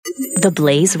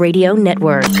TheBlaze Radio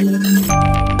Network.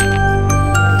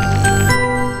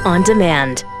 On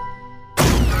demand.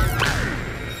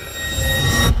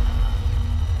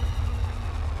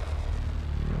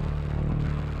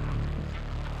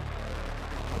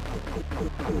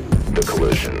 The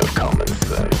collision of common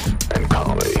sense and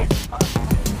comedy.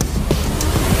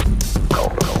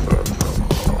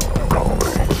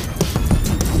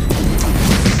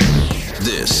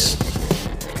 This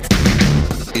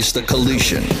is the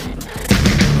collision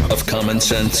of common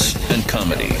sense and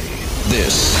comedy.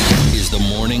 This is the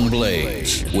Morning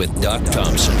Blaze with Doc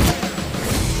Thompson.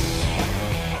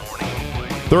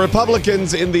 The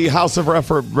Republicans in the House of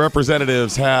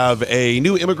Representatives have a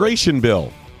new immigration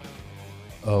bill.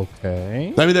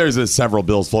 Okay. I mean, there's several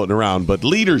bills floating around, but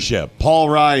leadership, Paul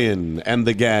Ryan and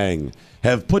the gang,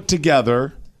 have put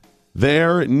together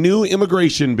their new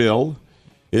immigration bill.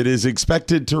 It is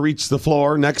expected to reach the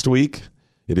floor next week.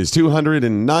 It is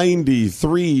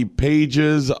 293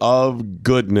 pages of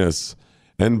goodness.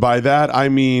 And by that, I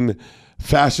mean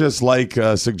fascist-like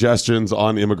suggestions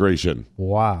on immigration.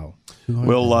 Wow.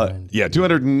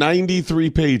 293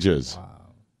 pages.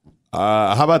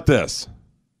 Wow. How about this?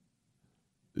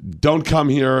 Don't come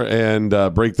here and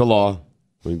break the law.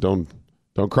 I mean, don't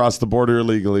cross the border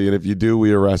illegally, and if you do,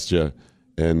 we arrest you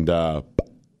and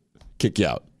kick you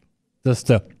out.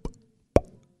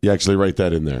 You actually write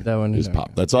that in there. That one just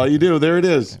pop. That's all you do. There it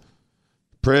is.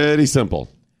 Pretty simple.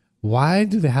 Why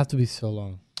do they have to be so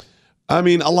long? I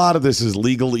mean, a lot of this is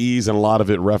legalese, and a lot of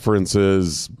it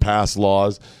references past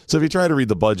laws. So if you try to read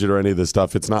the budget or any of this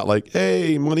stuff, it's not like,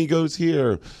 hey, money goes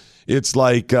here. It's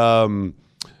like building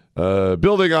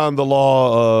on the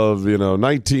law of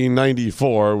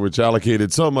 1994, which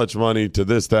allocated so much money to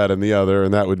this, that, and the other,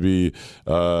 and that would be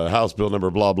House Bill number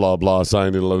blah blah blah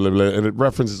signed blah, blah, blah, and it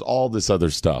references all this other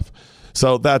stuff.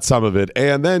 So that's some of it,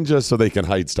 and then just so they can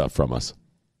hide stuff from us.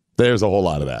 There's a whole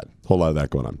lot of that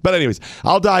going on. But anyways,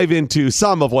 I'll dive into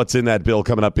some of what's in that bill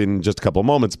coming up in just a couple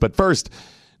moments. But first,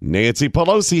 Nancy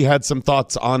Pelosi had some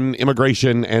thoughts on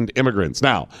immigration and immigrants.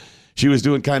 Now, she was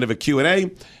doing kind of a Q&A,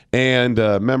 and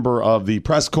a member of the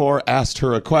press corps asked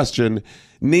her a question.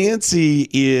 Nancy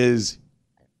is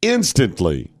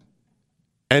instantly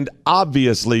and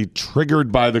obviously triggered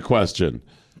by the question.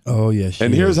 Oh, yes.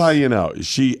 And here's how you know.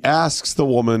 She asks the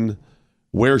woman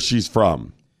where she's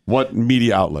from. What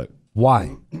media outlet?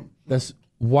 Why?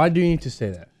 Why do you need to say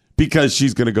that? Because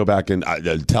she's going to go back and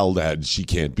tell Dad she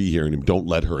can't be here and don't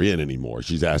let her in anymore.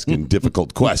 She's asking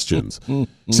difficult questions.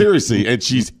 Seriously, and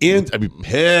she's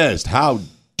pissed. How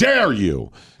dare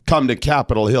you come to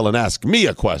Capitol Hill and ask me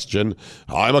a question?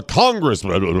 I'm a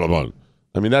congressman.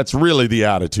 I mean, that's really the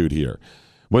attitude here.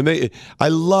 I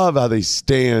love how they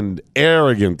stand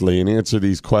arrogantly and answer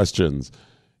these questions.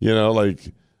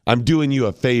 Like, I'm doing you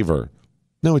a favor.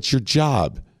 No, it's your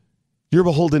job. You're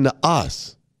beholden to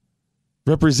us.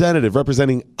 Representative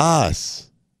representing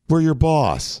us. We're your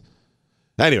boss.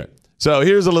 Anyway, so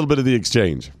here's a little bit of the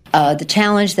exchange. The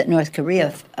challenge that North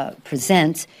Korea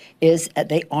presents is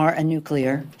they are a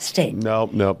nuclear state. No,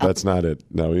 that's not it.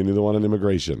 No, you need the one on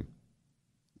immigration.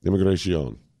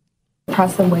 Immigration.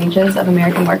 Across the wages of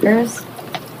American workers.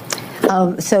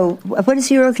 So what is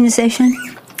your organization?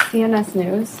 CNS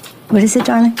News. What is it,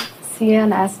 darling?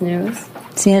 CNS News.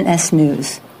 CNS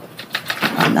News.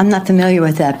 I'm not familiar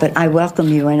with that, but I welcome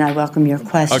you and I welcome your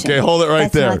question. Okay, hold it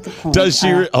right there. Does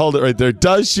she hold it right there?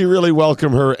 Does she really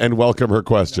welcome her and welcome her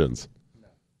questions?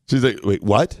 She's like, wait,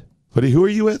 what? Who are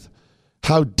you with?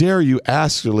 How dare you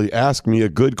actually ask me a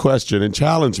good question and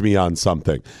challenge me on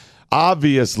something?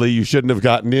 Obviously, you shouldn't have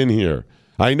gotten in here.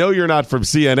 I know you're not from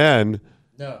CNN.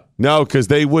 No, because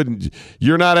they wouldn't.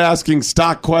 You're not asking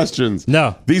stock questions.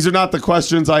 No. These are not the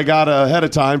questions I got ahead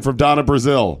of time from Donna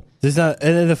Brazil. There's not,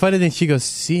 and the funny thing, she goes,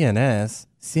 CNS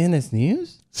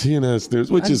News? CNS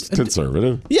News, which is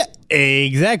conservative. Yeah,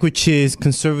 exactly, which is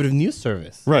conservative news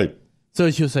service. Right. So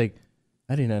she was like,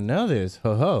 I did not know this.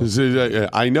 Ho ho.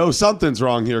 I know something's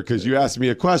wrong here because you asked me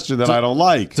a question that I don't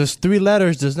like. Those three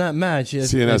letters does not match.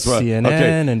 CNN, CNN,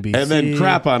 okay. NBC. And then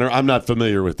crap on her. I'm not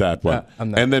familiar with that one.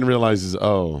 I'm not. And then realizes,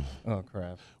 oh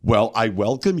crap. Well, I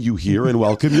welcome you here and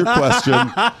welcome your question.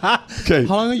 Okay.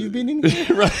 How long have you been in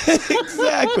here? Right,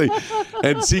 exactly.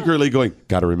 And secretly going,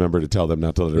 got to remember to tell them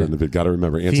not to let her in the vid. Got to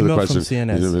remember, answer Female the question. From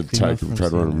CNS. Try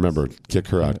to remember. Kick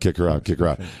her out.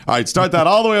 All right, start that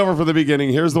all the way over from the beginning.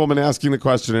 Here's the woman asking the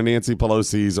question and Nancy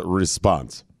Pelosi's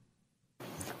response.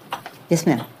 Yes,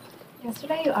 ma'am.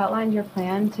 Yesterday, you outlined your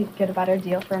plan to get a better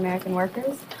deal for American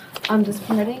workers. Does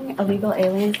permitting illegal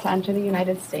aliens to enter the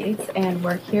United States and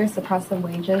work here suppress the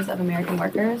wages of American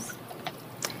workers?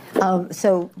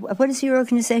 So, what is your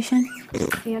organization?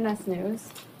 CNS News.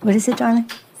 What is it, darling?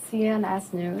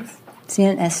 CNS News.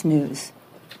 CNS News.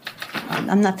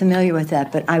 I'm not familiar with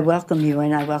that, but I welcome you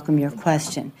and I welcome your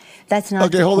question. That's not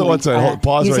Okay, hold on one second.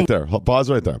 Pause using- right there. Pause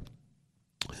right there.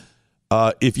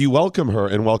 If you welcome her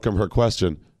and welcome her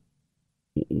question,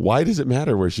 why does it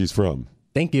matter where she's from?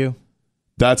 Thank you.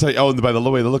 That's how. Oh, and by the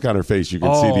way, the look on her face, you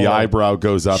can see the eyebrow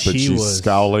goes up and she's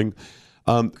scowling.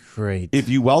 Great. If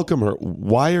you welcome her,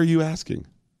 why are you asking?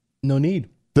 No need.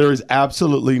 There is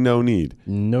absolutely no need.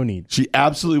 No need. She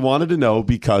absolutely wanted to know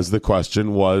because the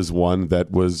question was one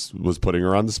that was putting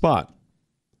her on the spot.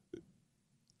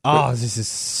 Oh, this is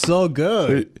so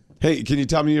good. Hey, can you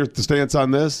tell me your stance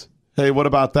on this? Hey, what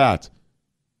about that?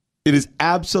 It is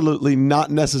absolutely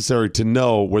not necessary to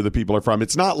know where the people are from.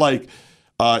 It's not like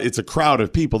it's a crowd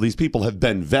of people. These people have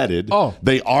been vetted. Oh.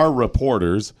 They are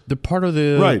reporters. They're part of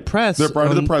the press. They're part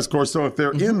of the press corps. So if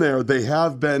they're in there, they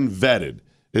have been vetted.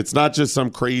 It's not just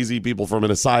some crazy people from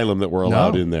an asylum that were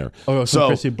allowed in there. Oh, some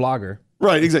crazy blogger.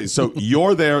 Right, exactly. So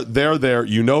you're there, they're there.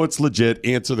 You know it's legit.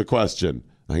 Answer the question.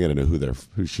 I got to know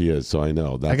who she is, so I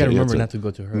know. I got to remember not to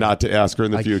go to her. Not to ask her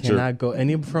in the future. I cannot go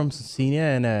any from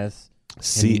CNS.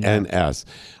 CNS.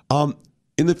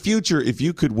 In the future, if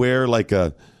you could wear like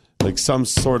some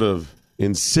sort of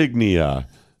insignia,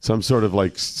 some sort of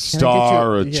like star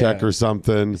or a check or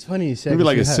something. It's funny you said maybe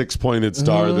like a 6-pointed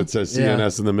star that says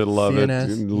CNS in the middle of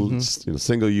CNS. it.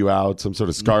 Single you out, some sort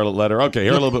of scarlet letter. Okay,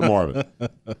 hear a little bit more of it.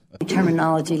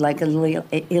 Terminology like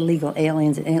illegal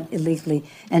aliens illegally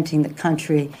entering the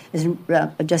country is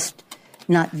just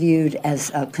not viewed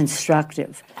as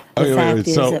constructive. The fact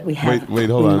is that we have. Wait,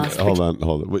 hold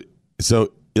on. Wait,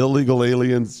 so illegal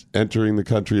aliens entering the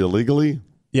country illegally?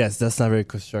 Yes, that's not very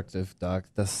constructive, Doc.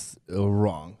 That's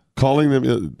wrong. Calling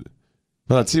them...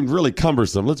 Well, that seemed really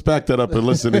cumbersome. Let's back that up and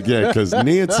listen again, because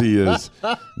Nancy is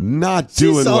not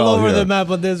doing She's all well over here. the map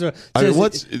on this one. I mean,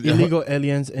 what's illegal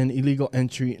aliens and illegal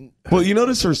entry? Well, you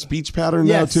notice her speech pattern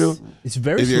now too. It's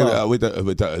very slow. With these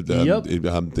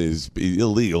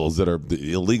illegals that are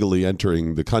illegally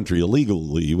entering the country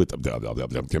illegally with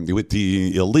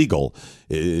the illegal,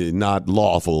 not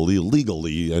lawful,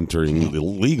 illegally entering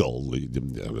illegal.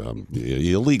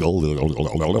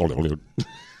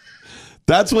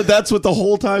 That's what the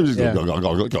whole time is going.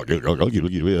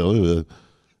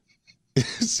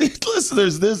 See, listen,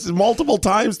 there's this multiple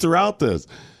times throughout this.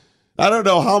 I don't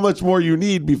know how much more you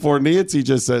need before Nancy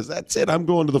just says, "That's it, I'm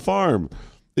going to the farm.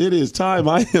 It is time.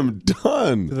 I am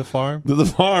done." To the farm? To the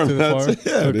farm. That's it.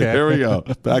 Okay. Here we go.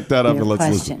 Back that up and let's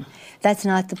listen. That's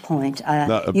not the point.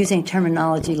 Using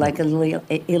terminology like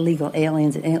illegal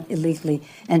aliens illegally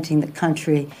entering the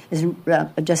country is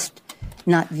just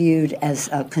not viewed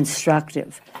as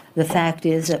constructive. The fact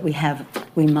is that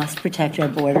we must protect our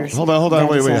borders. Hold on,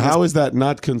 wait. How is that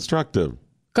not constructive?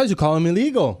 Because you call them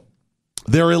illegal.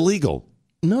 They're illegal.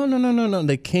 No.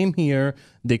 They came here.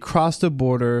 They crossed the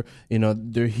border.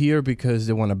 They're here because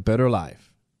they want a better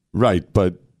life. Right,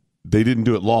 but they didn't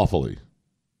do it lawfully.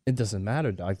 It doesn't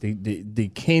matter, Doc.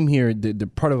 They came here. They're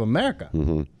part of America.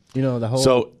 Mm-hmm. The whole.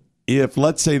 So if,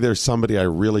 let's say, there's somebody I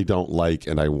really don't like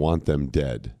and I want them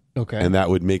dead. Okay. And that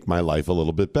would make my life a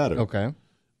little bit better. Okay.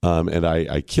 And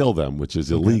I kill them, which is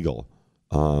illegal.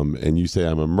 And you say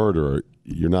I'm a murderer.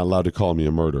 You're not allowed to call me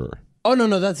a murderer. Oh,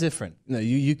 no, that's different. No,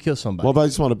 you kill somebody. Well, but I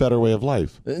just want a better way of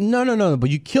life. No, but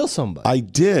you kill somebody. I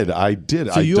did.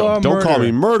 So you are a don't call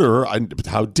me murderer. murderer.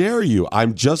 How dare you?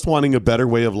 I'm just wanting a better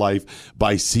way of life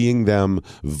by seeing them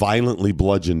violently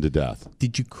bludgeoned to death.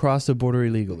 Did you cross the border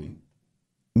illegally?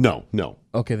 No.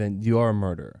 Okay, then you are a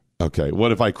murderer. Okay,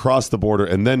 what if I cross the border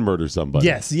and then murder somebody?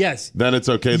 Yes. Then it's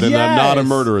okay. Then I'm not a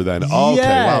murderer. Then okay.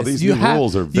 Wow, these new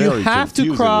rules are very You have to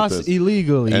confusing cross with this.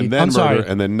 illegally, and then murder,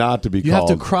 and then not to be you called.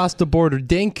 You have to cross the border,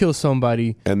 then kill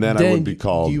somebody, and then I would be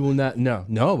called. You will not.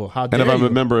 No. How dare And if I'm you?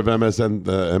 a member of MS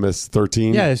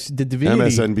 13, yes, the divinity,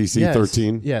 MSNBC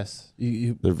 13, yes.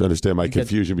 You understand my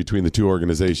confusion between the two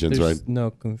organizations, right?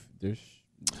 No, they're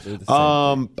the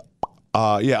same thing.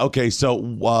 Yeah. Okay.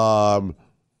 So,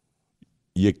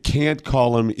 you can't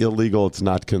call them illegal. It's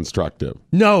not constructive.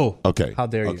 No. Okay. How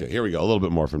dare you? Okay. Here we go. A little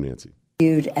bit more from Nancy.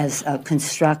 Viewed as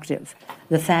constructive.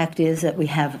 The fact is that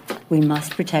we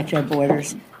must protect our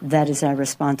borders. That is our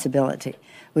responsibility.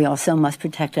 We also must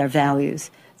protect our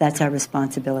values. That's our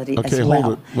responsibility as well.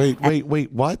 Hold it.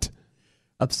 Wait. What?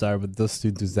 I'm sorry, but those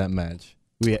two does that match?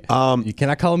 You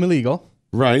cannot call them illegal.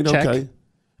 Right. Check. Okay.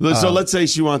 So let's say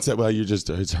she wants that. Well,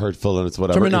 it's hurtful and it's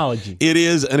whatever. Terminology. It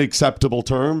is an acceptable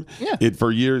term. Yeah.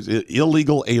 For years,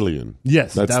 illegal alien.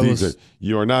 Yes.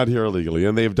 You are not here illegally.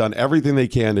 And they've done everything they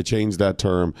can to change that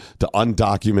term to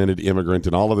undocumented immigrant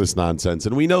and all of this nonsense.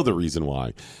 And we know the reason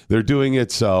why. They're doing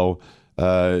it so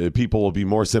people will be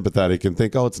more sympathetic and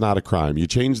think, oh, it's not a crime. You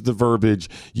change the verbiage,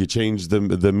 you change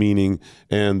the meaning,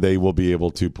 and they will be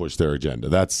able to push their agenda.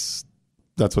 That's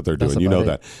what they're doing. You know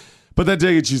that. But then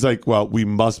David, she's like, well, we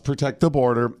must protect the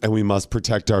border and we must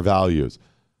protect our values.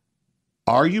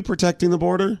 Are you protecting the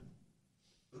border?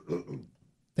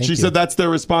 She said that's their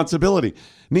responsibility.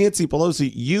 Nancy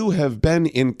Pelosi, you have been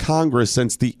in Congress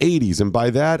since the 80s, and by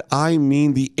that I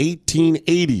mean the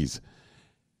 1880s.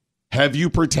 Have you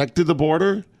protected the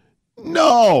border?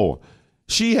 No.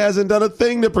 She hasn't done a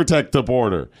thing to protect the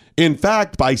border. In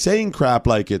fact, by saying crap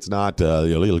like it's not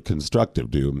illegal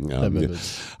constructive to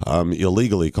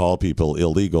illegally call people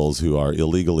illegals who are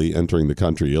illegally entering the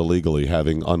country, illegally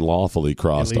having unlawfully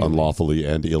crossed, unlawfully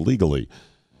and illegally.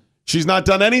 She's not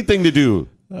done anything to do.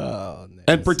 Oh,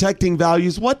 and protecting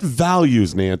values. What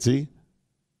values, Nancy?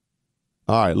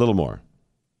 All right, a little more.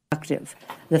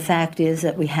 The fact is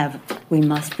that we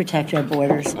must protect our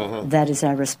borders. That is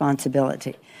our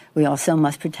responsibility. We also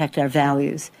must protect our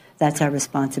values. That's our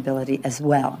responsibility as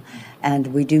well. And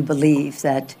we do believe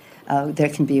that there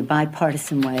can be a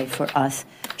bipartisan way for us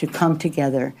to come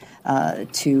together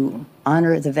to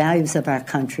honor the values of our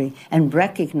country and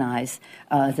recognize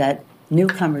that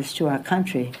newcomers to our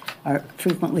country are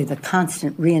frequently the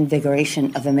constant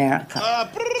reinvigoration of America.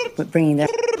 But bringing their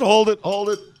Hold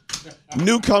it.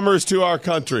 Newcomers to our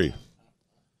country.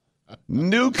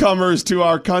 Newcomers to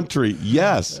our country.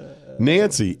 Yes.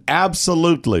 Nancy,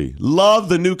 absolutely. Love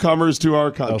the newcomers to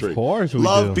our country. Of course we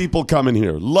Love do. people coming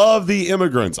here. Love the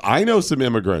immigrants. I know some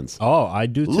immigrants. Oh, I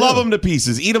do too. Love them to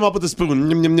pieces. Eat them up with a spoon.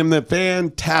 Yum, yum, yum. They're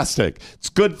fantastic. It's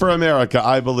good for America,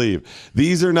 I believe.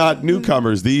 These are not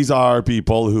newcomers. These are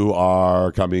people who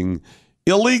are coming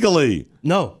illegally.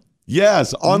 No.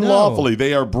 Yes, unlawfully. No.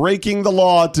 They are breaking the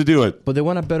law to do it. But they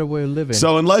want a better way of living.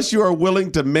 So unless you are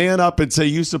willing to man up and say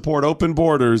you support open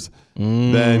borders,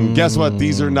 then guess what?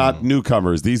 These are not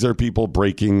newcomers. These are people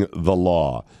breaking the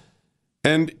law.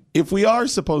 And if we are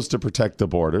supposed to protect the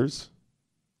borders,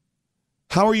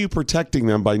 how are you protecting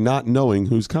them by not knowing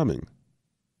who's coming?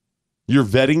 You're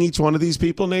vetting each one of these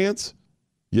people, Nance?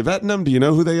 You vetting them? Do you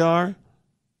know who they are?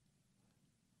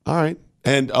 All right.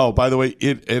 And, oh, by the way,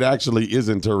 it actually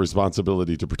isn't her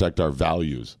responsibility to protect our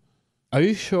values. Are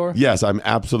you sure? Yes, I'm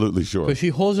absolutely sure. But she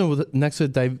holds them next to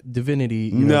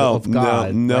divinity of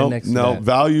God. No.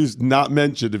 Values not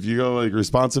mentioned. If you go like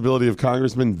responsibility of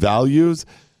congressman, values,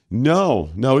 no.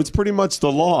 It's pretty much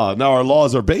the law. Now, our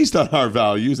laws are based on our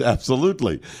values,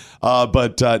 absolutely.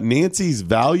 But Nancy's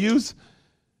values,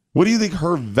 what do you think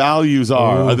her values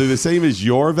are? Are they the same as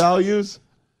your values?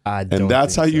 And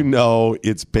that's how you know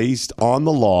it's based on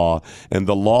the law, and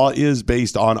the law is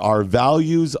based on our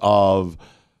values of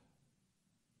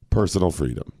personal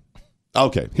freedom.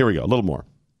 Okay, here we go. A little more.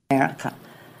 America,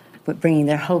 but bringing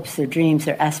their hopes, their dreams,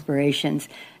 their aspirations,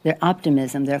 their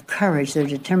optimism, their courage, their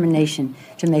determination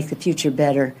to make the future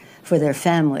better for their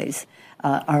families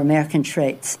are American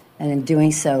traits. And in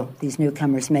doing so, these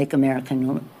newcomers make America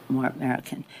more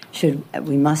American.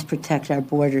 We must protect our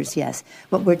borders, yes.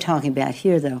 What we're talking about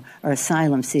here, though, are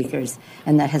asylum seekers,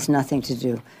 and that has nothing to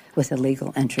do with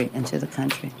illegal entry into the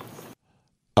country.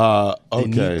 Okay. The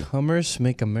newcomers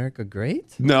make America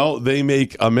great? No, they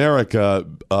make America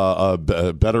a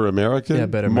better American? Yeah,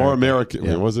 better America. More American.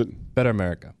 Yeah. Was it? Better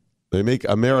America. They make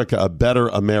America a better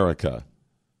America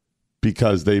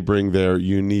because they bring their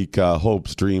unique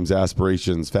hopes, dreams,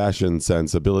 aspirations, fashion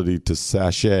sense, ability to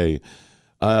sashay,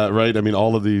 right? I mean,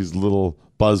 all of these little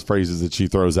buzz phrases that she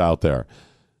throws out there.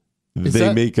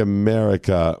 They make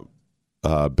America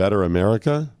better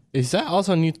America? Is that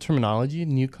also new terminology,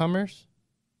 newcomers?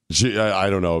 I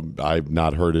don't know. I've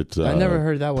not heard it. I never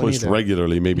heard that one pushed either.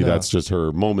 regularly. Maybe that's just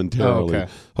her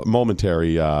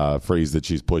momentary phrase that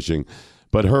she's pushing.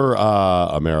 But her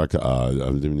America,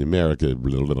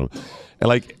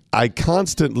 like I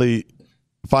constantly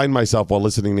find myself while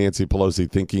listening to Nancy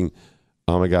Pelosi thinking,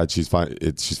 "Oh my God, she's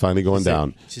finally going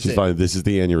down. She's finally. This is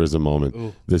the aneurysm moment.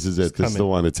 Ooh, this is it. This is the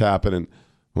one. It's happening."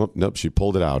 Oh, nope, she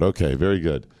pulled it out. Okay, very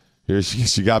good. Here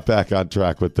she got back on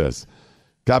track with this.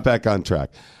 Got back on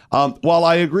track. While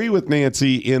I agree with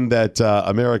Nancy in that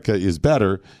America is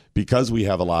better because we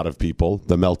have a lot of people,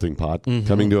 the melting pot,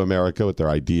 coming to America with their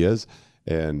ideas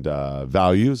and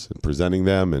values and presenting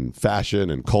them and fashion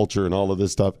and culture and all of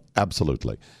this stuff,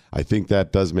 absolutely. I think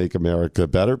that does make America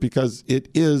better because it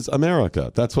is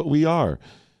America. That's what we are.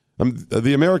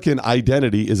 The American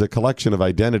identity is a collection of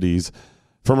identities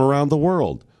from around the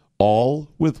world, all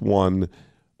with one,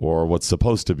 or what's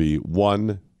supposed to be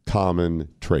one common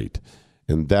trait,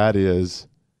 and that is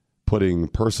putting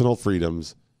personal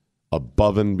freedoms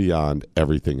above and beyond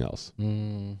everything else.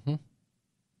 Mm-hmm.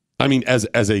 I mean,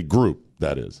 as a group,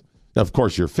 that is. Now, of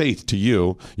course, your faith to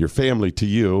you, your family to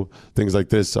you, things like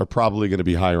this are probably going to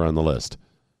be higher on the list.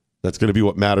 That's going to be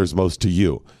what matters most to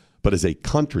you. But as a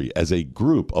country, as a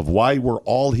group of why we're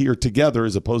all here together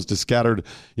as opposed to scattered,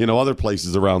 other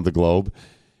places around the globe,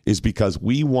 is because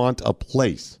we want a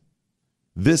place,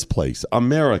 this place,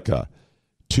 America,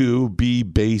 to be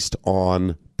based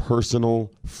on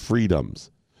personal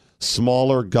freedoms,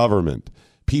 smaller government,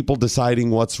 people deciding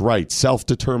what's right,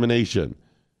 self-determination.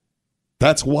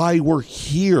 That's why we're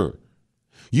here.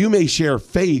 You may share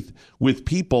faith with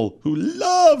people who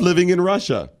love living in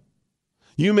Russia.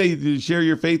 You may share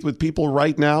your faith with people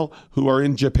right now who are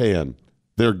in Japan.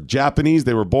 They're Japanese.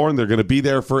 They were born. They're going to be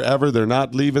there forever. They're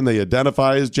not leaving. They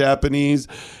identify as Japanese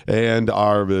and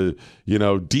are,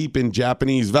 deep in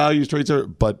Japanese values, traits,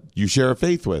 but you share a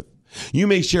faith with. You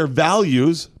may share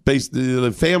values based on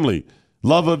the family,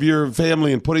 love of your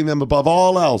family and putting them above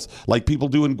all else, like people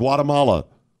do in Guatemala.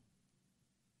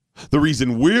 The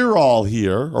reason we're all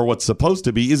here, or what's supposed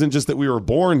to be, isn't just that we were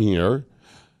born here,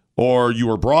 or you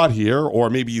were brought here, or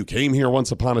maybe you came here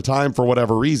once upon a time for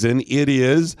whatever reason. It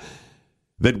is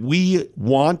that we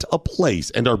want a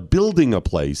place and are building a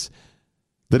place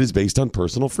that is based on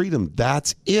personal freedom.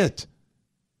 That's it.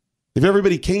 If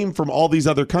everybody came from all these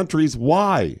other countries,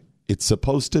 why? It's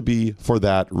supposed to be for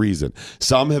that reason.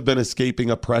 Some have been escaping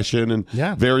oppression and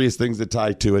various things that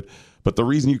tie to it. But the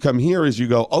reason you come here is you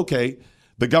go, okay,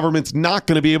 the government's not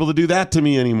going to be able to do that to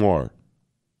me anymore.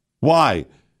 Why?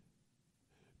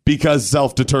 Because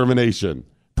self-determination,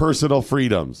 personal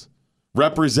freedoms,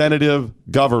 representative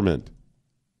government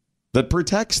that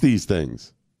protects these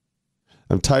things.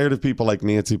 I'm tired of people like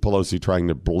Nancy Pelosi trying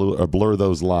to blur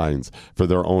those lines for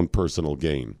their own personal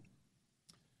gain.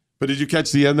 But did you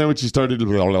catch the end there when she started at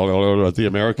the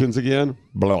Americans again?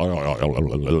 I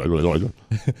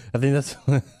think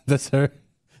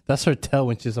that's her tell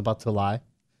when she's about to lie.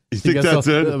 You think that's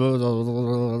it?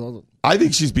 I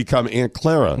think she's become Aunt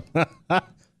Clara.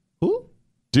 Who?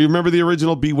 Do you remember the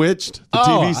original Bewitched, the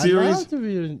TV series?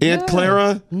 Aunt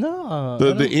Clara? No.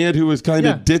 The aunt who was kind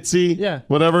of ditzy? Yeah.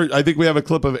 Whatever. I think we have a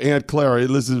clip of Aunt Clara.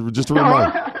 Listen, just a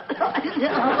reminder.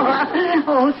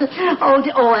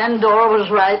 And Dora was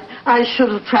right. I should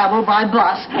have traveled by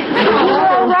bus.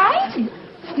 All right?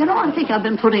 I think I've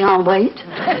been putting on weight.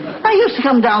 I used to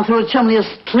come down through a chimney as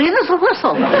clean as a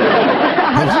whistle.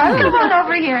 Come on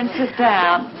over here and sit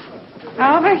down.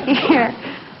 Over here.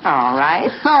 All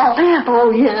right.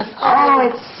 Oh, yes. Oh,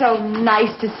 it's so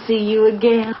nice to see you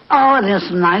again. Oh, it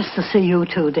is nice to see you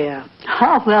too, dear.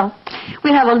 Oh, well,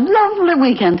 we have a lovely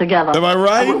weekend together. Am I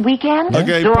right? Weekend?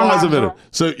 Okay, pause a minute.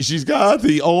 So she's got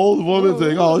the old woman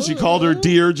thing. Oh, she called her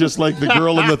dear just like the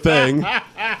girl in the thing.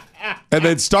 And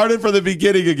then started from the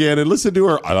beginning again and listen to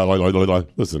her.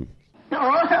 Listen.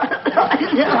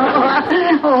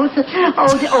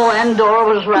 And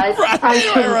Dora was right. I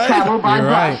should have traveled by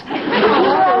bus.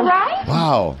 All right?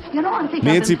 Wow. I think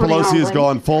Nancy Pelosi has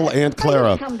gone full Aunt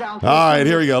Clara. All right,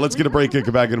 here we go. Let's get a break and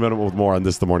come back in a minute with more on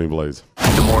this The Morning Blaze.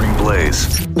 The Morning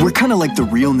Blaze. We're kind of like the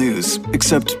real news,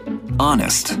 except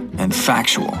honest and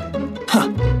factual. Huh.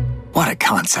 What a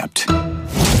concept.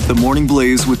 The Morning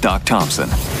Blaze with Doc Thompson.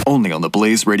 Only on the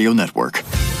Blaze Radio Network.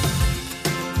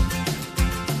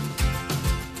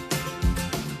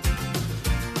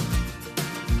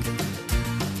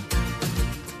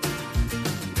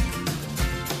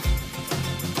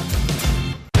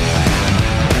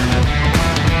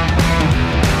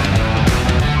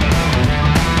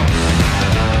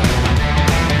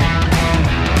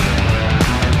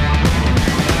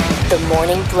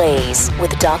 Morning Blaze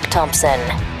with Doc Thompson.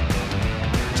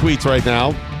 Tweets right now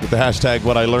with the hashtag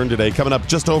What I Learned Today. Coming up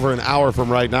just over an hour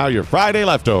from right now, your Friday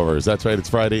leftovers. That's right, it's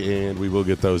Friday, and we will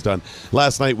get those done.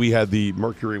 Last night we had the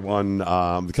Mercury One,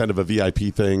 kind of a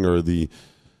VIP thing, or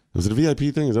was it a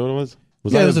VIP thing? Is that what it was?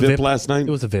 Was that a VIP last night?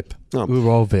 It was a VIP. Oh. We were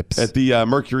all VIPs. At the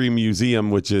Mercury Museum,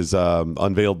 which is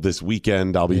unveiled this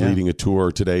weekend. I'll be leading a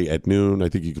tour today at noon. I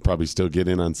think you could probably still get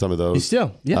in on some of those. You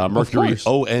still, yeah,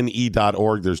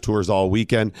 MercuryOne.org. There's tours all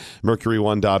weekend.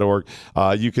 Mercury1.org.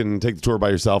 You can take the tour by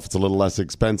yourself. It's a little less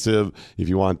expensive. If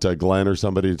you want Glenn or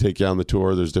somebody to take you on the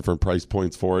tour, there's different price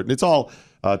points for it. And it's all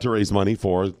to raise money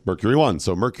for Mercury One.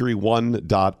 So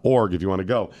Mercury1.org if you want to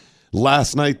go.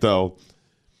 Last night, though,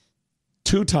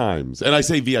 2 times. And I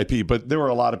say VIP, but there were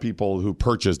a lot of people who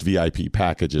purchased VIP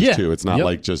packages too. It's not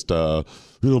like just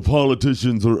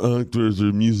politicians or actors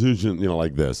or musicians,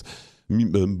 like this.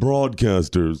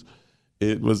 Broadcasters.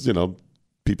 It was,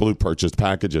 people who purchased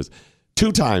packages.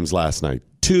 2 times last night.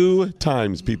 2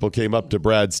 times people came up to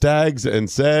Brad Staggs and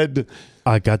said,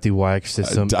 I got the wax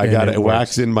system. I got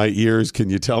wax in my ears. Can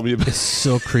you tell me about it? It's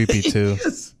so creepy too.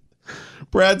 Yes.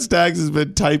 Brad Staggs has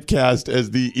been typecast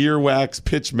as the earwax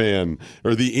pitchman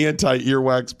or the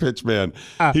anti-earwax pitchman.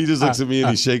 He just looks at me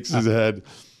and he shakes his head.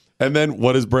 And then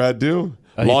what does Brad do?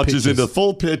 Launches into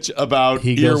full pitch about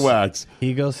earwax.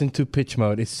 He goes into pitch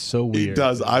mode. It's so weird. He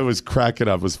does. I was cracking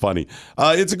up. It was funny.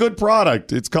 It's a good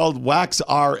product. It's called Wax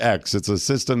RX. It's a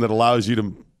system that allows you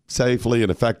to safely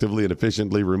and effectively and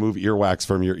efficiently remove earwax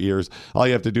from your ears. All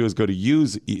you have to do is go to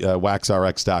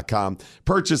usewaxrx.com,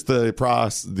 purchase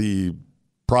the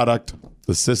product,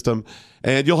 the system,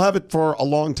 and you'll have it for a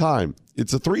long time.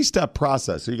 It's a 3-step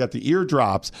process. So you got the ear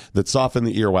drops that soften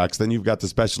the earwax. Then you've got the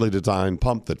specially designed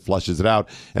pump that flushes it out.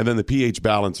 And then the pH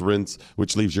balance rinse,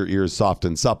 which leaves your ears soft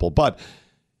and supple. But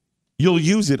you'll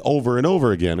use it over and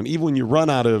over again. And even when you run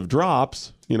out of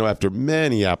drops, after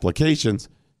many applications,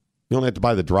 you only have to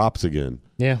buy the drops again.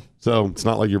 Yeah. So it's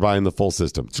not like you're buying the full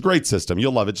system. It's a great system.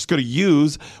 You'll love it. Just go to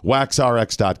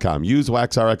usewaxrx.com.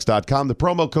 Usewaxrx.com. The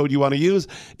promo code you want to use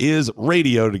is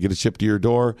radio to get it shipped to your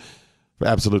door for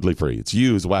absolutely free. It's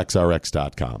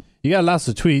usewaxrx.com. You got lots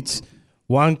of tweets.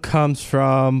 One comes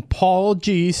from Paul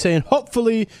G saying,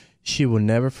 hopefully she will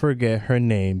never forget her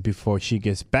name before she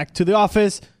gets back to the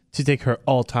office to take her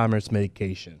Alzheimer's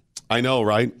medication. I know,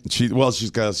 right? She's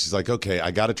like, okay,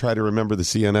 I got to try to remember the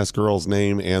CNS girl's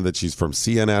name and that she's from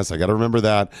CNS. I got to remember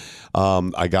that.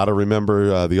 I got to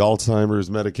remember the Alzheimer's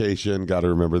medication. Got to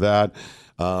remember that.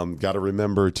 Got to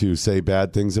remember to say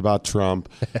bad things about Trump.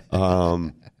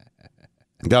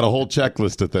 Got a whole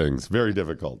checklist of things. Very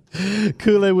difficult.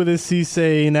 Kool-Aid with a C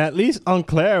saying, at least Aunt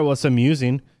Claire was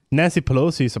amusing. Nancy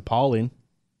Pelosi is appalling.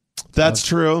 That's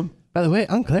true. By the way,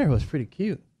 Aunt Claire was pretty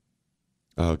cute.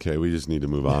 Okay, we just need to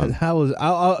move on.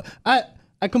 I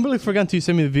completely forgot to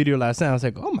send me the video last night. I was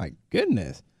like, oh my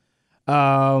goodness.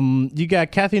 You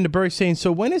got Kathy in the Berg saying,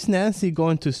 so when is Nancy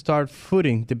going to start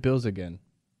footing the bills again?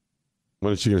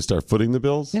 When is she going to start footing the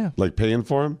bills? Yeah. Like paying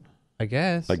for them? I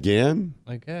guess. Again?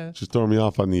 I guess. She's throwing me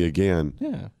off on the again.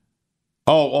 Yeah.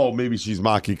 Oh, maybe she's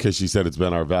mocking because she said it's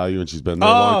been our value and she's been there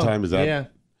a long time. Is that? Yeah,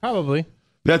 probably.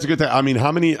 That's a good thing. I mean,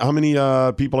 how many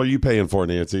people are you paying for,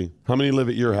 Nancy? How many live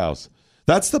at your house?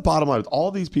 That's the bottom line.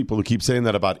 All these people who keep saying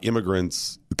that about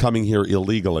immigrants coming here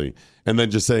illegally and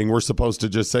then just saying we're supposed to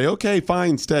just say, okay,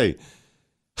 fine, stay.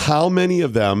 How many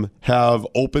of them have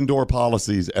open door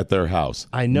policies at their house?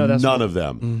 I know. That's None of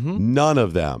them. Mm-hmm. None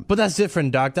of them. But that's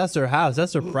different, Doc. That's their house.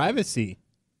 That's their privacy.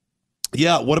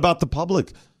 Yeah. What about the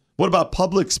public? What about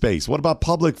public space? What about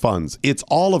public funds? It's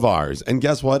all of ours. And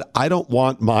guess what? I don't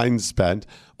want mine spent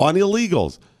on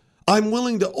illegals. I'm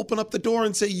willing to open up the door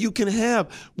and say you can have.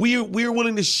 We're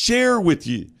willing to share with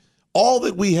you all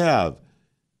that we have.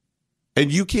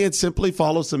 And you can't simply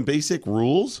follow some basic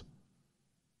rules?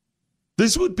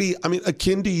 This would be,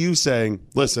 akin to you saying,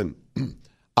 listen,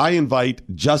 I invite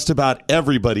just about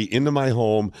everybody into my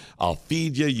home. I'll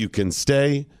feed you. You can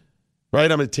stay.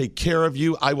 Right? I'm going to take care of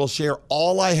you. I will share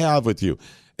all I have with you.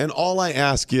 And all I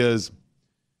ask is,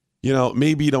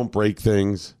 maybe you don't break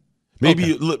things. Maybe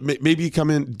you come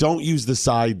in, don't use the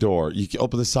side door. You can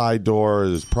open the side door,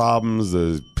 there's problems,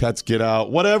 the pets get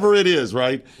out, whatever it is,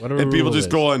 right? Whatever and people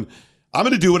just going, I'm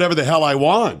going to do whatever the hell I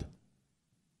want.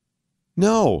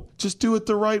 No, just do it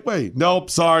the right way.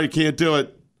 Nope, sorry, can't do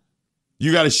it.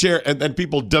 You got to share. And then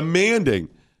people demanding,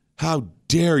 how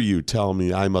dare you tell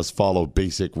me I must follow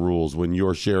basic rules when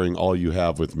you're sharing all you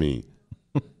have with me?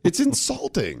 It's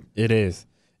insulting. It is.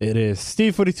 It is.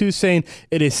 Steve42 saying,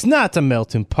 it is not a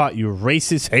melting pot, you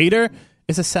racist hater.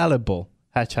 It's a salad bowl.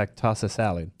 # toss a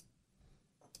salad.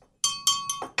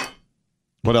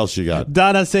 What else you got?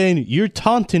 Donna saying, you're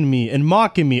taunting me and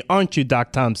mocking me, aren't you,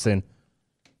 Doc Thompson?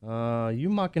 You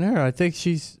mocking her. I think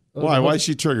she's... Why? Why is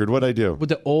she triggered? What'd I do? With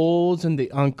the olds and the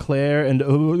Aunt Claire and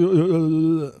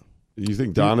the... You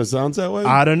think Donna sounds that way?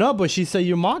 I don't know, but she said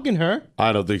you're mocking her.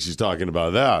 I don't think she's talking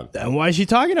about that. Then why is she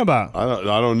talking about?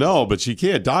 I don't know, but she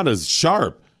can't. Donna's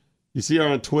sharp. You see her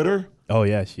on Twitter? Oh,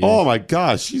 yeah, she is. Oh, my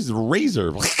gosh. She's a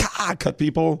razor. Cut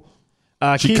people.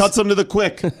 She cuts them to the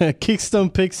quick.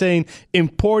 Kickstone Pig saying,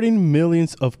 importing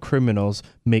millions of criminals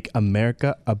make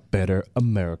America a better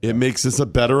America. It makes us a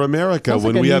better America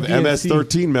when we have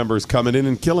MS-13 members coming in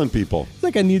and killing people. It's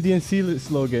like a new DNC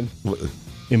slogan.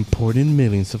 Importing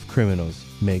millions of criminals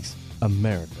makes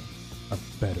America a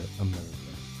better America.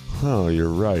 Oh, you're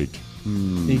right.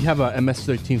 You have a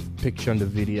MS-13 picture on the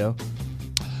video.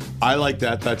 I like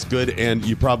that. That's good. And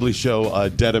you probably show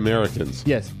dead Americans.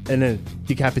 Yes, and then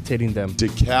decapitating them.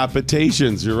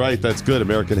 Decapitations. You're right. That's good.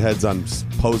 American heads on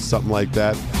post, something like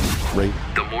that. Great.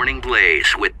 The Morning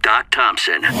Blaze with Doc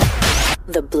Thompson.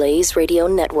 The Blaze Radio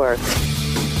Network.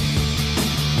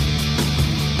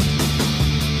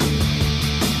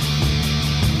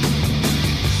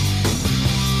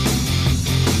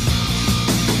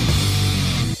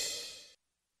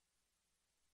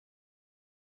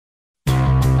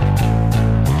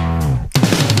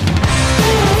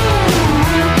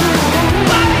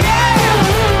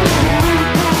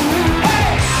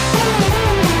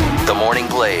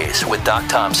 With Doc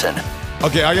Thompson.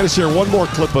 Okay, I got to share one more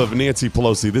clip of Nancy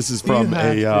Pelosi. This is from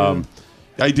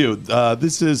I do.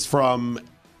 This is from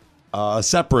a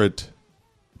separate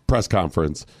press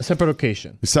conference. A separate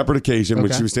occasion.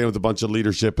 When she was staying with a bunch of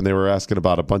leadership and they were asking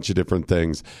about a bunch of different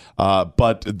things.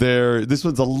 But this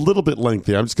one's a little bit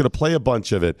lengthy. I'm just going to play a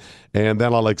bunch of it and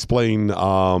then I'll explain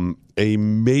a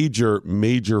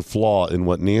major flaw in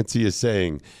what Nancy is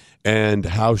saying and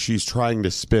how she's trying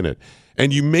to spin it.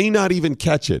 And you may not even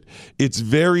catch it. It's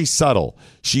very subtle.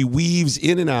 She weaves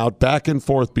in and out, back and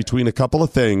forth between a couple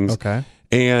of things. Okay.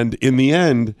 And in the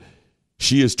end,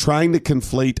 she is trying to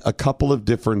conflate a couple of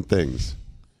different things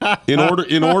in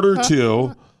order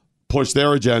to push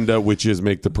their agenda, which is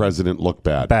make the president look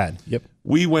bad. Yep.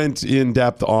 We went in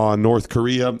depth on North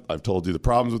Korea. I've told you the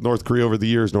problems with North Korea over the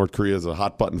years. North Korea is a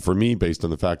hot button for me based on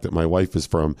the fact that my wife is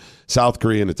from South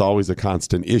Korea, and it's always a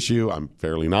constant issue. I'm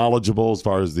fairly knowledgeable as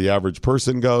far as the average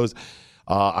person goes.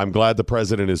 I'm glad the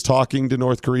president is talking to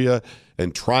North Korea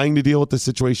and trying to deal with the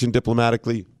situation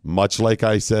diplomatically, much like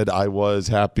I said I was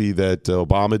happy that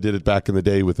Obama did it back in the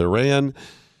day with Iran.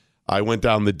 I went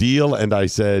down the deal and I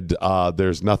said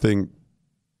there's nothing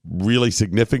really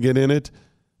significant in it.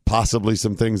 Possibly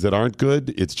some things that aren't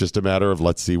good. It's just a matter of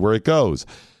let's see where it goes.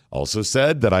 Also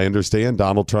said that I understand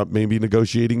Donald Trump may be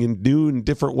negotiating in new and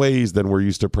different ways than we're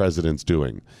used to presidents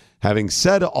doing. Having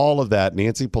said all of that,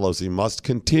 Nancy Pelosi must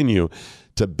continue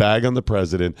to bag on the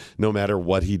president no matter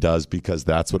what he does because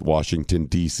that's what Washington,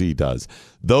 D.C. does.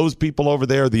 Those people over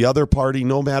there, the other party,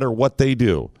 no matter what they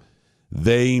do,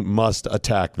 they must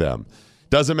attack them.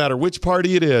 Doesn't matter which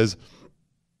party it is.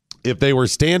 If they were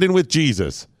standing with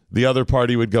Jesus, the other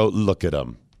party would go, look at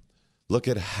them. Look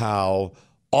at how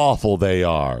awful they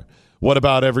are. What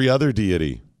about every other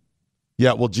deity?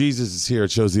 Yeah, well, Jesus is here.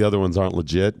 It shows the other ones aren't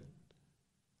legit.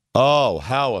 Oh,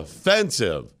 how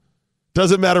offensive.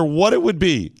 Doesn't matter what it would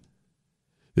be.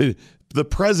 The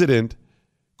president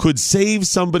could save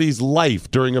somebody's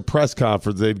life during a press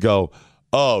conference. They'd go,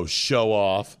 oh, show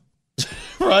off.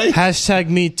 Right? Hashtag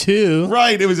me too.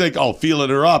 Right. It was like, oh, feeling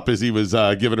her up as he was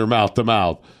giving her mouth to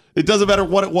mouth. It doesn't matter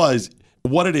what it was,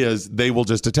 what it is, they will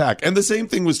just attack. And the same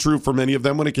thing was true for many of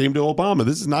them when it came to Obama.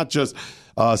 This is not just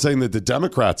saying that the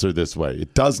Democrats are this way.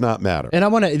 It does not matter. And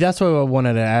that's what I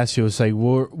wanted to ask you. It's like,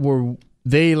 were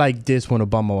they like this when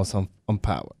Obama was in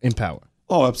power?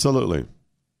 Oh, absolutely.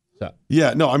 So.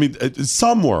 Yeah, no, I mean,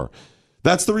 some were.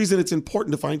 That's the reason it's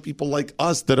important to find people like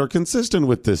us that are consistent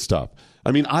with this stuff.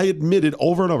 I mean, I admitted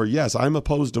over and over, yes, I'm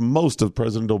opposed to most of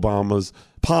President Obama's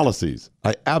policies.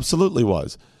 I absolutely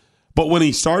was. But when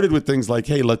he started with things like,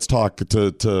 hey, let's talk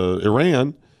to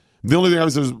Iran, the only thing I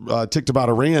was ticked about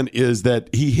Iran is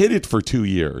that he hid it for 2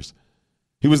 years.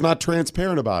 He was not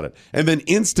transparent about it. And then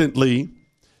instantly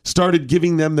started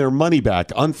giving them their money back,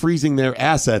 unfreezing their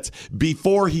assets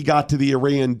before he got to the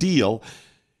Iran deal.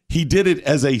 He did it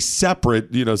as a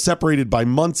separate, separated by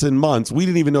months and months. We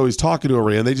didn't even know he was talking to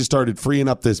Iran. They just started freeing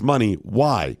up this money.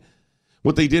 Why?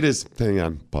 What they did is, hang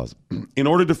on, pause. In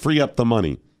order to free up the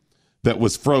money that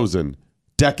was frozen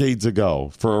decades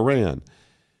ago for Iran,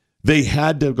 they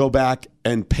had to go back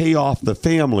and pay off the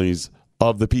families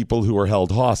of the people who were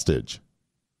held hostage.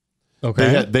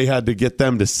 Okay. They had to get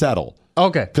them to settle.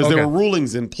 Okay. Because there were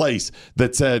rulings in place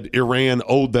that said Iran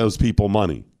owed those people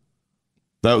money.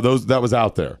 That was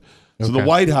out there. So the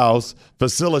White House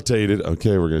facilitated,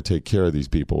 okay, we're going to take care of these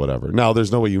people, whatever. Now,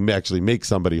 there's no way you actually make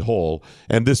somebody whole.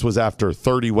 And this was after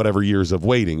 30 whatever years of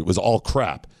waiting. It was all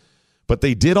crap. But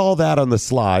they did all that on the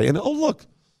sly. And, oh, look,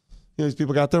 these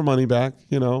people got their money back,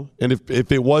 And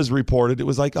if it was reported, it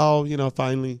was like, oh,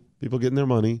 finally, people getting their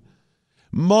money.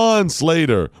 Months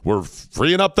later, we're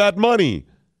freeing up that money.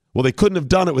 Well, they couldn't have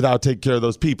done it without taking care of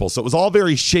those people. So it was all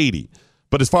very shady.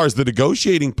 But as far as the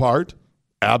negotiating part,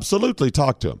 absolutely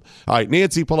talk to him. All right,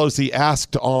 Nancy Pelosi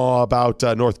asked about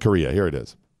North Korea. Here it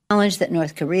is. The challenge that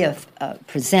North Korea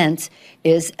presents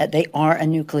is they are a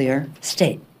nuclear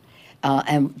state.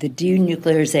 And the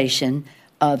denuclearization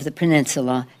of the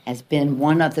peninsula has been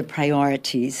one of the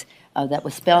priorities that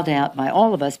was spelled out by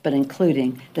all of us, but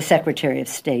including the Secretary of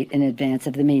State in advance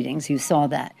of the meetings. You saw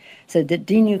that. So the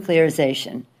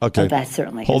denuclearization, that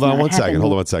certainly Hold on one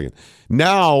second.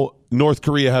 Now, North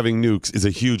Korea having nukes is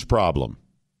a huge problem.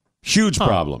 Huge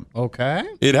problem. Okay.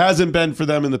 It hasn't been for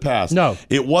them in the past. No.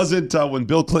 It wasn't when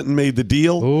Bill Clinton made the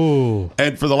deal. Ooh.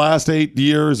 And for the last 8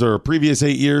 years or previous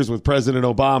 8 years with President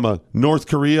Obama, North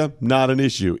Korea, not an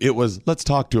issue. It was, let's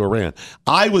talk to Iran.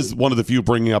 I was one of the few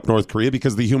bringing up North Korea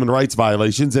because of the human rights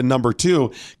violations. And number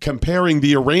two, comparing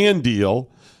the Iran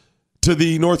deal to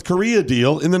the North Korea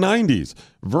deal in the 90s.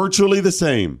 Virtually the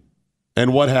same.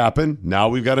 And what happened? Now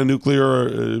we've got a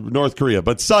nuclear North Korea.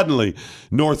 But suddenly,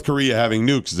 North Korea having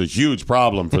nukes is a huge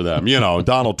problem for them.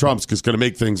 Donald Trump's just going to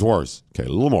make things worse. Okay,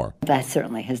 a little more. That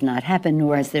certainly has not happened,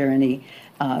 nor is there any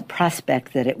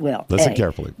prospect that it will. Listen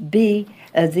carefully. B,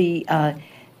 the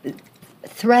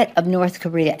threat of North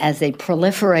Korea as a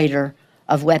proliferator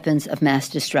of weapons of mass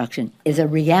destruction is a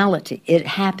reality. It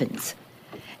happens.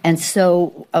 And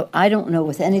so I don't know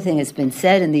if anything has been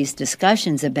said in these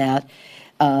discussions about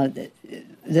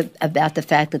the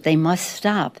fact that they must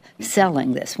stop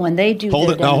selling this. When they do hold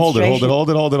it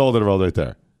right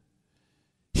there.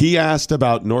 He asked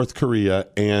about North Korea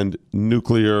and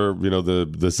nuclear,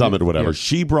 the summit or whatever. Yes.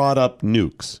 She brought up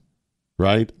nukes,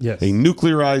 right? Yes. A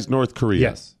nuclearized North Korea.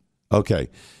 Yes. Okay.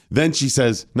 Then she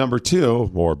says, number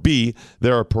two, or B,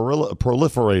 they're a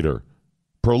proliferator.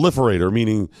 Proliferator,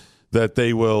 meaning that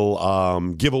they will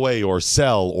give away or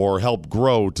sell or help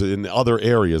grow in other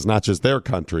areas, not just their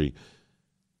country,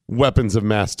 weapons of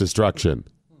mass destruction.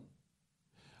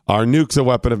 Are nukes a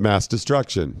weapon of mass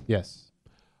destruction? Yes.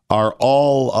 Are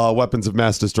all weapons of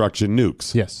mass destruction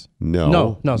nukes? Yes.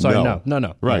 No.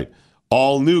 No. Right.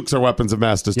 All nukes are weapons of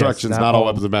mass destruction. Yes, not all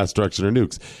weapons of mass destruction are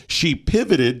nukes. She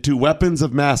pivoted to weapons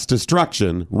of mass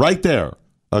destruction right there.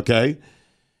 Okay?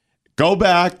 Go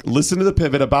back, listen to the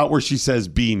pivot about where she says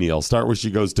B, Neil. Start where she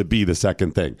goes to B, the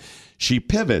second thing. She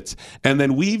pivots and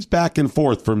then weaves back and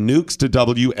forth from nukes to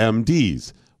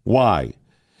WMDs. Why?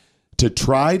 To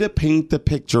try to paint the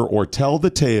picture or tell the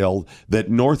tale that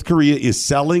North Korea is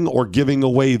selling or giving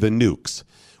away the nukes.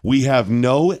 We have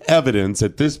no evidence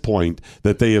at this point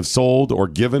that they have sold or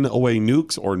given away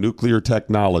nukes or nuclear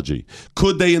technology.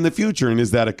 Could they in the future, and is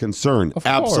that a concern? Of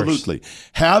Absolutely. course.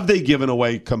 Have they given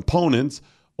away components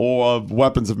or of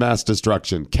weapons of mass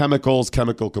destruction, chemicals,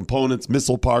 chemical components,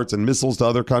 missile parts, and missiles to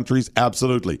other countries?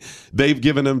 Absolutely. They've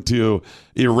given them to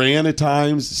Iran at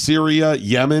times, Syria,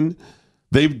 Yemen.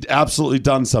 They've absolutely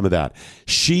done some of that.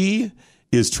 She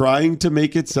is trying to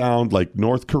make it sound like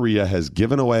North Korea has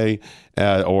given away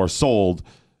or sold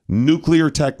nuclear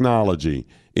technology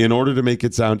in order to make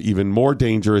it sound even more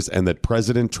dangerous, and that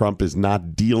President Trump is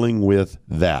not dealing with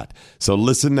that. So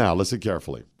listen now. Listen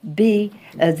carefully. B,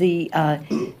 the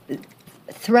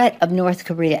threat of North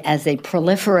Korea as a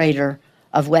proliferator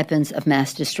of weapons of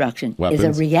mass destruction is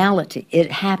a reality.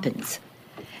 It happens.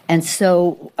 And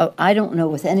so I don't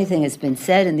know if anything has been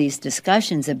said in these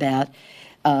discussions about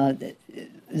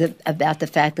the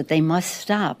fact that they must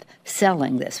stop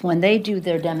selling this. When they do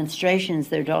their demonstrations,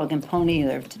 their dog and pony,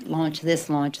 their launch this,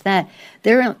 launch that,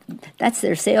 that's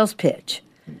their sales pitch.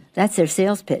 That's their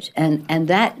sales pitch. And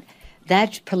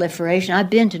that proliferation, I've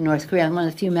been to North Korea. I'm one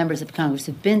of the few members of Congress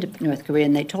who've been to North Korea,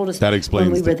 and they told us that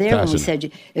explains when we were there, when we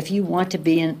said, if you want to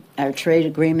be in our trade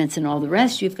agreements and all the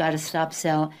rest, you've got to stop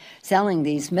selling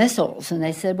these missiles. And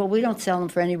they said, well, we don't sell them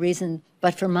for any reason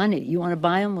but for money. You want to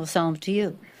buy them, we'll sell them to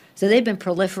you. So they've been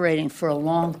proliferating for a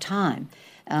long time,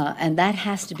 and that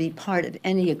has to be part of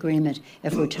any agreement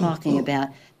if we're talking about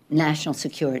national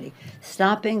security.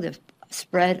 Stopping the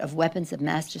spread of weapons of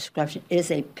mass destruction is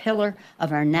a pillar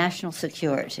of our national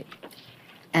security,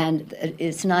 and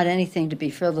it's not anything to be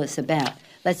frivolous about.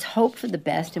 Let's hope for the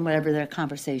best in whatever their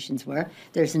conversations were.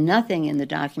 There's nothing in the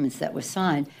documents that were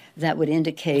signed that would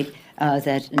indicate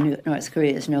that North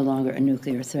Korea is no longer a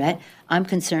nuclear threat. I'm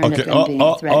concerned of them being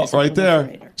a threat as a right there.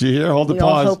 Did you hear? Hold the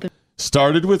pause.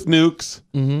 Started with nukes,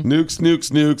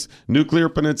 nukes, nuclear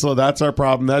peninsula. That's our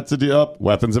problem. That's the deal.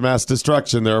 Weapons of mass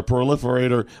destruction. They're a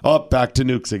proliferator. Back to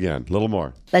nukes again. A little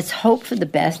more. Let's hope for the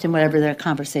best in whatever their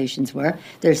conversations were.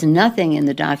 There's nothing in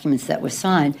the documents that were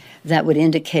signed that would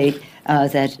indicate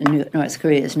that North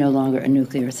Korea is no longer a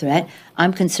nuclear threat.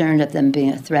 I'm concerned of them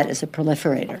being a threat as a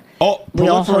proliferator. We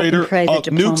all hope and pray that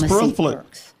nukes diplomacy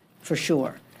works, for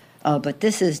sure. But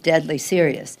this is deadly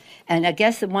serious. And I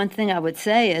guess the one thing I would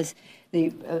say is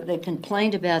they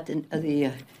complained about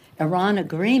the Iran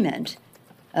agreement,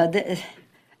 and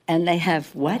they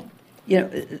have what?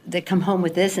 They come home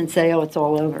with this and say, oh, it's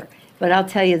all over. But I'll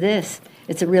tell you this,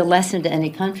 it's a real lesson to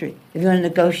any country. If you want to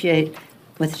negotiate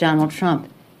with Donald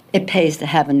Trump, it pays to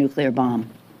have a nuclear bomb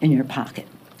in your pocket,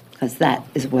 because that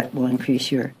is what will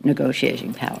increase your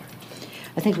negotiating power.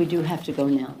 I think we do have to go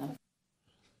now, though.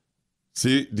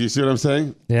 See, do you see what I'm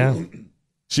saying? Yeah.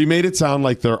 She made it sound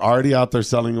like they're already out there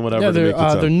selling whatever. Yeah, they're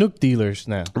nuke dealers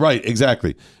now. Right,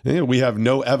 exactly. And we have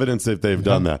no evidence that they've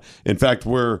done that. In fact,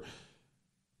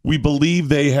 we believe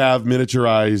they have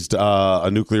miniaturized a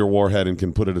nuclear warhead and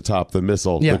can put it atop the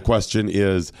missile. Yeah. The question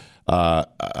is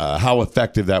how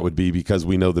effective that would be, because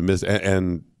we know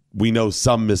and we know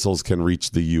some missiles can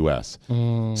reach the U.S.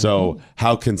 Mm-hmm. So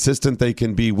how consistent they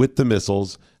can be with the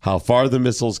missiles, how far the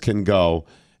missiles can go,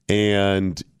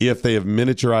 and if they have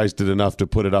miniaturized it enough to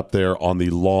put it up there on the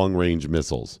long-range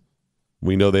missiles.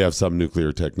 We know they have some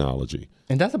nuclear technology.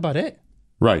 And that's about it.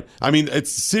 Right. I mean,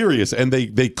 it's serious, and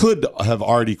they could have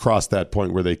already crossed that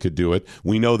point where they could do it.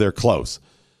 We know they're close.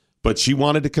 But she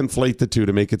wanted to conflate the two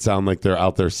to make it sound like they're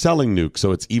out there selling nukes,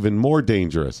 so it's even more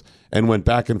dangerous, and went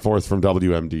back and forth from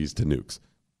WMDs to nukes.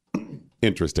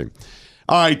 Interesting.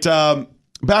 All right,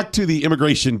 back to the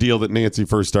immigration deal that Nancy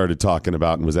first started talking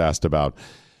about and was asked about.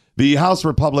 The House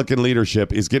Republican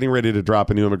leadership is getting ready to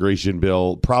drop a new immigration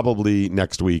bill probably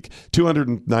next week,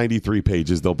 293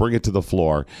 pages. They'll bring it to the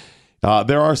floor.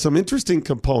 There are some interesting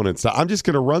components. Now, I'm just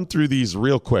going to run through these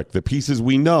real quick. The pieces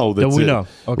we know. That's we it. know.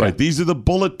 Okay. Right. These are the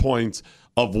bullet points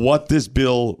of what this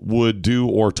bill would do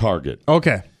or target.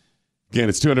 Okay. Again,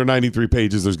 it's 293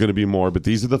 pages. There's going to be more, but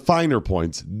these are the finer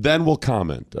points. Then we'll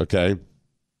comment. Okay.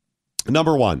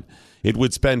 Number one, it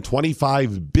would spend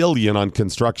 $25 billion on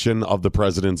construction of the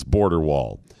president's border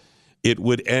wall. It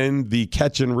would end the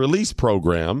catch and release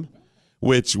program,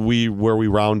 where we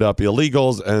round up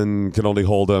illegals and can only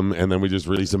hold them, and then we just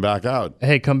release them back out.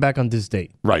 Hey, come back on this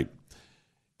date. Right.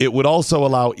 It would also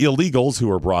allow illegals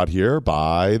who are brought here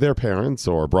by their parents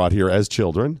or brought here as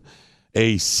children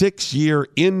a 6-year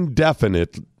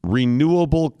indefinite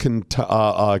renewable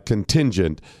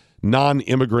contingent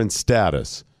non-immigrant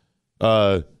status,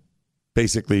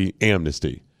 basically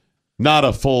amnesty. Not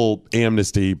a full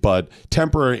amnesty, but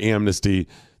temporary amnesty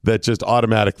that just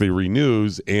automatically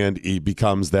renews, and it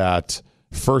becomes that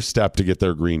first step to get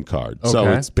their green card. Okay. So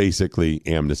it's basically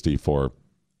amnesty for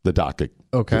the DACA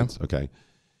kids. Okay.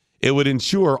 It would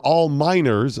ensure all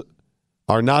minors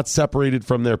are not separated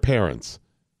from their parents.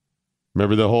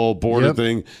 Remember the whole border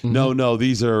thing? Mm-hmm. No,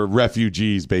 these are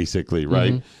refugees, basically,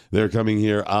 right? Mm-hmm. They're coming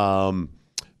here.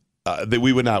 That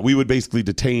we would not. We would basically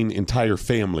detain entire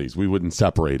families. We wouldn't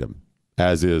separate them,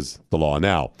 as is the law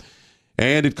now.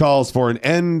 And it calls for an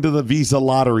end to the visa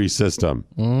lottery system.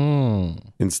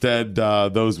 Instead,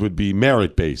 those would be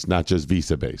merit-based, not just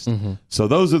visa-based. Mm-hmm. So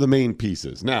those are the main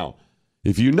pieces. Now,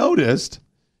 if you noticed,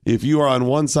 if you are on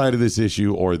one side of this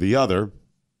issue or the other,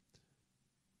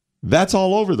 that's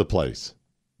all over the place.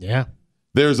 Yeah.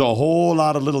 There's a whole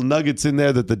lot of little nuggets in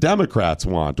there that the Democrats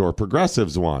want or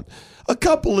progressives want. A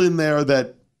couple in there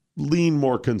that lean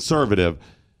more conservative.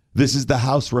 This is the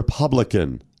House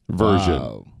Republican version.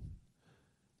 Wow.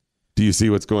 Do you see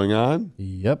what's going on?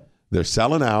 Yep. They're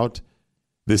selling out.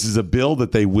 This is a bill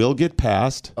that they will get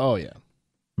passed. Oh, yeah.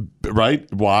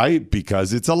 Right? Why?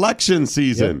 Because it's election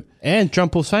season. Yep. And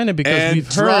Trump will sign it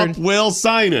because Trump will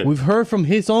sign it. We've heard from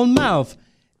his own mouth,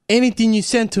 anything you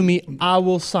send to me, I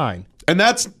will sign. And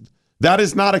that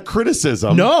is not a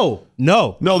criticism. No,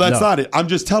 that's not it. I'm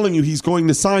just telling you he's going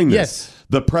to sign this. Yes.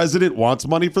 The president wants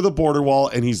money for the border wall,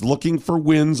 and he's looking for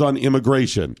wins on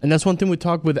immigration. And that's one thing we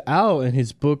talked with Al in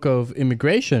his book of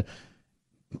immigration.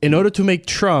 In order to make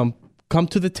Trump come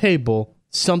to the table,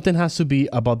 something has to be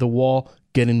about the wall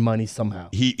getting money somehow.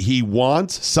 He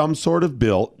wants some sort of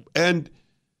bill. And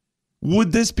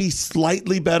would this be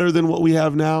slightly better than what we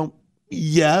have now?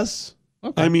 Yes.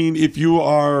 Okay. I mean, if you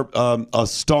are a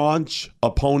staunch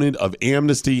opponent of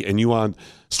amnesty and you want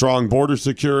strong border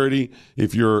security,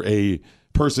 if you're a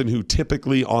person who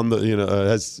typically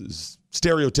has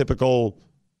stereotypical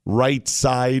right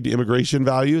side immigration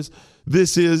values,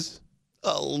 this is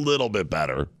a little bit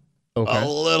better. Okay. A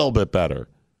little bit better.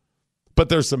 But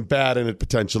there's some bad in it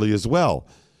potentially as well.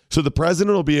 So the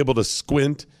president will be able to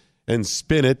squint and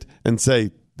spin it and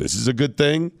say, this is a good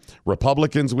thing.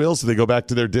 Republicans will, so they go back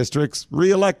to their districts.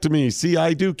 Reelect me. See,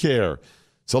 I do care.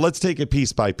 So let's take it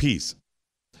piece by piece.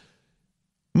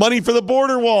 Money for the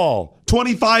border wall.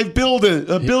 $25 billion.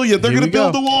 They're going to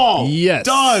build the wall. Yes.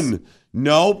 Done.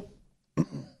 Nope.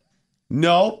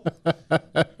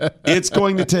 It's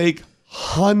going to take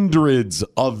hundreds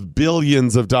of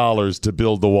billions of dollars to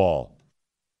build the wall.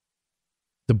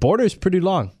 The border is pretty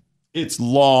long. It's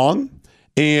long.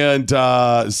 And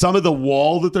some of the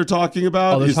wall that they're talking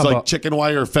about is like chicken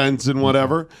wire fence and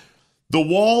whatever. The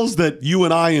walls that you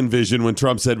and I envision when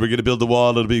Trump said we're going to build the wall,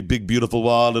 it'll be a big, beautiful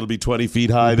wall, it'll be 20 feet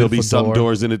high, there'll be some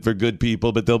doors in it for good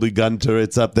people, but there'll be gun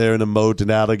turrets up there and a moat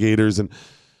and alligators and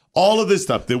all of this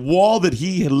stuff. The wall that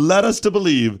he led us to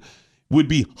believe would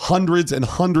be hundreds and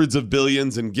hundreds of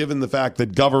billions, and given the fact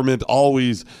that government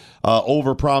always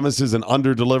overpromises and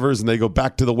underdelivers, and they go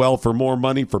back to the well for more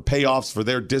money for payoffs for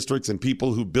their districts and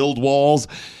people who build walls,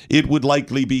 it would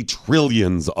likely be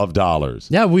trillions of dollars.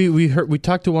 Yeah, we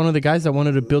talked to one of the guys that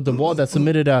wanted to build the wall that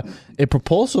submitted a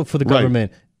proposal for the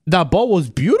government. That wall was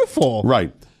beautiful.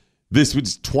 Right. This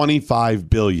was $25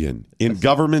 billion in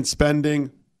government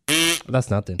spending. That's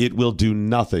nothing. It will do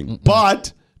nothing.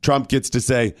 But Trump gets to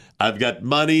say, I've got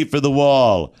money for the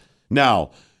wall.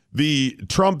 Now, the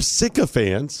Trump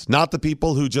sycophants, not the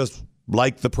people who just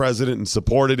liked the president and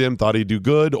supported him, thought he'd do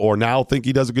good, or now think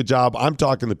he does a good job. I'm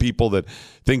talking the people that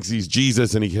thinks he's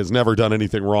Jesus and he has never done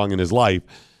anything wrong in his life.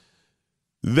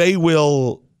 They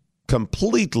will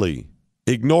completely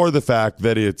ignore the fact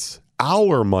that it's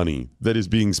our money that is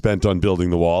being spent on building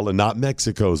the wall and not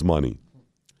Mexico's money.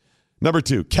 Number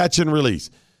 2, catch and release.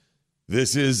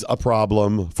 This is a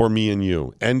problem for me and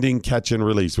you. Ending catch and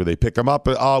release, where they pick them up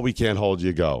and, we can't hold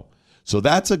you, go. So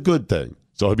that's a good thing.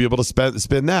 So he'll be able to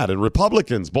spend that. And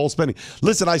Republicans, both spending.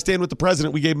 Listen, I stand with the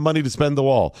president. We gave him money to spend the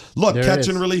wall. Look, there catch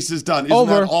and release is done. Isn't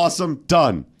that awesome?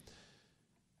 Done.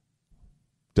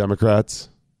 Democrats,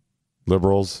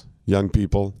 liberals, young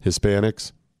people,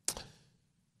 Hispanics.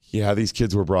 Yeah, these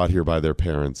kids were brought here by their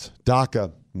parents.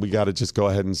 DACA, we got to just go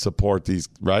ahead and support these,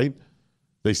 right?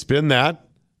 They spin that.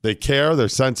 They care. They're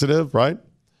sensitive, right?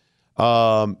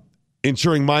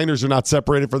 Ensuring minors are not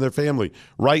separated from their family.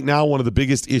 Right now, one of the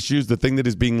biggest issues, the thing that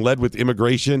is being led with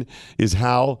immigration, is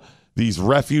how these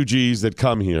refugees that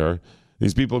come here,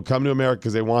 these people come to America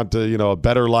because they want to, a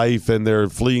better life and they're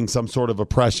fleeing some sort of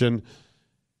oppression.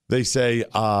 They say,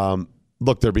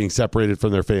 look, they're being separated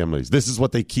from their families. This is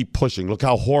what they keep pushing. Look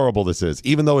how horrible this is.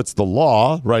 Even though it's the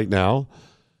law right now,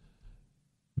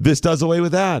 this does away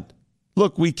with that.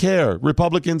 Look, we care.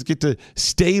 Republicans get to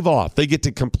stave off. They get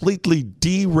to completely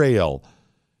derail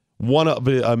one of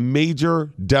a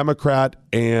major Democrat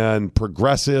and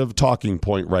progressive talking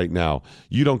point right now.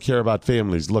 You don't care about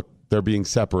families. Look, they're being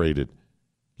separated.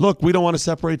 Look, we don't want to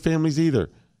separate families either.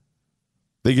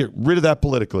 They get rid of that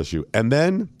political issue. And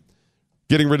then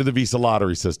getting rid of the visa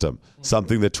lottery system,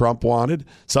 something that Trump wanted,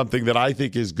 something that I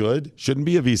think is good. Shouldn't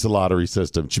be a visa lottery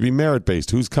system. It should be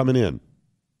merit-based. Who's coming in?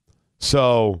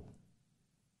 So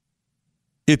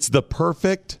it's the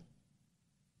perfect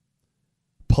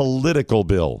political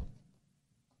bill.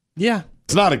 Yeah.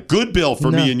 It's not a good bill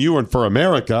for me and you and for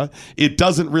America. It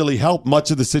doesn't really help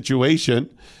much of the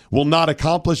situation, will not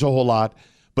accomplish a whole lot,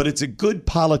 but it's a good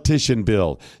politician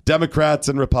bill. Democrats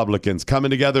and Republicans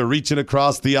coming together, reaching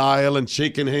across the aisle and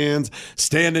shaking hands,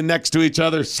 standing next to each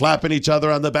other, slapping each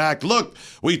other on the back. Look,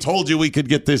 we told you we could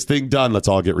get this thing done. Let's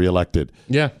all get reelected.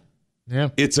 Yeah.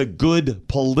 It's a good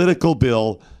political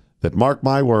bill that, mark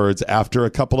my words, after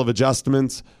a couple of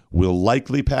adjustments, will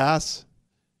likely pass,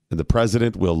 and the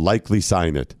president will likely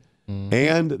sign it.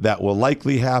 And that will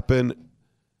likely happen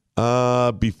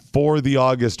before the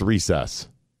August recess.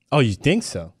 Oh, you think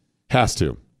so? Has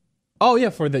to. Oh,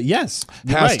 yeah, yes.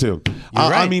 Has to.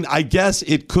 I mean, I guess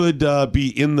it could be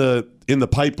in the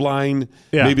pipeline.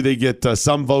 Yeah. Maybe they get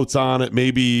some votes on it.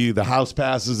 Maybe the House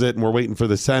passes it, and we're waiting for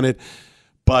the Senate.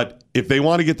 But if they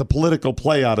want to get the political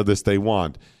play out of this, they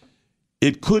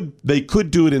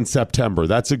could do it in September.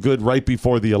 That's a good right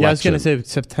before the election. Yeah, I was going to say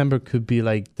September could be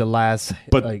like the last.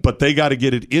 But they got to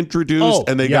get it introduced,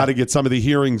 and they got to get some of the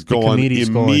hearings going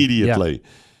immediately. Yeah.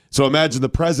 So imagine the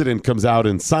president comes out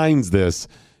and signs this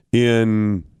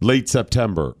in late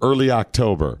September, early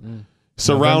October,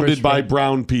 surrounded by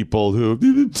brown people who,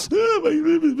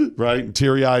 right,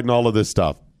 teary-eyed and all of this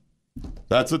stuff.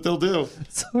 That's what they'll do.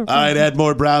 I'd add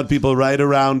more brown people right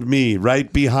around me,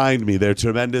 right behind me. They're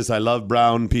tremendous. I love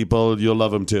brown people. You'll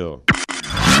love them too.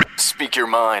 Speak your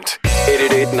mind.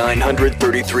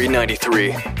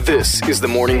 888-900-3393. This is the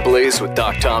Morning Blaze with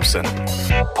Doc Thompson.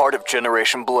 Part of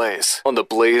Generation Blaze on the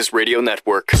Blaze Radio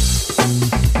Network.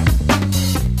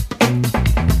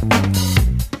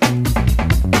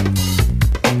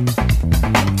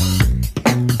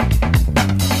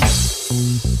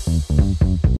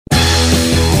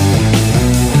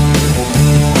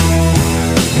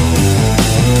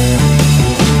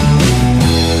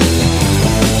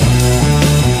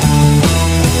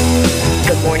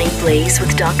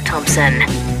 With Doc Thompson.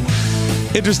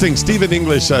 Interesting. Stephen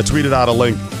English tweeted out a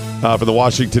link For the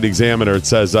Washington Examiner, it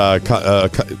says, let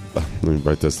me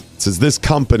write this. It says this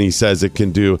company says it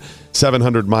can do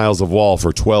 700 miles of wall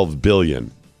for $12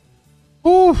 billion.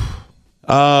 Ooh.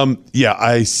 Yeah,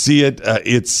 I see it.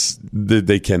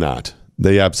 They cannot.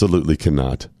 They absolutely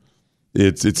cannot.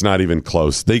 It's not even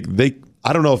close. They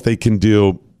I don't know if they can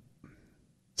do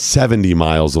 70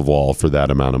 miles of wall for that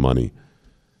amount of money.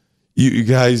 You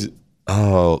guys,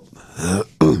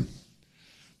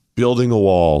 building a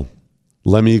wall.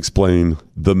 Let me explain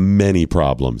the many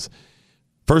problems.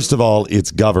 First of all, it's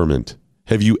government.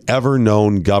 Have you ever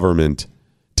known government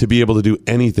to be able to do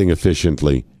anything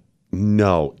efficiently?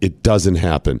 No, it doesn't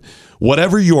happen.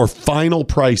 Whatever your final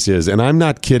price is, and I'm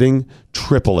not kidding,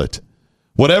 triple it.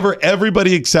 Whatever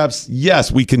everybody accepts,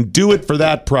 yes, we can do it for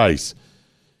that price.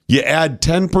 You add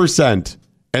 10%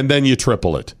 and then you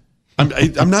triple it.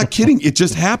 I'm not kidding. It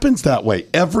just happens that way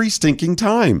every stinking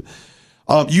time.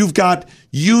 You've got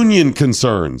union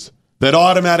concerns that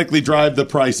automatically drive the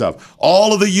price up.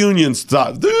 All of the unions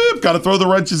got to throw the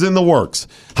wrenches in the works.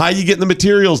 How you getting the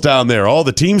materials down there? Oh,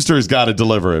 the Teamsters got to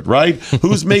deliver it, right?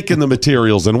 Who's making the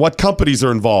materials and what companies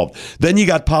are involved? Then you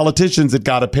got politicians that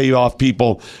got to pay off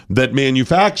people that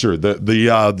manufacture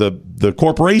the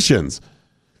corporations.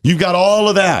 You've got all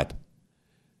of that.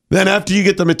 Then after you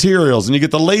get the materials and you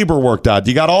get the labor worked out,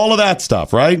 you got all of that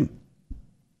stuff, right?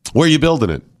 Where are you building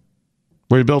it?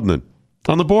 Where are you building it?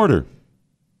 On the border.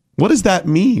 What does that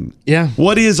mean? Yeah.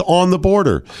 What is on the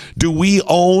border? Do we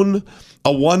own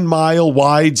a 1 mile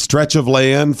wide stretch of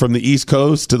land from the East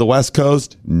Coast to the West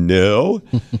Coast? No.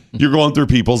 You're going through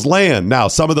people's land. Now,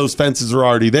 some of those fences are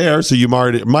already there, so you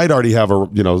might already have a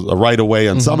right of way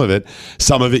on some of it.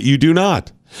 Some of it you do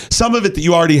not. Some of it that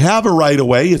you already have a right of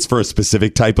way, it's for a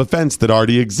specific type of fence that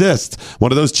already exists.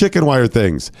 One of those chicken wire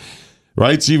things.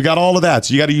 Right? So you've got all of that.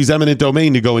 So you got to use eminent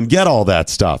domain to go and get all that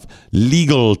stuff.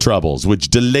 Legal troubles, which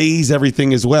delays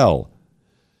everything as well.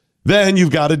 Then you've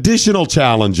got additional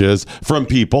challenges from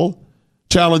people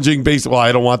challenging well,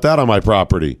 I don't want that on my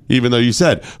property. Even though you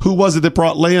said, who was it that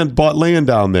bought land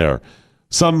down there?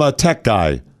 Some tech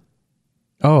guy.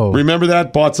 Oh. Remember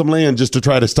that? Bought some land just to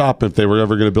try to stop if they were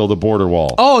ever going to build a border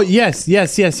wall. Oh, yes.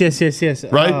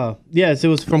 Right? Yes, it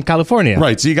was from California.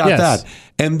 Right, so you got that.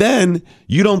 And then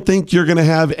you don't think you're going to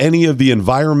have any of the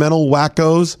environmental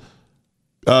wackos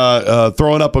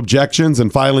throwing up objections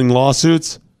and filing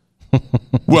lawsuits?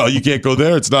 Well, you can't go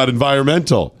there. It's not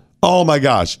environmental. Oh, my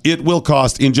gosh. It will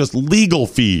cost in just legal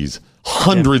fees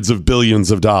hundreds of billions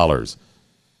of dollars.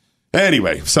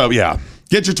 Anyway, so yeah.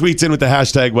 Get your tweets in with the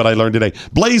hashtag What I Learned Today.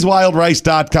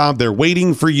 BlazeWildRice.com. They're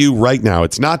waiting for you right now.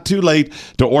 It's not too late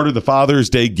to order the Father's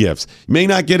Day gifts. You may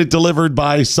not get it delivered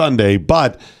by Sunday,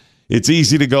 but it's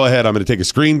easy to go ahead. I'm going to take a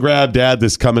screen grab. Dad,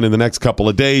 this is coming in the next couple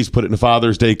of days. Put it in a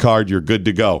Father's Day card. You're good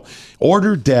to go.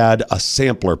 Order Dad a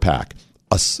sampler pack,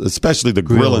 especially the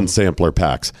grilling sampler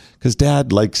packs, because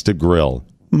Dad likes to grill.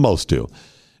 Most do.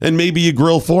 And maybe you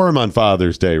grill for him on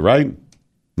Father's Day, right?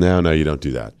 No, you don't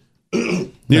do that.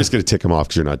 You're just going to tick him off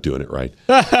because you're not doing it right.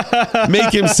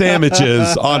 Make him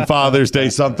sandwiches on Father's Day,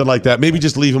 something like that. Maybe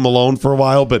just leave him alone for a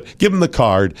while, but give him the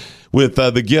card with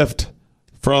the gift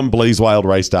from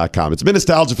BlazeWildRice.com. It's been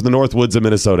nostalgia for the Northwoods of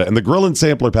Minnesota, and the Grillin'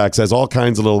 Sampler Packs has all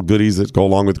kinds of little goodies that go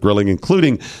along with grilling,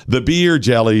 including the beer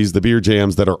jellies, the beer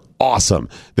jams that are awesome.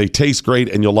 They taste great,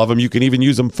 and you'll love them. You can even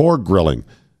use them for grilling.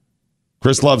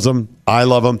 Chris loves them. I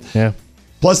love them. Yeah.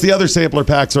 Plus, the other sampler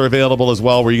packs are available as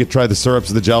well, where you can try the syrups,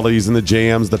 the jellies, and the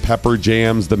jams, the pepper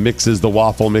jams, the mixes, the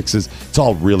waffle mixes. It's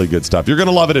all really good stuff. You're going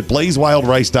to love it at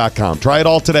BlazeWildRice.com. Try it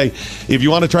all today. If you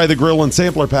want to try the Grill and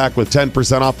Sampler Pack with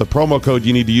 10% off, the promo code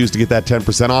you need to use to get that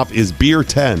 10% off is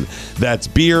BEER10. That's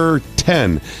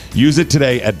BEER10. Use it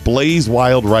today at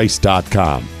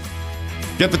BlazeWildRice.com.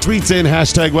 Get the tweets in,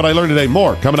 hashtag What I Learned Today.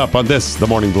 More coming up on this, The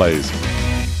Morning Blaze.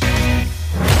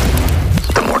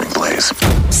 The Morning Blaze.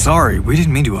 Sorry, we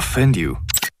didn't mean to offend you.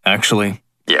 Actually,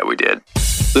 yeah, we did.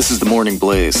 This is The Morning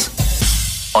Blaze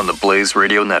on the Blaze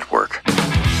Radio Network.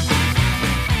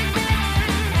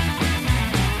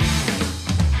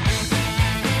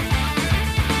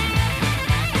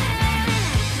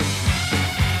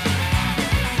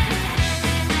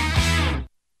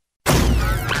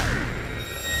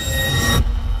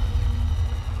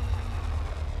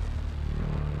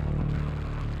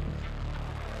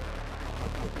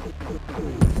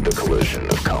 The collision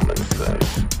of common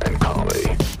sense and comedy.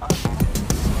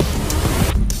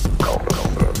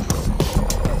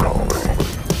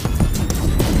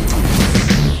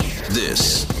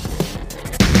 This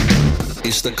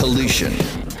is the collision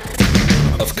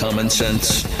of common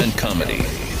sense and comedy.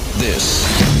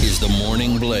 This is the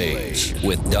Morning Blaze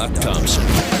with Doc Thompson.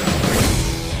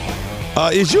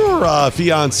 Is your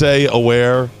fiance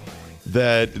aware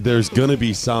that there's going to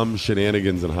be some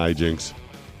shenanigans and hijinks?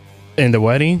 In the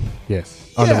wedding?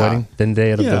 Yes. On the wedding? The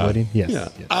day of the wedding? Yes. Yeah.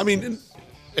 Yes. I mean,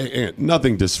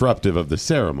 nothing disruptive of the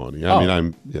ceremony. I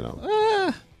mean,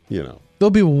 There'll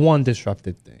be one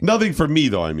disrupted thing. Nothing for me,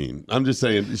 though, I mean. I'm just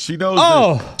saying, she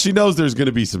knows she knows there's going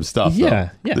to be some stuff, Yeah, though.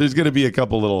 yeah. There's going to be a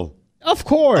couple little... Of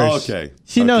course. Okay.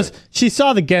 She knows. She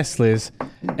saw the guest list,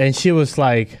 and she was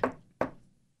like,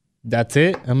 that's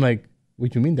it? I'm like,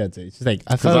 what do you mean that's it? She's like,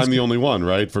 I thought because I'm the only one,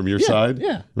 right, from your side?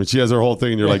 Yeah. I mean, she has her whole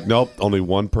thing, and you're like, nope, only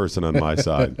one person on my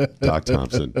side, Doc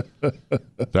Thompson.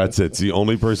 That's it. It's the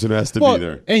only person who has to be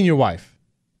there. And your wife.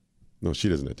 No, she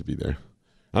doesn't have to be there.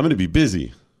 I'm going to be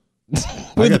busy.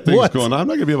 I got things going on. I'm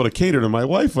not going to be able to cater to my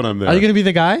wife when I'm there. Are you going to be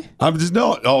the guy? I'm just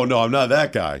no, I'm not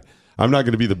that guy. I'm not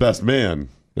going to be the best man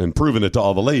and proving it to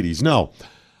all the ladies. No,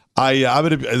 I'm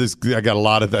going to. I got a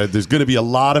lot of. There's going to be a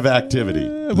lot of activity.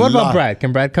 What about Brad?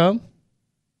 Can Brad come?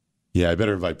 Yeah, I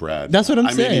better invite Brad. That's what I'm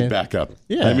saying. I may need backup.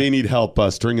 Yeah. I may need help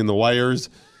stringing the wires,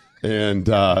 and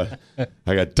I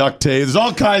got duct tape. There's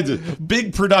all kinds of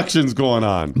big productions going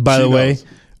on. By the way,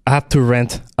 I have to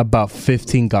rent about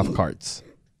 15 golf carts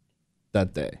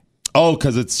that day. Oh,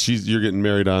 because you're getting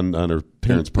married on her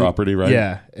parents' property, right?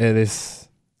 Yeah, it is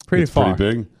pretty far.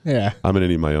 Pretty big. Yeah, I'm gonna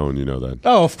need my own. You know that.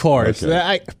 Oh, of course.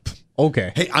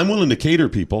 Okay. Hey, I'm willing to cater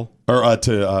people or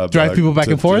to drive people back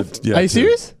and forth. Are you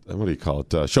serious? What do you call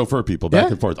it? Chauffeur people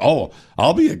back and forth. Oh,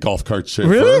 I'll be a golf cart chauffeur.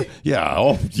 Really? Yeah.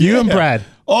 Oh, you and Brad.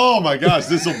 Oh my gosh,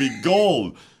 this will be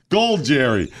gold. Gold,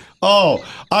 Jerry. Oh,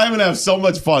 I'm going to have so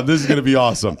much fun. This is going to be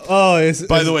awesome. By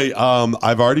the way,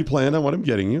 I've already planned on what I'm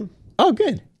getting you. Oh,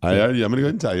 good. I'm going to go ahead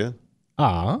and tell you.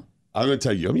 I'm going to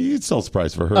tell you. I mean, it's still a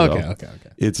surprise for her, though. Okay.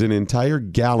 It's an entire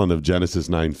gallon of Genesis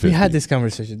 950. We had this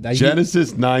conversation.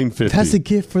 Genesis 950. That's a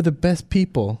gift for the best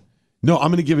people. No,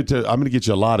 I'm going to get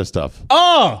you a lot of stuff.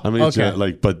 Oh, I'm going to get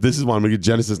you, but this is one I'm going to get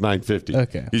Genesis 950.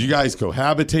 Okay. Because you guys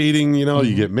cohabitating,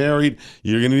 you get married,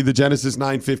 you're going to need the Genesis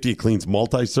 950. It cleans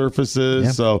multi-surfaces.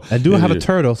 Yep. So I do have a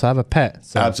turtle, so I have a pet.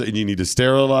 So. Absolutely. And you need to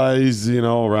sterilize,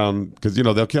 around, because,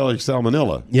 they'll kill your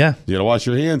salmonella. Yeah. You got to wash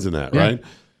your hands in that, right?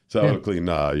 So it'll clean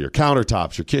your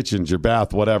countertops, your kitchens, your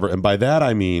bath, whatever. And by that,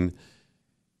 I mean...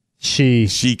 She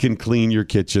can clean your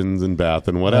kitchens and bath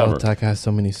and whatever. Oh, Taka has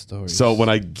so many stories. So when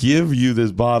I give you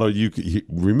this bottle,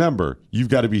 remember, you've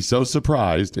got to be so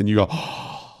surprised, and you go,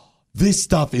 oh, this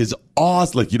stuff is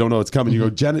awesome. Like, you don't know it's coming. You go,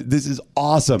 Jen, this is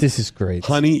awesome. This is great.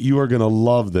 Honey, you are going to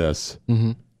love this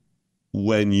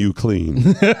when you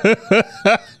clean.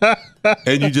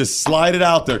 And you just slide it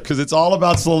out there because it's all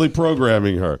about slowly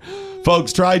programming her.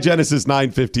 Folks, try Genesis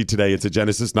 950 today. It's at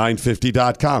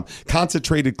genesis950.com.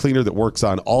 Concentrated cleaner that works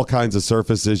on all kinds of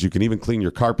surfaces. You can even clean your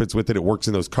carpets with it. It works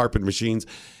in those carpet machines.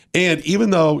 And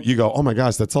even though you go, oh my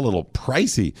gosh, that's a little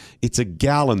pricey, it's a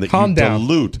gallon that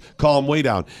dilute. Calm way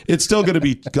down. It's still going to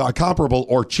be comparable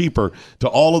or cheaper to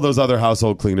all of those other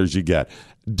household cleaners you get.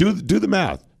 Do the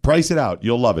math. Price it out.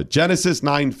 You'll love it.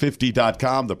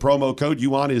 Genesis950.com. The promo code you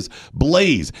want is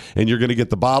BLAZE, and you're going to get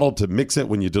the bottle to mix it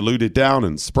when you dilute it down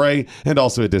and spray, and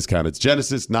also a discount. It's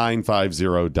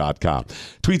Genesis950.com.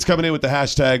 Tweets coming in with the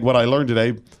hashtag What I Learned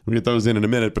Today. We'll get those in a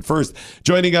minute. But first,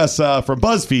 joining us from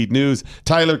Buzzfeed News,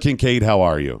 Tyler Kingkade. How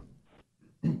are you?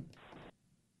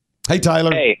 Hey,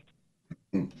 Tyler.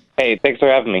 Hey, thanks for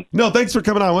having me. No, thanks for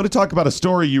coming on. I want to talk about a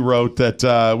story you wrote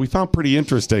that we found pretty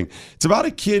interesting. It's about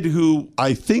a kid who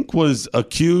I think was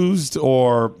accused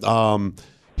or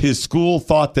his school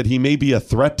thought that he may be a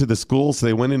threat to the school, so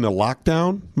they went into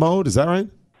lockdown mode. Is that right?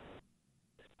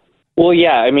 Well,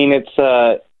 yeah. I mean, it's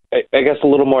I guess a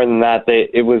little more than that.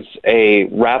 It was a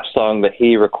rap song that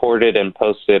he recorded and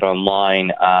posted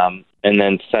online and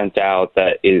then sent out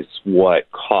that is what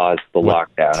caused the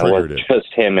lockdown. It wasn't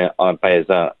just him by his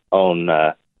own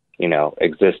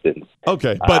existence.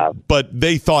 Okay, but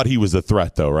they thought he was a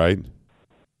threat, though, right?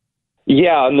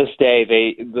 Yeah, on this day,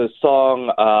 the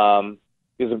song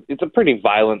it's a pretty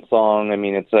violent song. I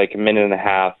mean, it's like a minute and a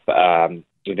half. And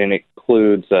it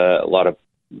includes a lot of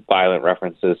violent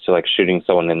references to like shooting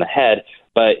someone in the head.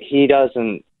 But he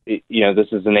doesn't. This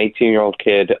is an 18-year-old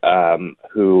kid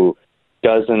who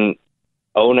doesn't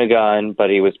own a gun, but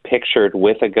he was pictured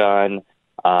with a gun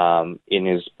in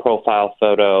his profile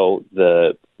photo.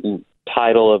 The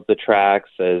title of the track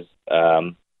says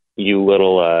 "You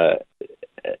Little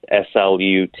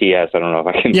SLUTS." I don't know if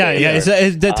I can. Yeah.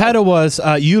 The title was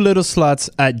 "You Little Sluts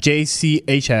at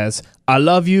JCHS. I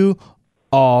love you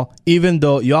all, even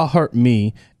though y'all hurt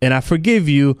me, and I forgive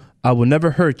you. I will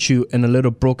never hurt you." And a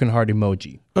little broken heart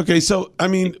emoji. Okay, so I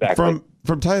mean, exactly.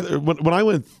 From Tyler, when I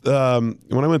went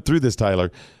through this,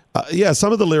 Tyler, Yeah,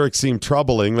 some of the lyrics seem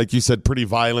troubling. Like you said, pretty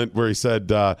violent, where he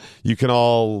said, you can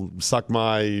all suck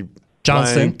my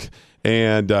blank,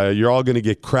 and you're all going to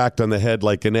get cracked on the head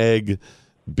like an egg,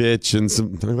 bitch, and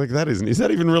some like that. Is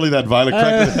that even really that violent?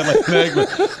 Cracked on the head like an egg?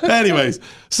 But anyways,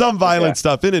 some violent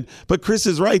stuff in it. But Chris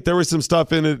is right. There was some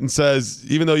stuff in it and says,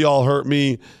 even though y'all hurt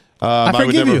me, I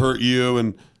would never hurt you.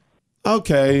 And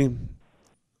okay,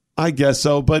 I guess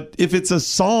so. But if it's a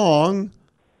song,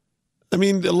 I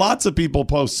mean, lots of people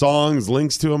post songs,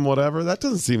 links to them, whatever. That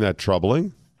doesn't seem that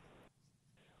troubling.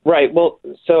 Right. Well,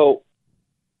 so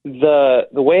the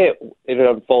way it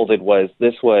unfolded was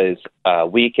this was a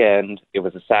weekend. It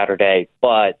was a Saturday,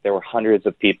 but there were hundreds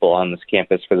of people on this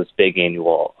campus for this big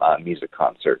annual music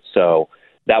concert. So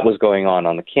that was going on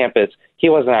the campus. He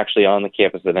wasn't actually on the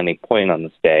campus at any point on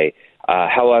this day.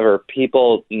 However,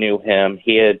 people knew him.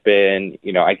 He had been,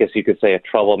 I guess you could say a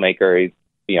troublemaker. He's,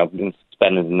 been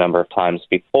suspended a number of times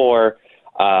before.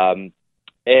 And,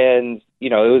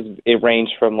 it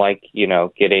ranged from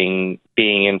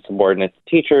being insubordinate to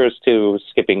teachers to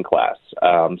skipping class.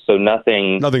 So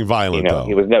nothing violent, though.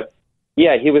 He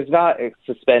was not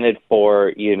suspended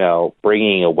for,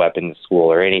 bringing a weapon to school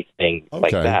or anything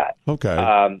like that.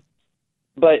 Okay.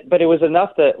 But it was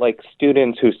enough that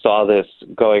students who saw this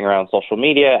going around social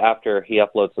media after he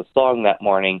uploads the song that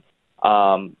morning,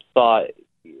 thought,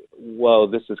 whoa,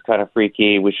 this is kind of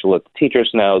freaky. We should let the teachers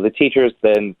know. The teachers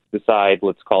then decide,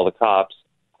 let's call the cops.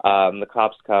 The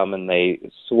cops come and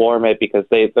they swarm it because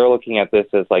they're looking at this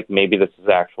as maybe this is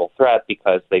an actual threat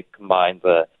because they combined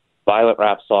the violent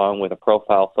rap song with a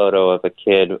profile photo of a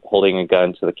kid holding a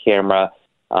gun to the camera,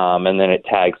 and then it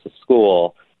tags the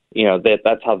school.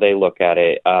 That's how they look at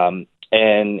it.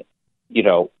 And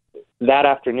that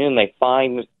afternoon they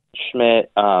find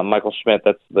Schmidt, Michael Schmidt,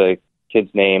 that's the kid's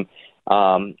name.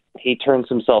 He turns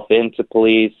himself into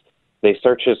police. They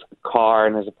search his car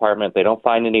and his apartment. They don't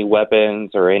find any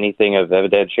weapons or anything of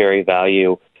evidentiary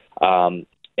value. And,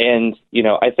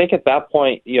 I think at that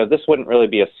point, this wouldn't really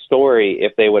be a story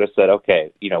if they would have said,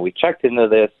 okay, we checked into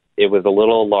this. It was a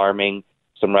little alarming,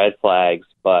 some red flags,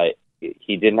 but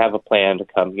he didn't have a plan to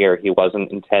come here. He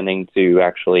wasn't intending to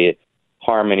actually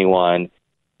harm anyone.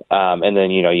 And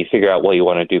then, you figure out what you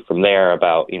want to do from there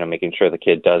about, making sure the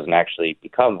kid doesn't actually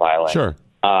become violent. Sure.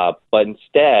 But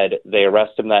instead, they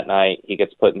arrest him that night. He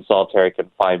gets put in solitary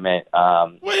confinement.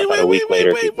 Wait,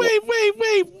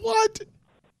 what?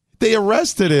 They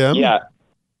arrested him? Yeah.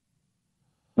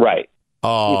 Right.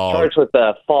 Oh. He's charged with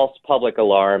a false public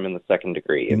alarm in the second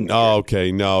degree.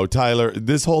 Okay, no. Tyler,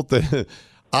 this whole thing,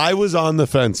 I was on the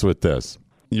fence with this.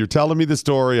 You're telling me the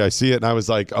story. I see it, and I was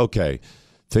like, okay,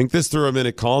 think this through a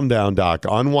minute. Calm down, Doc.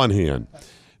 On one hand,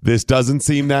 this doesn't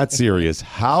seem that serious.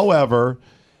 However,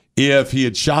 if he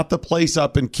had shot the place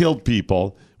up and killed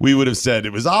people, we would have said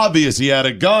it was obvious he had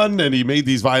a gun and he made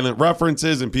these violent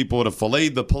references and people would have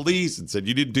filleted the police and said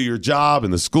you didn't do your job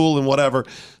in the school and whatever.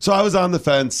 So I was on the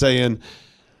fence saying,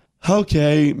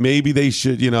 okay, maybe they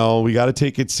should, we got to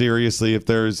take it seriously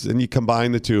and you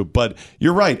combine the two. But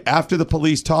you're right. After the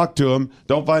police talk to him,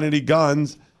 don't find any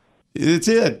guns. It's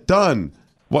it. Done.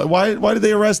 Why did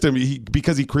they arrest him?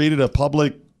 Because he created a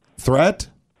public threat?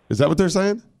 Is that what they're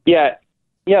saying? Yeah.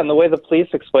 Yeah, and the way the police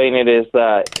explain it is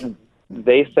that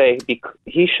they say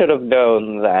he should have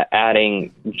known that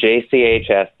adding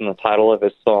JCHS in the title of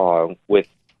his song with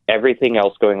everything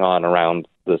else going on around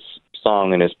this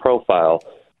song and his profile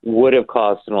would have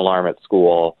caused an alarm at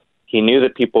school. He knew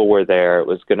that people were there. It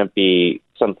was going to be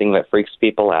something that freaks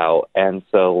people out, and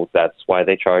so that's why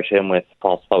they charge him with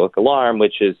false public alarm,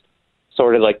 which is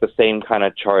sort of like the same kind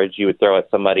of charge you would throw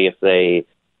at somebody if they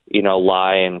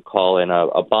lie and call in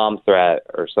a bomb threat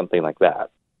or something like that.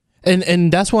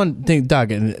 And that's one thing,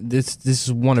 Doug, and this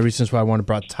is one of the reasons why I want to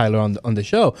bring Tyler on the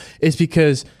show, is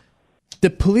because the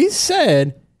police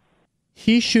said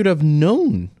he should have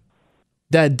known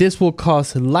that this will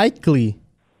likely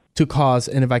to cause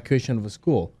an evacuation of a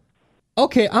school.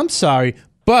 Okay, I'm sorry,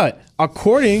 but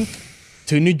according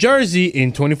to New Jersey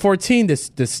in 2014, the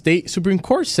state Supreme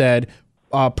Court said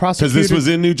prosecutors... Because this was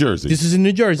in New Jersey. This is in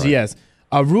New Jersey, right. Yes.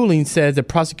 A ruling says the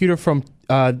prosecutor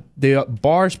the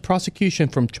bars prosecution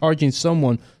from charging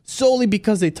someone solely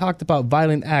because they talked about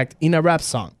violent act in a rap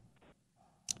song.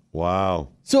 Wow.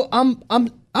 So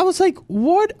I was like,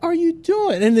 what are you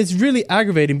doing? And it's really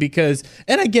aggravating because,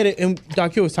 and I get it, and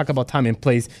Doc, you always talk about time and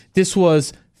place. This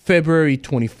was February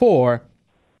 24,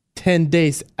 10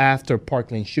 days after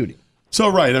Parkland shooting. So,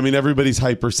 right. I mean, everybody's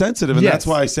hypersensitive, and Yes. That's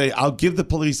why I say I'll give the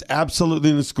police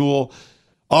absolutely in the school.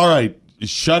 All right,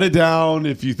 shut it down.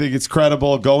 If you think it's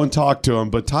credible, go and talk to him.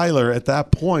 But Tyler, at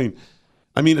that point,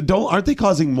 I mean, aren't they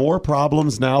causing more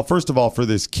problems now? First of all, for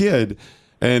this kid,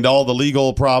 and all the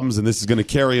legal problems, and this is going to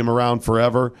carry him around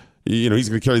forever. He's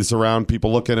going to carry this around.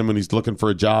 People look at him when he's looking for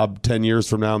a job 10 years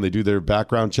from now, and they do their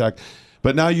background check.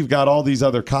 But now you've got all these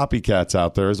other copycats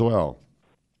out there as well.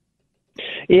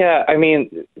 Yeah, I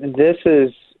mean, this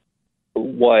is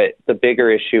what the bigger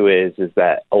issue is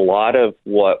that a lot of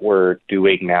what we're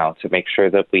doing now to make sure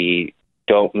that we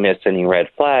don't miss any red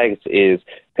flags is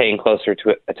paying closer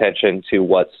attention to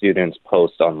what students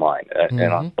post online and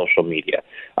on social media.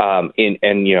 And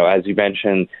as you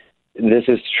mentioned, this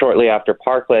is shortly after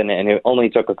Parkland, and it only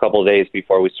took a couple of days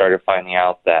before we started finding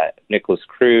out that Nicholas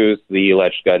Cruz, the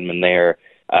alleged gunman there,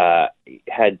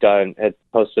 had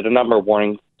posted a number of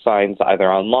warning signs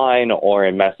either online or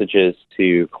in messages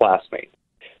to classmates.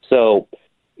 So,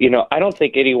 I don't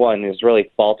think anyone is really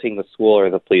faulting the school or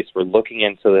the police for looking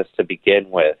into this to begin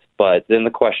with. But then the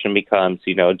question becomes,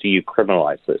 do you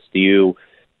criminalize this? Do you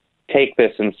take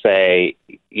this and say,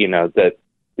 that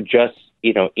just,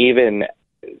 even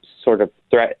sort of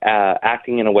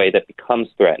acting in a way that becomes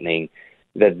threatening,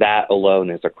 that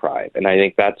alone is a crime? And I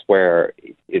think that's where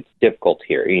it's difficult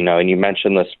here, and you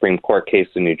mentioned the Supreme Court case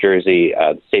in New Jersey,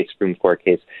 the state Supreme Court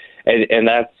case, and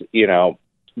that's,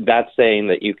 that's saying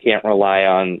that you can't rely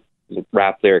on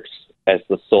rap lyrics as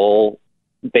the sole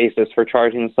basis for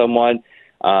charging someone.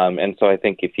 And so I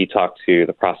think if you talk to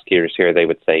the prosecutors here, they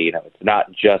would say, it's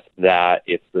not just that,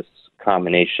 it's this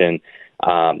combination.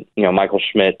 Michael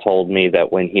Schmidt told me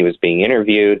that when he was being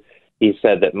interviewed, he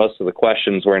said that most of the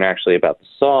questions weren't actually about the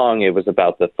song. It was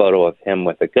about the photo of him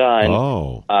with a gun.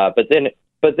 Oh. But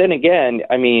then again,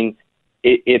 I mean,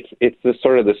 it's the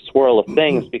sort of the swirl of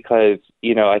things because,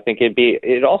 I think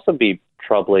it'd also be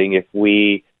troubling if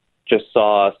we just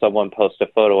saw someone post a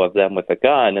photo of them with a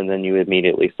gun and then you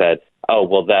immediately said, oh,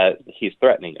 well, that he's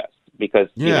threatening us because,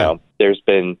 there's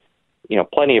been,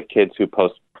 plenty of kids who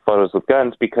post photos with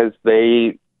guns because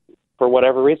they, for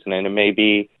whatever reason, and it may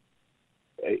be,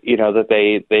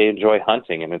 that they enjoy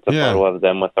hunting and it's a photo of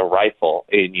them with a rifle.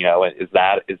 And, is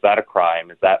that a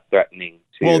crime? Is that threatening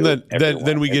to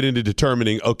then we get into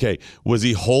determining, okay, was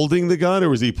he holding the gun or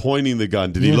was he pointing the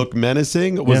gun? Did he look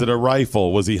menacing? Was it a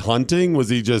rifle? Was he hunting? Was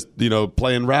he just,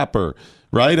 playing rapper?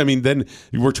 Right? I mean, then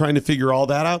we're trying to figure all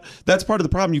that out. That's part of the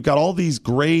problem. You've got all these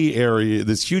gray area,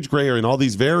 this huge gray area and all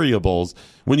these variables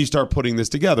when you start putting this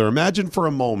together. Imagine for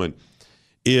a moment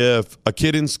if a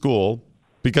kid in school,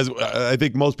 because I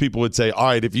think most people would say, all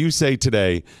right, if you say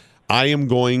today, I am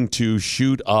going to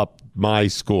shoot up my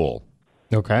school.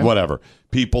 Okay. Whatever.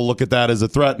 People look at that as a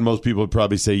threat, and most people would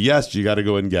probably say, yes, you got to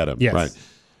go and get him. Yes. Right.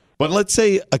 But let's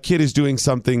say a kid is doing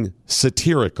something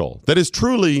satirical, that is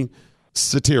truly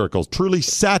satirical, truly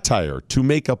satire to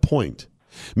make a point.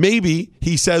 Maybe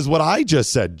he says what I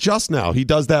just said just now. He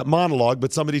does that monologue,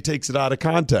 but somebody takes it out of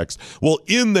context. Well,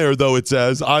 in there, though, it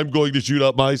says, I'm going to shoot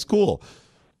up my school.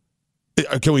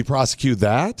 Can we prosecute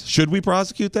that? Should we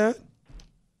prosecute that?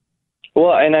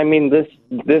 Well, and I mean, this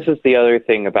is the other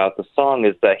thing about the song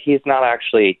is that he's not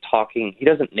actually talking. He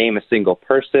doesn't name a single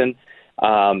person.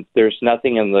 There's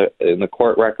nothing in the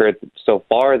court record so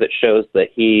far that shows that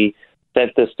he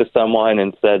sent this to someone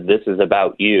and said, this is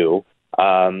about you.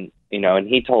 And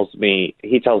he tells me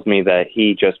that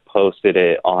he just posted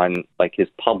it on like his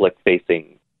public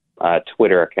facing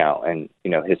Twitter account and,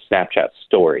 his Snapchat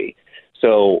story.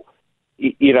 So,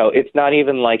 it's not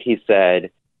even like he said,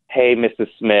 hey, Mrs.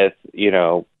 Smith,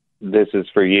 this is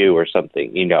for you or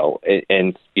something,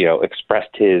 and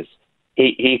expressed his,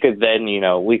 he could then,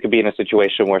 we could be in a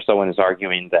situation where someone is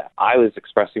arguing that I was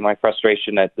expressing my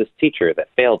frustration at this teacher that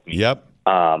failed me. Yep.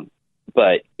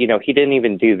 But, he didn't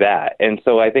even do that. And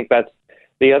so I think that's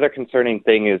the other concerning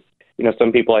thing is,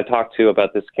 some people I talked to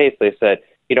about this case, they said,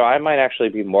 I might actually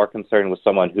be more concerned with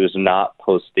someone who's not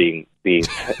posting these,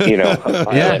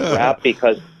 violent rap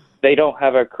because they don't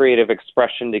have a creative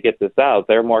expression to get this out.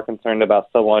 They're more concerned about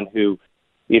someone who,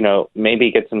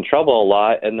 maybe gets in trouble a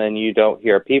lot and then you don't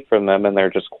hear a peep from them and they're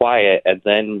just quiet. And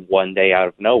then one day out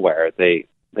of nowhere, they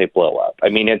blow up. I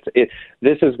mean,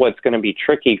 this is what's going to be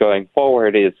tricky going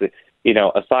forward is,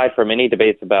 aside from any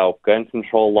debates about gun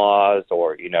control laws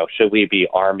or, should we be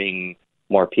arming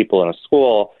more people in a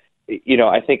school,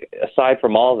 I think aside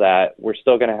from all that, we're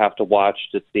still going to have to watch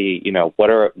to see,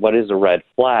 what is a red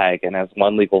flag? And as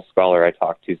one legal scholar I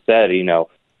talked to said,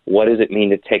 what does it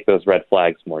mean to take those red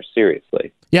flags more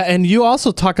seriously? Yeah, and you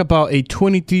also talk about a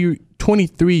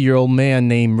 23-year-old man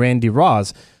named Randy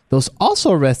Ross that was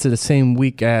also arrested the same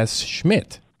week as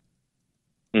Schmidt.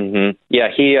 Mm-hmm. Yeah,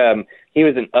 he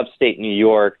was in upstate New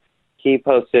York. He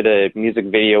posted a music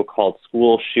video called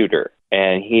School Shooter,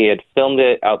 and he had filmed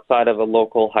it outside of a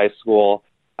local high school.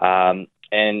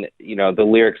 And, the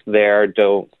lyrics there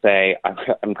don't say,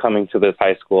 I'm coming to this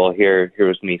high school,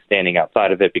 here's me standing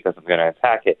outside of it because I'm going to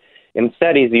attack it.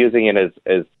 Instead, he's using it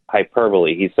as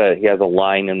hyperbole. He has a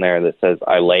line in there that says,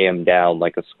 I lay him down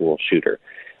like a school shooter.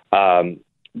 A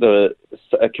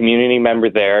community member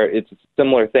there, it's a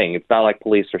similar thing. It's not like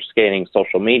police are scanning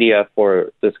social media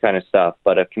for this kind of stuff,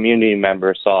 but a community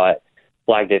member saw it,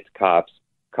 flagged it to cops.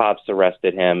 Cops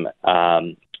arrested him.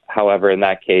 However, in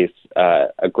that case,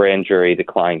 a grand jury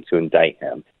declined to indict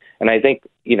him. And I think,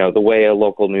 the way a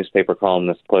local newspaper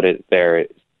columnist put it there,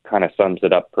 it kind of sums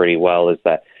it up pretty well, is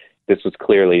that this was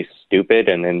clearly stupid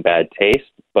and in bad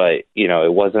taste, but,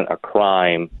 it wasn't a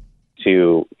crime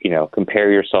to,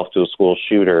 compare yourself to a school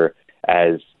shooter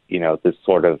as, this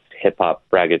sort of hip-hop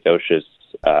braggadocious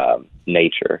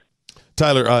nature.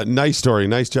 Tyler, nice story.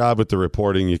 Nice job with the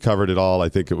reporting. You covered it all. I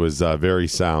think it was very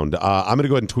sound. I'm going to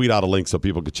go ahead and tweet out a link so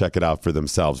people can check it out for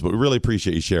themselves, but we really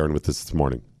appreciate you sharing with us this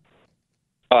morning.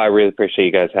 Oh, I really appreciate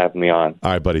you guys having me on.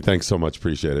 All right, buddy. Thanks so much.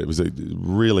 Appreciate it. It was a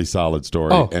really solid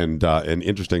story and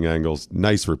interesting angles.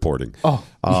 Nice reporting. Oh,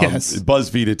 yes.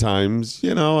 BuzzFeed at times,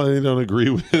 I don't agree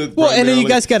with. Well, and then you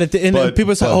guys got it. And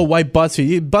people say, why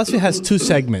BuzzFeed? BuzzFeed has two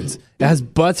segments. It has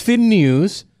BuzzFeed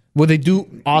News, where they do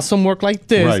awesome work like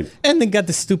this. Right. And then got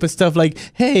the stupid stuff like,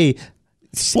 hey,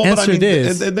 answer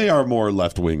this. And they are more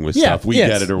left-wing with stuff. We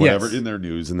get it or whatever in their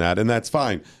news and that's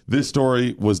fine. This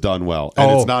story was done well.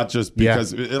 And it's not just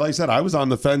because, like I said, I was on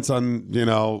the fence on,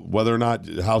 whether or not,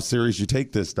 how serious you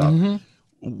take this stuff.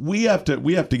 Mm-hmm. We have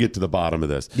to get to the bottom of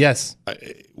this. Yes.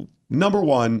 Number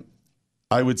one,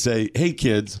 I would say, hey,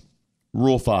 kids,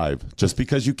 Rule 5, just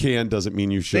because you can doesn't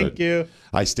mean you should. Thank you.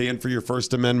 I stand for your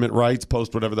First Amendment rights.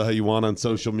 Post whatever the hell you want on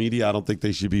social media. I don't think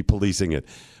they should be policing it.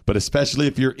 But especially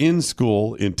if you're in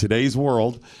school in today's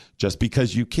world, just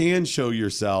because you can show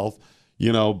yourself,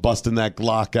 busting that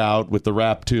Glock out with the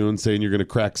rap tune saying you're going to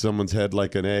crack someone's head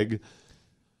like an egg,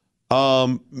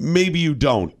 maybe you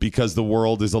don't because the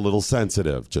world is a little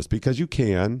sensitive. Just because you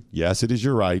can, yes, it is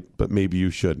your right, but maybe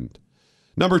you shouldn't.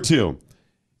 Number 2.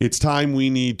 It's time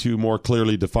we need to more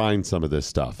clearly define some of this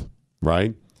stuff,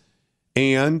 right?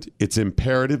 And it's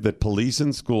imperative that police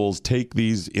and schools take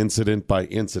these incident by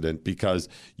incident because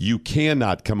you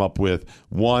cannot come up with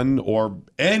one or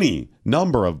any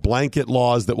number of blanket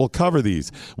laws that will cover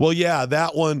these. Well, yeah,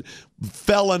 that one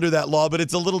fell under that law, but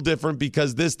it's a little different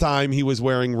because this time he was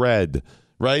wearing red,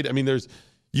 right? I mean, there's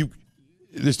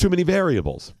too many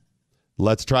variables.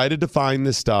 Let's try to define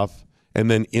this stuff. And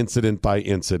then incident by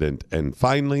incident. And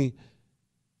finally,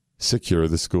 secure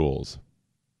the schools.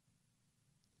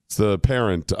 It's the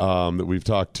parent that we've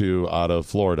talked to out of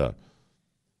Florida.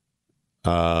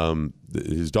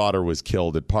 His daughter was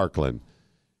killed at Parkland.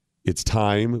 It's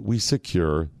time we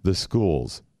secure the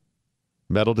schools.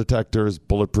 Metal detectors,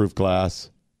 bulletproof glass.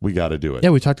 We got to do it. Yeah,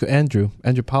 we talked to Andrew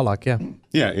Pollack, yeah.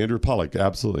 Yeah, Andrew Pollack,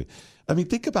 absolutely. I mean,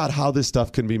 think about how this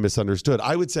stuff can be misunderstood.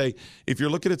 I would say if you're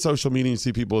looking at social media and you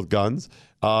see people with guns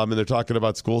and they're talking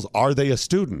about schools, are they a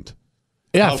student?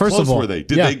 Yeah, how first close of all. were they?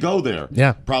 Did they go there?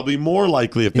 Yeah. Probably more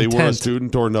likely if they were a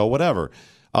student or no, whatever.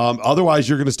 Otherwise,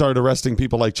 you're going to start arresting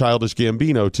people like Childish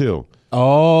Gambino, too.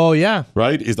 Oh, yeah.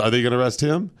 Right? Are they going to arrest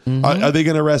him? Mm-hmm. Are they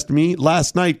going to arrest me?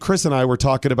 Last night, Chris and I were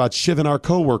talking about shivving our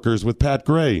coworkers with Pat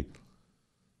Gray.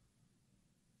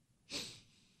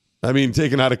 I mean,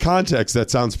 taken out of context,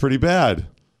 that sounds pretty bad.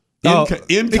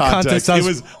 In context, it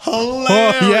was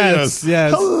hilarious. Oh,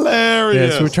 yes.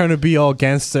 Hilarious. Yes, we're trying to be all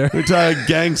gangster. We're trying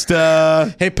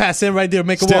gangsta. Hey, pass in right there.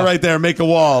 Make a wall. Stay right there. Make a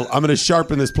wall. I'm going to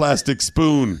sharpen this plastic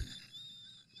spoon.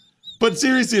 But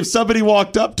seriously, if somebody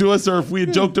walked up to us or if we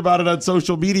had joked about it on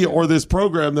social media or this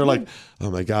program, they're like,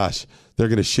 oh, my gosh, they're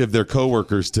going to shiv their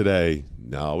coworkers today.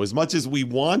 No, as much as we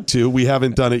want to, we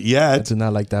haven't done it yet. I do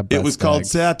not like that. It was called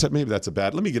satire. Maybe that's a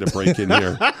bad. Let me get a break in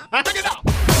here.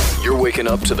 You're waking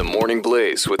up to the Morning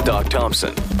Blaze with Doc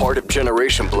Thompson, part of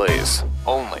Generation Blaze,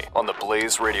 only on the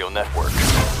Blaze Radio Network.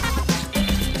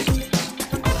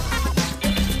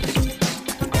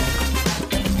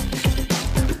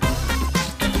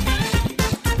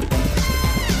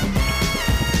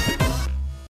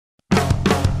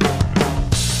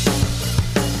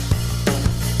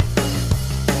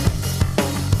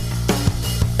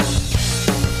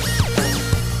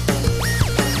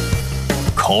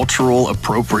 Cultural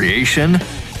appropriation?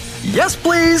 Yes,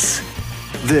 please.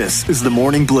 This is the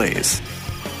Morning Blaze.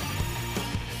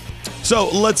 So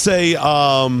let's say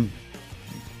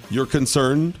you're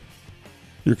concerned.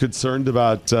 You're concerned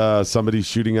about somebody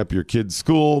shooting up your kid's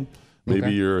school.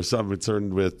 Maybe you're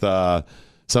concerned with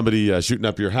somebody shooting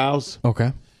up your house.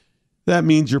 Okay. That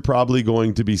means you're probably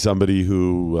going to be somebody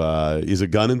who is a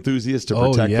gun enthusiast to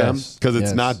protect them because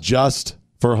it's not just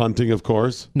for hunting, of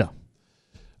course. No.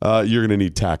 You're going to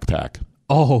need Tac Pack.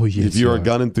 Oh, yes. If you're a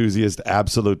gun enthusiast,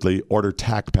 absolutely order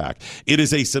Tac Pack. It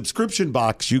is a subscription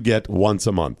box you get once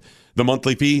a month. The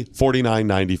monthly fee,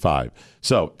 $49.95.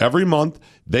 So every month,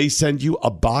 they send you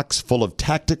a box full of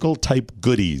tactical type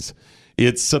goodies.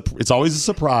 It's always a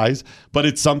surprise, but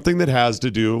it's something that has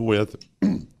to do with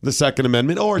the Second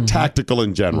Amendment or tactical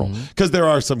in general, because there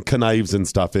are some knives and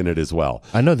stuff in it as well.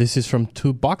 I know this is from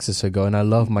 2 boxes ago, and I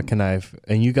love my knife.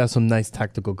 And you got some nice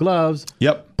tactical gloves.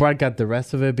 Yep. Brad got the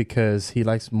rest of it because he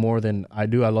likes more than I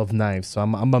do. I love knives, so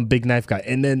I'm a big knife guy.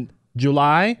 And then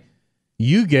July,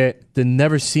 you get the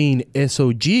never seen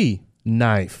SOG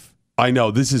knife. I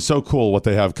know. This is so cool what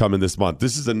they have coming this month.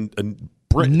 This is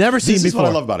never seen this before. Is what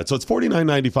I love about it. So it's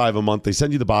 $49.95 a month. They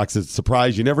send you the box. It's a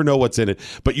surprise. You never know what's in it,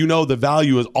 but you know the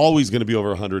value is always going to be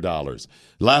over $100.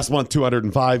 Last month,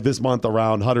 $205. This month,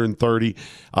 around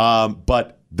 $130.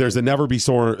 But there's a never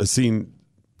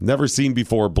seen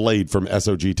before blade from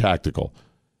SOG Tactical.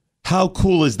 How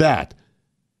cool is that?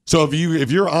 So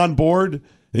if you're on board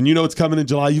and you know it's coming in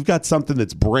July, you've got something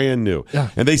that's brand new. Yeah.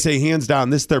 And they say hands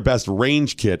down, this is their best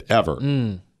range kit ever.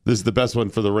 This is the best one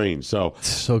for the range. So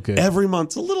good. Every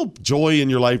month's a little joy in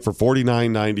your life for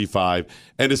 $49.95.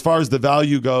 And as far as the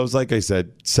value goes, like I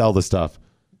said, sell the stuff.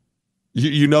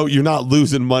 You know you're not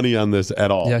losing money on this at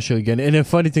all. Yeah, sure. Again, and the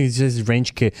funny thing is just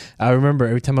range kit. I remember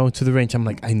every time I went to the range, I'm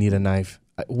like, I need a knife.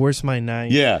 Where's my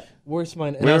knife? Yeah. Where's my?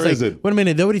 And Where I was is like, it? Wait a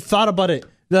minute. They already thought about it.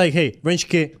 They're like, hey, range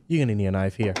kit, you're gonna need a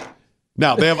knife here.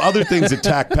 Now, they have other things at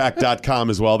TacPack.com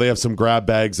as well. They have some grab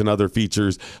bags and other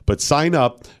features, but sign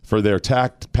up for their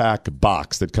Tac Pack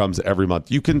box that comes every month.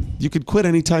 You can quit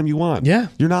anytime you want. Yeah.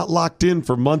 You're not locked in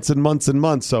for months and months and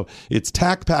months. So it's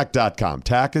TacPack.com.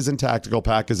 Tac is in tactical,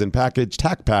 pack is in package,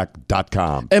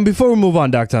 TacPack.com. And before we move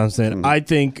on, Doc Thompson, I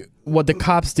think what the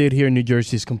cops did here in New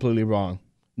Jersey is completely wrong.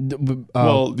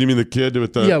 Well, you mean the kid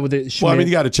with the... Yeah, with the... Well, I mean,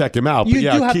 you got to check him out. But you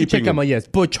yeah, do have to check him him out, yes.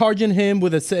 But charging him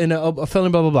with a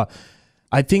felony, blah, blah, blah.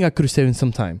 I think I could have saved him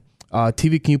some time.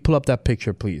 TV, can you pull up that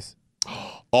picture, please?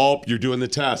 Oh, you're doing the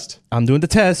test. I'm doing the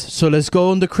test. So let's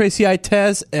go on the crazy eye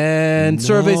test. And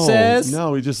survey says...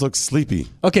 No, he just looks sleepy.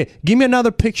 Okay, give me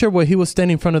another picture where he was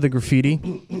standing in front of the graffiti.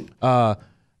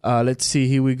 Let's see.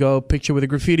 Here we go. Picture with the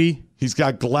graffiti. He's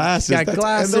got glasses.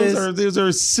 And those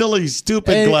are silly,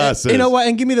 stupid glasses. You know what?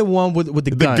 And give me the one with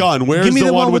the gun. The gun. Where's give me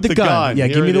the one with the gun? Yeah,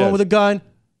 Here give me it the one is. with the gun.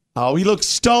 Oh, he looks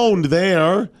stoned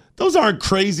there. Those aren't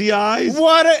crazy eyes. Come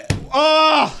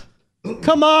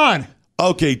on.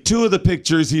 Okay, 2 of the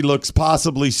pictures he looks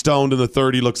possibly stoned, and the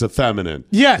third he looks effeminate.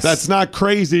 Yes, that's not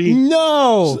crazy.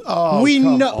 No, we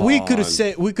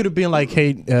could have been like,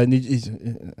 hey,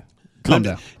 calm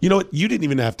down. You know what? You didn't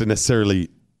even have to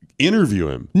necessarily interview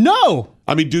him. No.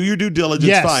 I mean, do your due diligence,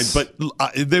 yes. fine. But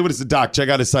they would have said, Doc, check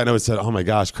out his site. I would have said, oh my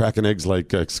gosh, cracking eggs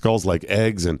like skulls like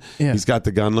eggs, and he's got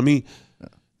the gun.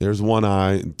 There's one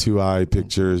eye, 2 eye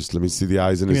pictures. Let me see the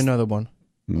eyes in his. Give me another one.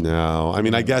 No, I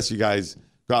mean, I guess you guys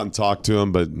go out and talk to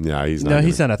him, but yeah, he's not. No,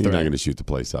 he's not a threat. He's not going to shoot the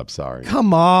place up. Sorry.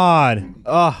 Come on.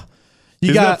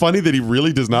 Isn't that funny that he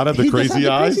really does not have the crazy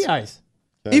eyes? Crazy eyes.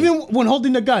 Okay. Even when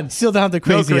holding the gun, still don't have the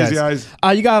crazy eyes.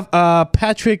 You got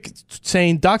Patrick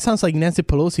saying, Doc sounds like Nancy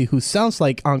Pelosi, who sounds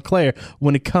like Aunt Claire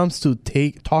when it comes to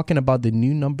talking about the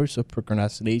new numbers of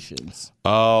procrastinations.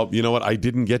 Oh, you know what? I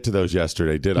didn't get to those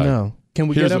yesterday, did I? No. Can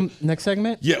we get them next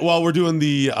segment? Yeah, well, we're doing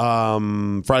the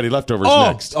Friday leftovers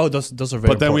next. Oh, those are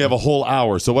very But then we have a whole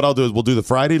hour. So what I'll do is we'll do the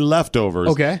Friday leftovers.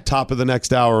 Okay. Top of the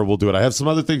next hour, we'll do it. I have some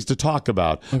other things to talk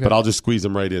about, but I'll just squeeze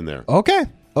them right in there. Okay.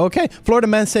 Florida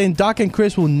man saying Doc and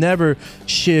Chris will never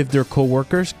shift their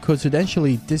coworkers.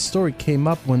 Coincidentally, this story came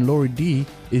up when Lori D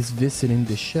is visiting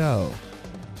the show.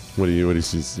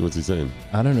 What's he saying?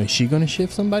 I don't know. Is she going to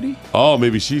shift somebody? Oh,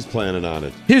 maybe she's planning on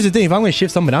it. Here's the thing. If I'm going to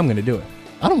shift somebody, I'm going to do it.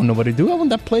 I don't want nobody to do it. I want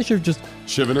that pleasure of just...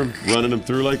 Shiving them? Running them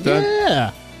through like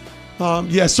that? Yeah.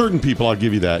 Yeah, certain people, I'll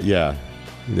give you that. Yeah.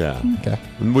 Okay.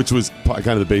 Which was kind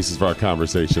of the basis for our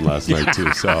conversation last night,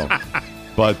 too. So,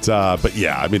 but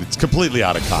yeah, I mean, it's completely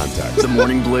out of context. The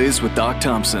Morning Blaze with Doc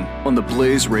Thompson on the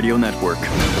Blaze Radio Network.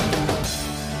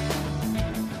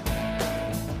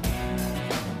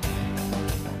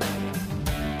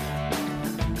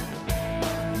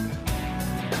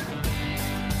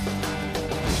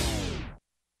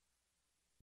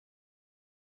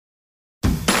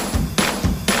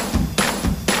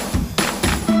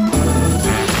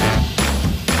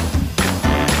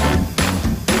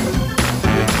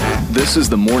 This is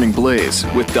the Morning Blaze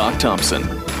with Doc Thompson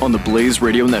on the Blaze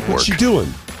Radio Network. What's she doing?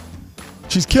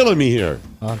 She's killing me here.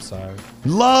 I'm sorry.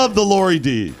 Love the Lori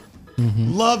D.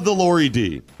 Love the Lori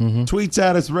D. Tweets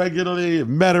at us regularly.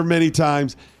 Met her many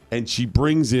times. And she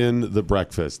brings in the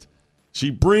breakfast. She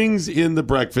brings in the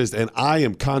breakfast, and I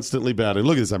am constantly battling.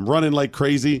 Look at this. I'm running like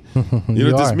crazy. You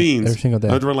know what this means? Every single day.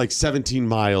 I have to run like 17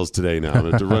 miles today now. I'm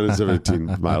going to run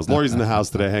 17 miles. Lori's in the house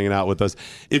today hanging out with us.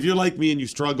 If you're like me and you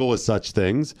struggle with such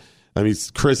things, I mean,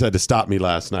 Chris had to stop me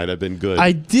last night. I've been good.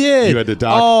 I did. You had to,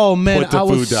 Doc, put the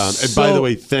food down. And by the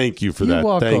way, thank you for that.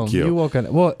 Welcome. Thank you. You're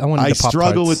welcome. Well, I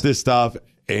struggle with this stuff,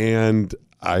 and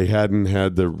I hadn't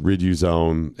had the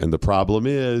Riduzone, and the problem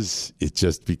is it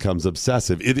just becomes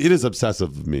obsessive. It is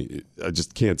obsessive with me. I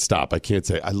just can't stop. I can't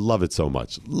say. I love it so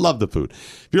much. Love the food.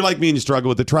 If you're like me and you struggle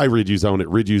with it, try Riduzone at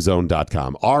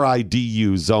riduzone.com.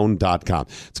 RIDUZone.com.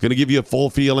 It's going to give you a full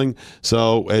feeling.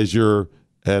 So as you're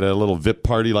at a little VIP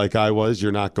party like I was,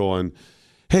 you're not going,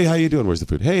 hey, how you doing? Where's the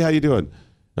food? Hey, how you doing?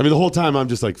 I mean, the whole time I'm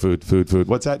just like, food.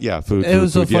 What's that? Yeah, food. It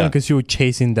was so funny because you were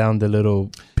chasing down the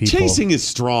little people. Chasing is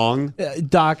strong.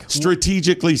 Doc.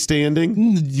 Strategically standing.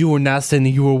 You were not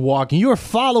standing. You were walking. You were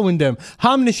following them.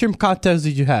 How many shrimp cocktails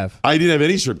did you have? I didn't have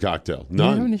any shrimp cocktail.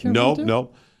 None.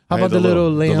 Nope. How about the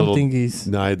little lamb thingies?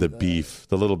 No, I had the beef.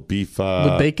 The little beef.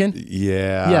 With bacon?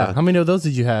 Yeah. Yeah. How many of those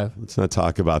did you have? Let's not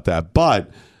talk about that. But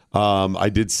I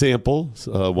did sample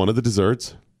one of the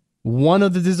desserts. One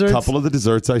of the desserts? Couple of the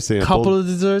desserts I sampled. Couple of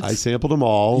desserts? I sampled them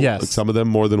all. Yes. Some of them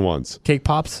more than once. Cake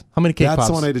pops? How many cake pops? That's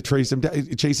the one I had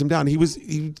to chase him down.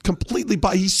 He completely,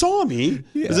 he saw me.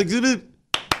 Yeah. He was like,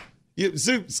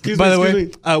 excuse me. By the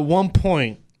way, at one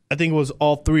point, I think it was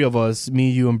all three of us, me,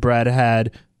 you, and Brad,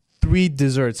 had 3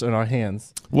 desserts in our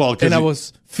hands. Well, and I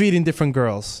was feeding different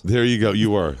girls. There you go. You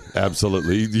were.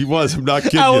 Absolutely. He was. I'm not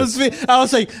kidding I was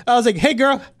like, hey,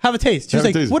 girl, have a taste. She was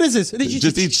like, what is this?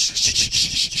 Just eat.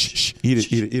 Shh.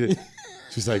 Eat it.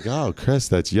 She's like, oh, Chris,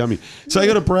 that's yummy. So I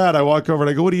go to Brad. I walk over and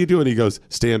I go, what are you doing? He goes,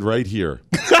 stand right here.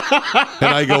 And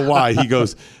I go, why? He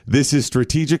goes, this is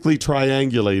strategically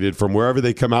triangulated from wherever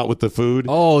they come out with the food.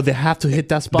 Oh, they have to hit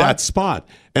that spot? That spot.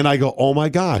 And I go, oh, my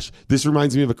gosh. This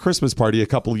reminds me of a Christmas party a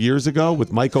couple of years ago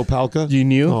with Mike Opalka. You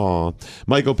knew? Oh,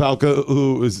 Mike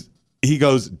Opalka, he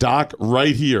goes, Doc,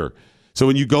 right here. So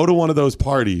when you go to one of those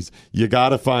parties, you got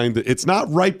to find it's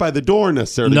not right by the door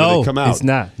necessarily when they come out. It's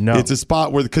not. No, it's a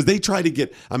spot where because they try to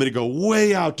get. I'm going to go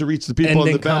way out to reach the people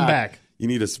in the come back. You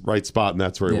need a right spot, and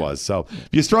that's where he was. So if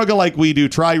you struggle like we do,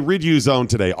 try Riduzone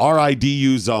today.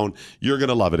 RIDUZone. You're going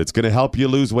to love it. It's going to help you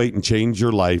lose weight and change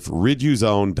your life.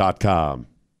 Riduzone.com.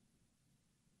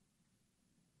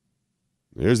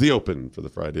 Here's the open for the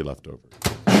Friday leftover.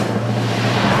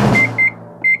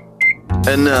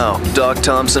 And now, Doc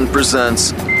Thompson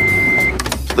presents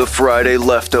the Friday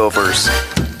Leftovers.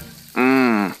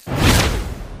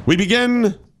 We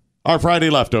begin our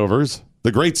Friday Leftovers,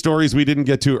 the great stories we didn't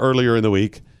get to earlier in the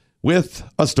week, with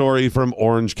a story from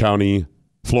Orange County,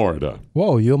 Florida.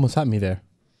 Whoa, you almost had me there.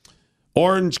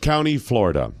 Orange County,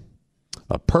 Florida.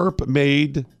 A perp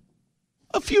made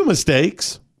a few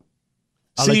mistakes.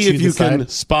 See if you can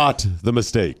spot the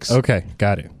mistakes. Okay,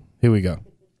 got it. Here we go.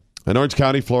 An Orange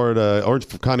County,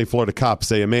 Florida cops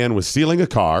say a man was stealing a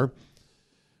car.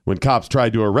 When cops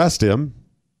tried to arrest him,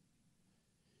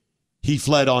 he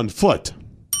fled on foot.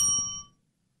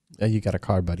 You got a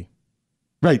car, buddy.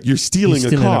 Right, you're stealing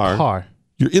a car.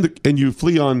 You're and you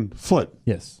flee on foot.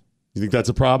 Yes. You think that's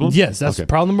a problem? Yes, that's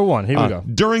problem number 1. Here we go.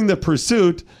 During the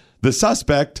pursuit, the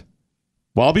suspect,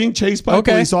 while being chased by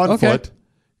police on foot,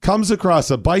 comes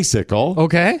across a bicycle.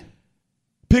 Okay.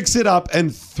 Picks it up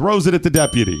and throws it at the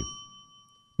deputy.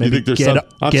 Maybe you think there's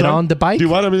get on the bike. Do you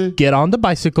want to get on the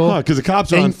bicycle? Because the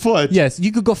cops are on foot. Yes,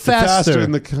 you could go faster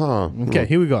in the car. Okay,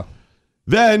 here we go.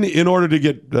 Then, in order to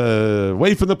get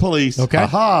away from the police,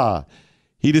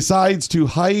 he decides to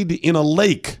hide in a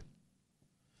lake.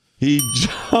 He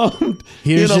jumped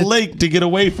in a lake to get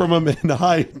away from him and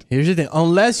hide. Here's the thing.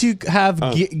 Unless you have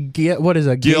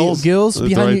gills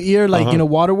behind your ear, like in a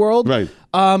water world. Right.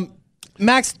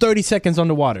 Max 30 seconds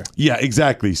underwater. Yeah,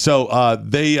 exactly. So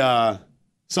they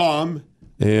saw him,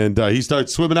 and he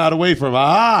starts swimming out away from him.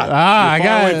 I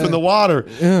got away from the water.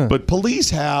 Yeah. But police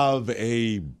have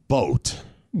a boat.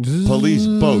 Police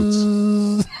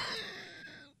boats.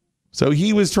 So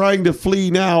he was trying to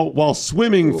flee now while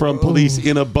swimming from police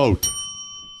in a boat.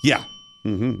 Yeah.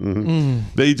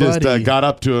 They just got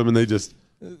up to him, and they just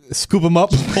scoop him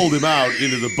up, pulled him out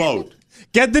into the boat.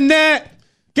 Get the net.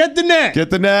 Get the net. Get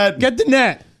the net. Get the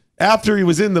net. After he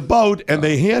was in the boat and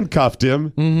they handcuffed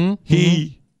him,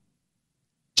 he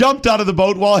jumped out of the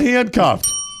boat while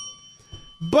handcuffed.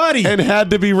 Buddy. And had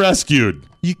to be rescued.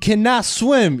 You cannot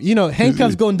swim. You know,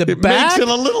 handcuffs go in the back. It makes it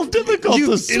a little difficult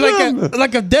to swim.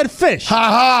 Like a dead fish.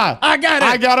 Ha! I got it.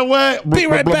 I got away. Be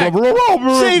right back.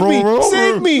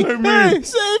 Save me. Hey,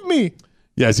 save me.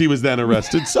 Yes, he was then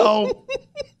arrested. So...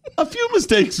 A few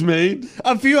mistakes made.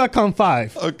 A few, I count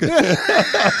 5. Okay.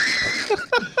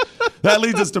 That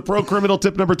leads us to pro criminal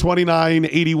tip number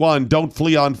 2981. Don't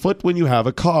flee on foot when you have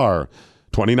a car.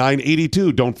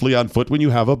 2982. Don't flee on foot when you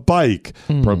have a bike.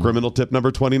 Pro criminal tip number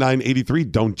 2983.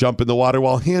 Don't jump in the water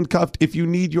while handcuffed if you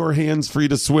need your hands free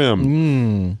to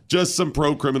swim. Just some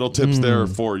pro criminal tips there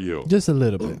for you. Just a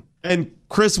little bit. And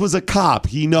Chris was a cop.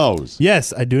 He knows.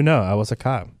 Yes, I do know. I was a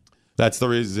cop. That's the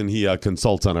reason he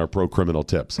consults on our pro criminal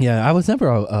tips. Yeah, I was never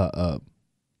a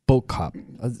boat cop.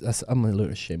 I'm a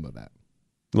little ashamed of that.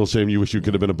 A little shame you wish you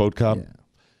could have been a boat cop?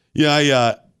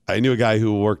 Yeah, I knew a guy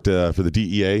who worked for the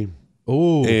DEA.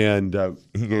 Oh. And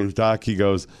he goes, Doc,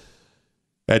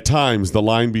 at times the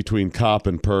line between cop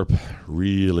and perp,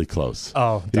 really close.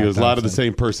 Oh, he goes, a lot of the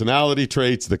same personality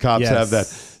traits. The cops have that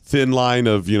thin line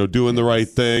of, doing the right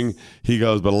thing. He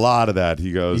goes, but a lot of that,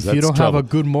 he goes, if you don't have a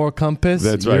good moral compass,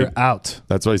 you're out.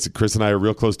 That's why Chris and I are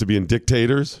real close to being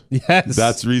dictators. Yes.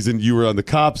 That's the reason you were on the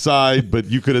cop side, but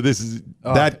you could have, easily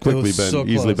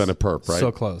been a perp, right?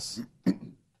 So close.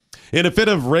 In a fit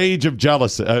of rage, a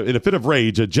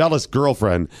jealous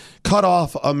girlfriend cut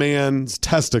off a man's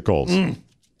testicles.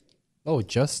 Oh,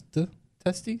 just the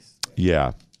testes?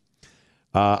 Yeah.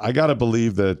 I got to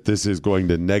believe that this is going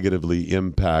to negatively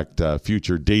impact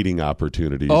future dating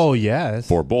opportunities. Oh, yes.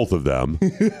 For both of them.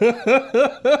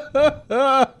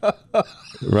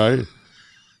 Right?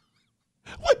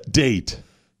 What date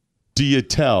do you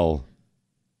tell?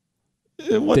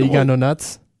 That you got no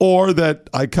nuts? Or that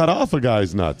I cut off a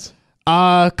guy's nuts?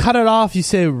 Cut it off. You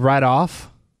say right off.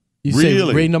 You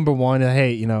really? Say rate number 1.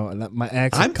 Hey, my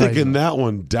ex. I'm thinking that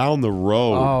one down the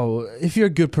road. Oh, if you're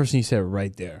a good person, you say it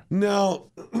right there.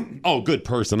 No. Oh, good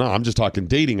person. No, I'm just talking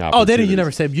dating opportunities. Oh, dating.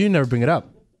 You never bring it up.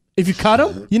 If you cut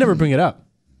him, you never bring it up.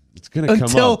 It's gonna come up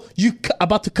until you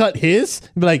about to cut his.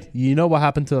 Be like, you know what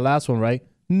happened to the last one, right?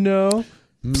 No.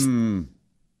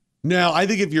 Now, I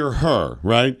think if you're her,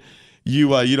 right, you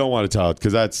don't want to tell it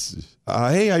because that's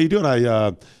hey, how you doing?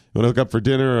 I want to hook up for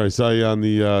dinner? I saw you on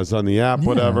the app,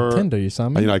 whatever. Tinder, you saw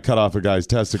me. I cut off a guy's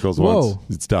testicles once.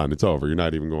 It's done. It's over. You're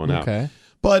not even going out. Okay.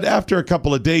 But after a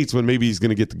couple of dates, when maybe he's going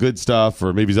to get the good stuff,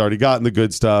 or maybe he's already gotten the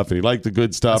good stuff, and he liked the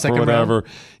good stuff, or whatever,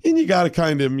 and you got to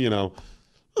kind of,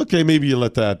 okay, maybe you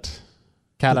let that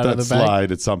cat out of the slide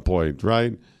bag at some point,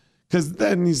 right? Because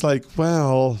then he's like,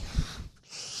 well,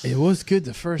 it was good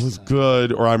the first. It was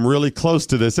good, or I'm really close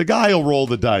to this. A guy will roll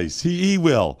the dice. He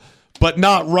will, but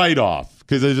not right off.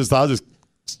 Because I'll just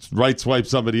right swipe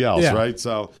somebody else, right?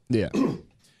 So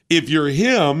if you're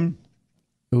him,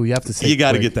 you have to say you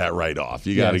got to get that right off.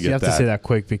 You got to get that. You have to say that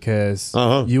quick because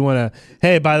you want to.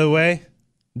 Hey, by the way,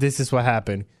 this is what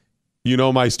happened. You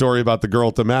know my story about the girl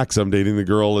at the Maxim dating the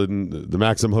girl in the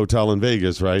Maxim Hotel in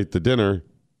Vegas, right? The dinner.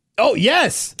 Oh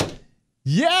yes.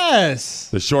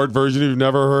 The short version. If you've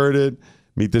never heard it.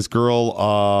 Meet this girl,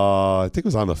 I think it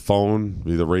was on the phone,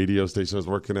 the radio station I was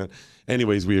working at.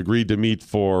 Anyways, we agreed to meet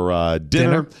for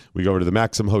dinner. We go over to the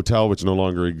Maxim Hotel, which no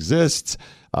longer exists.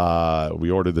 We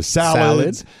ordered the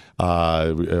salads. We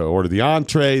ordered the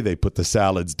entree. They put the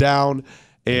salads down.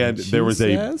 And there was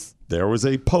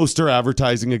a poster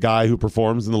advertising a guy who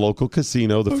performs in the local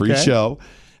casino, the free show.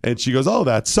 And she goes, oh,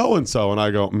 that's so-and-so. And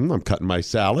I go, I'm cutting my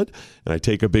salad. And I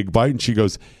take a big bite. And she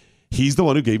goes, he's the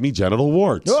one who gave me genital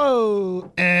warts.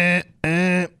 Whoa. And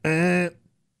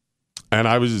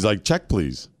I was just like, check,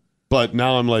 please. But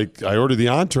now I'm like, I ordered the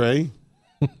entree.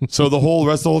 So the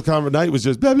rest of the whole night was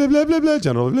just blah, blah, blah, blah, blah,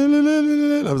 genital, blah, blah, blah,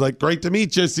 blah, blah. I was like, great to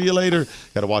meet you. See you later.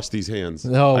 Got to wash these hands.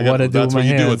 Oh, that's what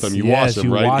you do with them. You wash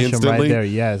them, right? Wash instantly. them right there.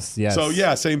 Yes. So,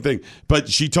 yeah, same thing. But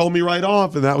she told me right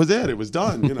off, and that was it. It was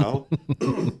done,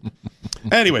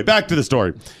 Anyway, back to the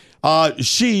story.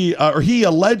 He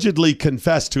allegedly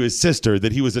confessed to his sister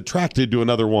that he was attracted to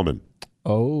another woman.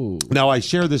 Oh. Now, I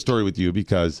share this story with you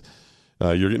because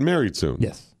you're getting married soon.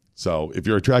 Yes. So if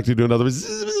you're attracted to another...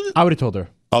 I would have told her.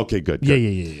 Okay, good.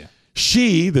 Yeah.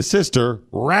 She, the sister,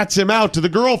 rats him out to the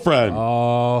girlfriend.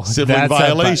 Oh. Sibling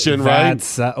violation, right?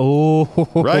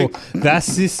 Right? That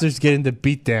sister's getting the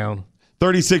beat down.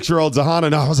 36-year-old Zahana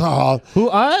Nazar.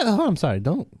 I'm sorry,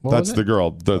 don't. That's the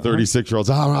girl. The 36-year-old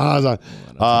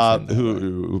Zahana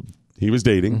who he was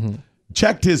dating,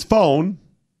 checked his phone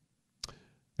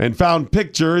and found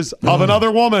pictures of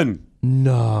another woman.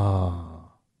 No.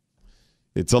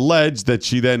 It's alleged that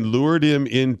she then lured him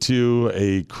into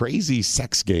a crazy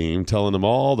sex game, telling him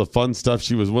all the fun stuff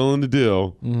she was willing to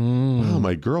do. Wow,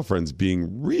 my girlfriend's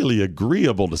being really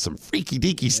agreeable to some freaky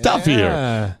deaky stuff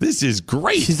here. This is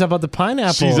great. She's about the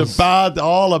pineapples. She's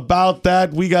all about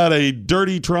that. We got a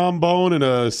dirty trombone and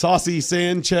a saucy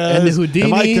Sanchez. And the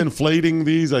Houdini. Am I conflating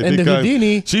these? I think the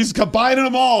Houdini. She's combining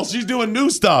them all. She's doing new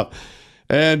stuff.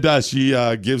 And she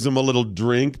gives him a little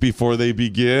drink before they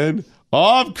begin.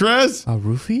 Oh, Chris. A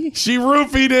roofie? She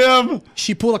roofied him.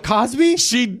 She pulled a Cosby?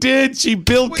 She did. She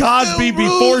Bill Cosby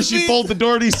before she pulled the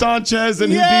Dirty Sanchez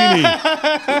and Houdini.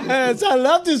 Yes, I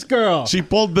love this girl. She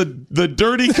pulled the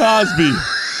Dirty Cosby.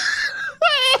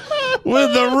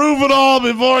 With the roof and all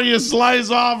before you slice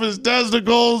off his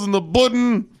testicles and the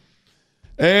pudding.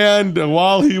 And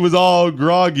while he was all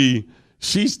groggy,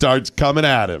 she starts coming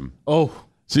at him. Oh.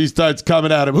 She starts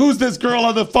coming at him. Who's this girl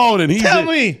on the phone? And Tell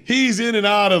me. He's in and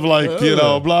out of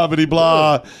blah, bitty,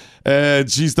 blah.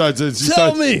 And she starts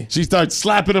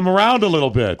slapping him around a little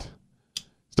bit.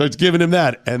 Starts giving him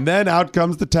that. And then out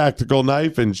comes the tactical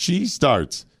knife and she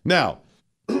starts. Now.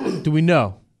 Do we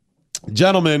know?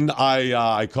 Gentlemen,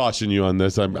 I caution you on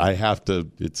this. I have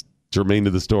to. It's germane to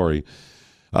the story.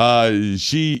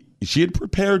 She had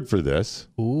prepared for this.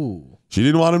 Ooh. She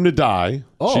didn't want him to die.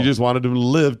 Oh. She just wanted him to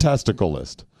live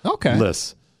testicleless. Okay.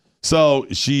 Less. So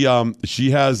she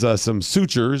has some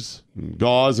sutures,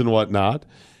 gauze, and whatnot,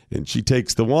 and she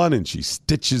takes the one and she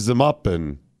stitches them up,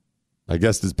 and I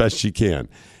guess as best she can.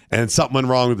 And something went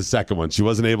wrong with the second one. She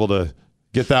wasn't able to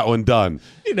get that one done.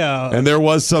 And there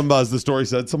was some, as the story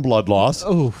said, some blood loss.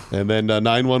 Ooh. And then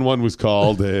 911 was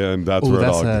called, and that's where it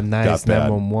all got bad. That's a nice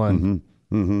 911.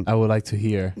 Mm-hmm. I would like to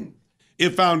hear.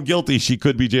 If found guilty, she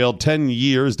could be jailed 10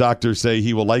 years. Doctors say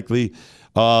he will likely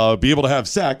be able to have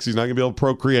sex. He's not going to be able to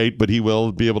procreate, but he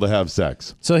will be able to have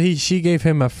sex. So she gave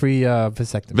him a free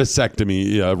vasectomy.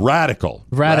 Vasectomy,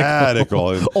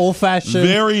 radical. Old-fashioned.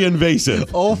 Very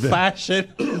invasive.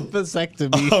 Old-fashioned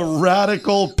vasectomy. A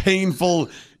radical, painful,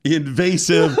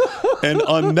 invasive, and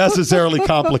unnecessarily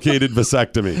complicated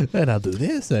vasectomy. And I'll do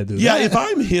this, I do that. Yeah, if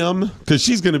I'm him, because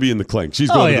she's going to be in the clink.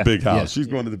 She's going to the big house. Yeah. She's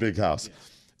going to the big house.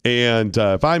 And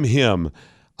if I'm him,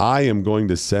 I am going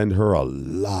to send her a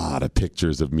lot of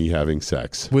pictures of me having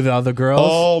sex. With other girls?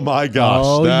 Oh, my gosh.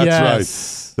 Oh, That's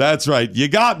yes. right. That's right. You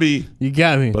got me. You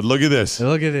got me. But look at this.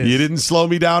 Look at this. You didn't slow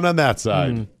me down on that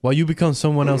side. Well, you become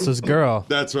someone else's girl.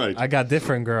 That's right. I got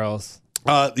different girls.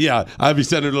 Yeah, I'll be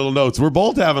sending little notes. We're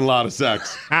both having a lot of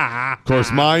sex. Of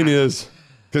course, mine is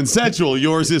consensual.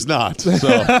 Yours is not. So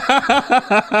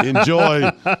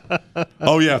enjoy.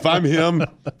 Oh, yeah, if I'm him,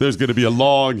 there's going to be a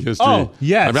long history. Oh,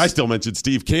 yes. I mean, I still mentioned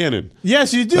Steve Cannon.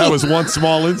 Yes, you do. That was one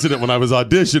small incident when I was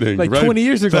auditioning. Like right? 20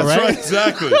 years ago, that's right?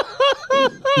 Exactly.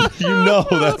 You know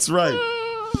that's right.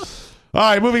 All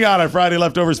right, moving on. Our Friday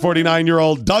leftovers,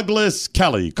 49-year-old Douglas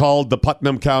Kelly called the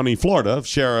Putnam County, Florida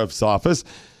Sheriff's Office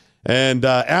and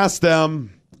asked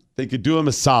them if they could do him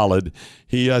a solid.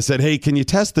 He said, hey, can you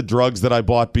test the drugs that I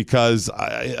bought because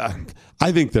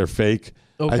I think they're fake.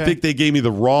 Okay. I think they gave me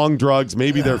the wrong drugs.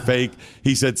 Maybe they're fake.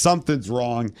 He said something's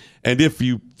wrong. And if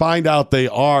you find out they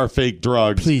are fake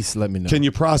drugs, please let me know. Can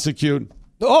you prosecute?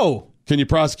 Oh. Can you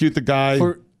prosecute the guy?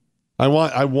 I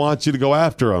want you to go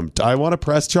after him. I want to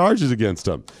press charges against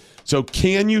him. So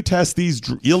can you test these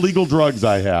illegal drugs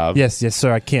I have? Yes,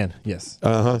 sir, I can. Yes.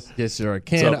 Uh-huh. Yes, sir, I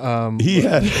can. So he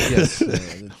had yes,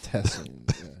 testing.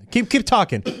 Keep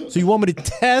talking. So you want me to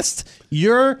test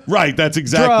your right? That's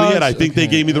exactly drugs. it. I think they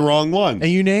gave me the wrong one.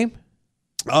 And your name?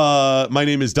 My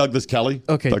name is Douglas Kelly.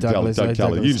 Okay, Douglas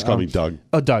Kelly. You just call me Doug.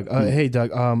 Oh, Doug. Hey, Doug.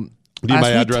 Do you need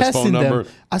my address, phone number?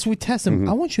 As we test them,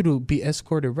 I want you to be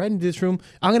escorted right into this room.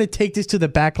 I'm going to take this to the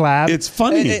back lab. It's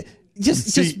funny.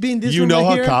 Just be in this room. You know right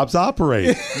how here. cops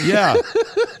operate. Yeah.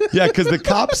 Yeah, because the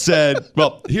cop said,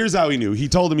 well, here's how he knew. He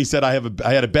told him, he said, I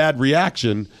had a bad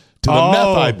reaction to the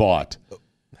meth I bought.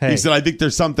 He said, I think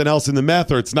there's something else in the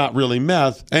meth or it's not really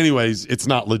meth. Anyways, it's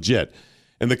not legit.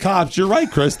 And the cops, you're right,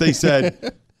 Chris, they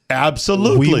said,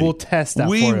 absolutely. We will test that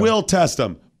We will test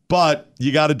them. But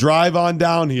you got to drive on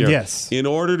down here. Yes. In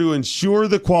order to ensure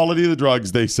the quality of the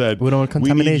drugs, they said, we don't want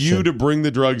contamination. We need you to bring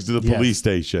the drugs to the police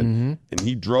station. Mm-hmm. And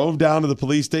he drove down to the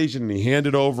police station and he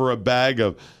handed over a bag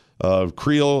of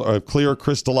clear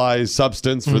crystallized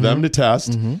substance for them to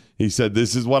test. Mm-hmm. He said,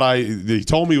 this is what he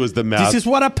told me was the meth. This is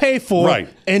what I pay for. Right.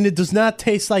 And it does not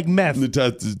taste like meth.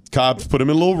 The cops put him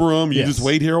in a little room. You just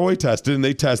wait here while we test it. And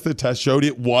they tested. The test showed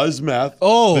it was meth.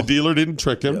 Oh. The dealer didn't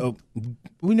trick him.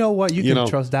 We know what. You can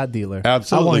trust that dealer.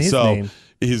 Absolutely. I want his name.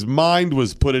 His mind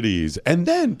was put at ease. And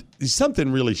then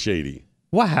something really shady.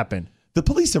 What happened? The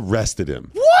police arrested him.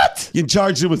 What? You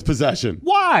charged him with possession.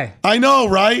 Why? I know,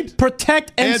 right?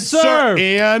 Protect and serve.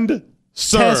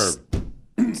 Serve.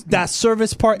 That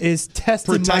service part is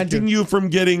testing. Protecting you from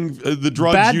getting the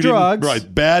drugs. Bad drugs.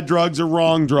 Right. Bad drugs or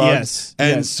wrong drugs. Yes.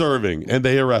 And serving. And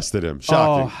they arrested him.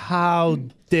 Shocking. Oh, how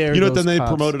dare you know what then they cops.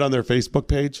 promoted on their Facebook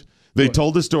page? They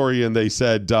told the story and they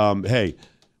said, hey,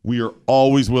 we are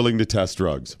always willing to test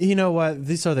drugs. You know what?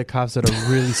 These are the cops that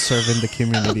are really serving the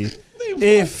community.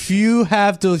 if you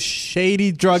have those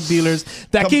shady drug dealers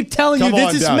that keep telling you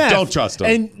this is meth. Don't trust them.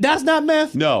 And that's not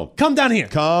meth. No. Come down here.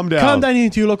 Calm down. Come down here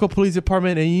to your local police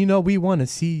department, and we want to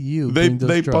see you.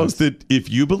 They posted, if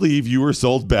you believe you were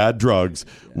sold bad drugs,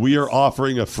 we are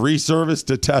offering a free service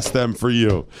to test them for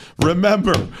you.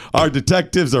 Remember, our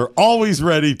detectives are always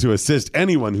ready to assist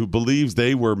anyone who believes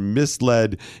they were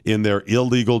misled in their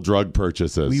illegal drug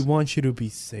purchases. We want you to be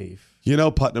safe.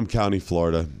 Putnam County,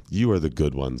 Florida, you are the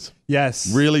good ones.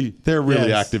 Yes. Really? They're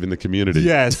really active in the community.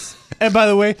 Yes. And by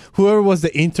the way, whoever was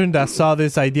the intern that saw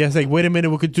this idea, is like, wait a minute,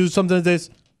 we could do something like this.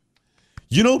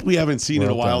 You know what we haven't seen in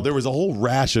a while? There was a whole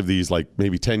rash of these like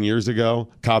maybe 10 years ago,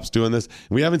 cops doing this.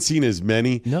 We haven't seen as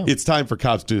many. No. It's time for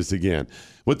cops to do this again.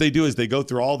 What they do is they go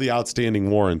through all the outstanding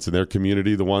warrants in their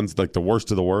community, the ones like the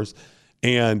worst of the worst,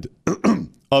 and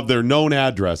of their known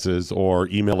addresses or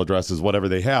email addresses, whatever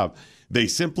they have, they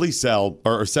simply sell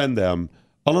or send them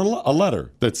a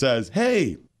letter that says,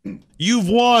 hey, you've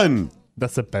won.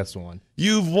 That's the best one.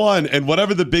 You've won. And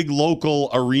whatever the big local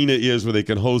arena is where they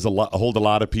can hold a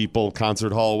lot of people,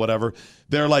 concert hall, whatever,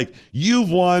 they're like, you've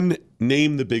won,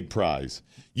 name the big prize.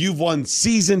 You've won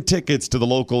season tickets to the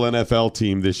local NFL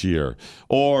team this year,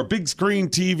 or big screen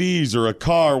TVs or a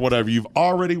car, whatever. You've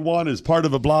already won as part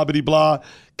of a blah, blah, blah.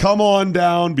 Come on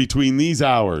down between these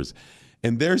hours.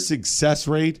 And their success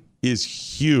rate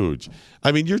is huge.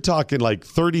 I mean, you're talking like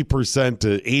 30%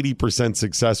 to 80%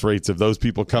 success rates of those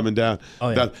people coming down. Oh,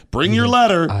 yeah. Bring your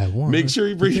letter. Make sure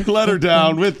you bring your letter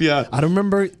down with you. I don't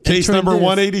remember. Case number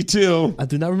 182. I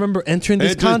do not remember entering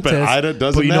this contest. But it doesn't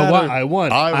matter. But you know what? I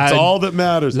won. It's all that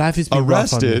matters. Life is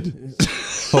arrested.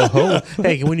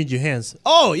 Hey, we need your hands.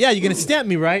 Oh, yeah, you're going to stamp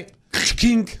me, right?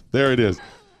 Kink. There it is.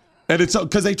 And it's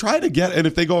because they try to get, and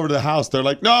if they go over to the house, they're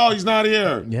like, no, he's not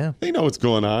here. Yeah. They know what's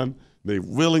going on. They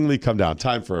willingly come down.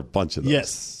 Time for a bunch of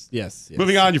those. Yes.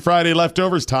 Moving on, your Friday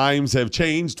leftovers. Times have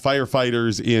changed.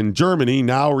 Firefighters in Germany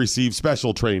now receive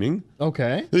special training.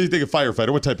 Okay. What do you think of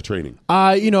firefighter? What type of training?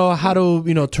 How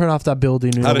to, turn off that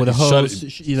building, with a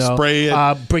hose, spray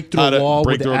it, break through a wall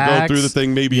with the axe. Go through the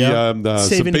thing, maybe some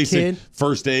basic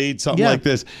first aid, something like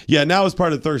this. Yeah, now as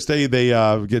part of Thursday, they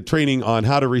get training on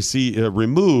how to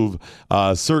remove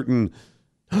certain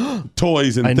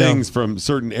toys and things from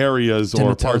certain areas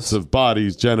or parts of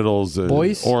bodies, genitals,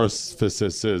 boys,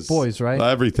 orifices, boys, right?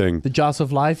 Everything. The jaws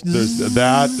of life. There's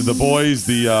that. The boys.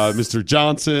 The Mr.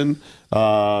 Johnson.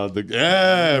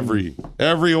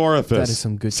 Every orifice. That is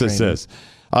some good training.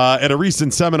 At a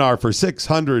recent seminar for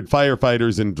 600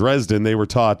 firefighters in Dresden, they were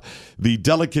taught the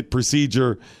delicate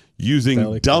procedure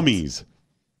using dummies.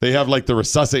 They have like the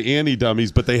resuscitate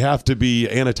dummies, but they have to be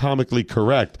anatomically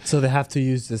correct. So they have to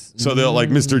use this. So they'll like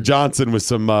Mr. Johnson with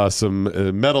some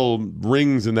metal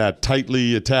rings and that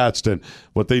tightly attached. And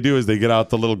what they do is they get out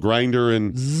the little grinder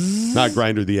and not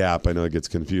grinder, the app. I know it gets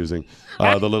confusing.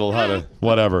 The little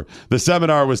whatever. The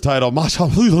seminar was titled I'm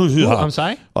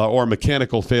sorry? Or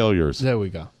Mechanical Failures. There we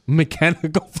go.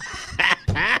 Mechanical.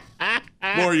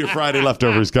 More of your Friday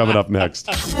leftovers coming up next.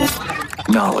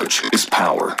 Knowledge is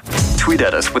power. Tweet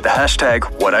at us with the hashtag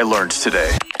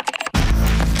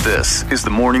 #WhatILearnedToday. This is the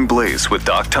Morning Blaze with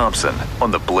Doc Thompson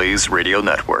on the Blaze Radio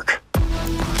Network.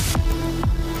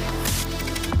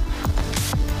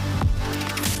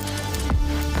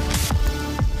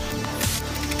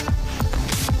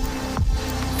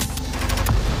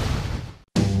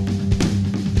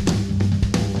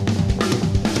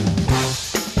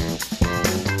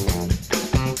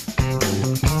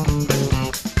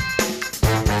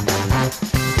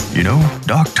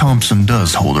 Doc Thompson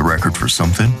does hold a record for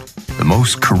something. The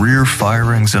most career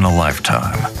firings in a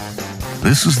lifetime.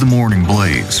 This is the Morning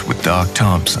Blaze with Doc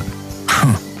Thompson.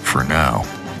 For now.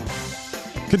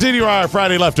 Continue our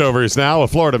Friday leftovers now. A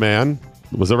Florida man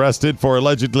was arrested for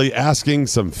allegedly asking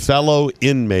some fellow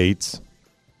inmates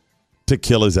to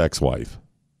kill his ex-wife.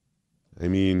 I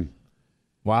mean,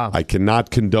 wow. I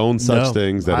cannot condone such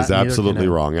things. That is absolutely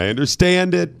wrong. I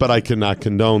understand it, but I cannot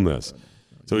condone this.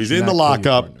 So he's in the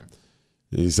lockup.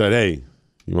 He said, hey,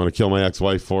 you want to kill my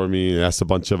ex-wife for me? He asked a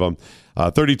bunch of them.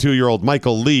 32-year-old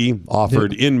Michael Lee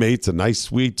offered inmates a nice,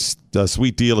 sweet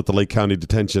deal at the Lake County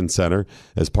Detention Center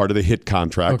as part of the HIT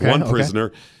contract. One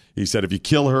prisoner, he said, if you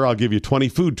kill her, I'll give you 20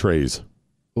 food trays.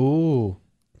 Ooh.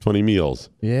 20 meals.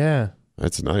 Yeah.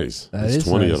 That's nice. That's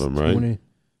 20 nice. of them, right? 20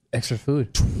 extra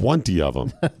food. 20 of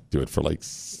them. Do it for like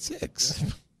 6.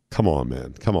 Come on,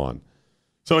 man. Come on.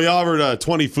 So he offered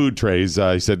 20 food trays.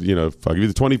 He said, I'll give you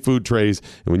the 20 food trays,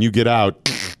 and when you get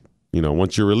out,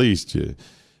 once you're released, the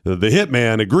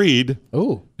hitman agreed.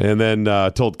 Ooh. And then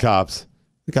told cops,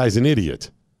 the guy's an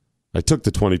idiot. I took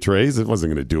the 20 trays. It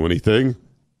wasn't going to do anything.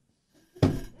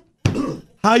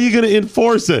 How are you going to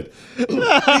enforce it? Think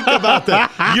about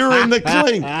that. You're in the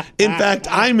clink. In fact,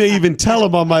 I may even tell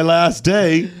him on my last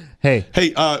day, hey,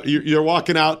 you're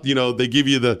walking out, they give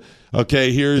you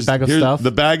here's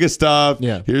the bag of stuff.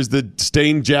 Yeah. Here's the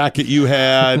stained jacket you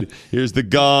had. Here's the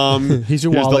gum. Here's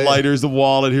your wallet. wallet. The lighter. Here's the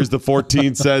wallet. Here's the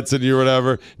 14 cents and your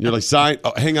whatever. And you're like, sign.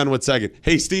 Oh, hang on 1 second.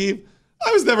 Hey, Steve,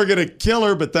 I was never going to kill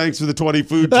her, but thanks for the 20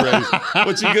 food trays.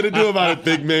 What you going to do about it,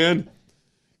 big man?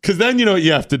 Because then you know what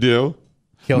you have to do.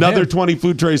 Another 20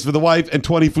 food trays for the wife and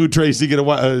 20 food trays to get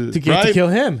to kill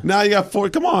him. Now you got 4.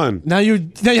 Come on. Now you're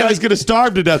guy's going to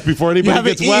starve to death before anybody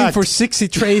gets whacked. For 60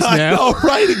 trays now. I know,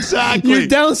 right? Exactly. You're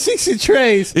down 60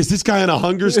 trays. Is this guy on a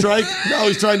hunger strike? No,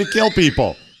 he's trying to kill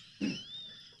people.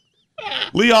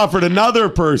 Lee offered another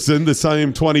person the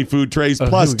same 20 food trays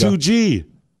plus 2G.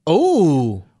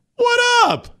 Oh. What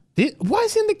up? Why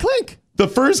is he in the clink? The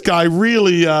first guy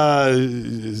really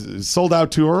sold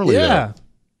out too early. Yeah. There.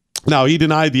 Now, he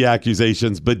denied the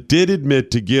accusations, but did admit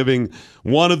to giving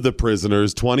one of the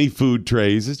prisoners 20 food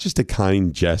trays. It's just a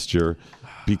kind gesture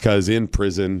because in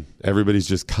prison, everybody's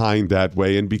just kind that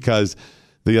way. And because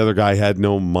the other guy had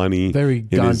no money in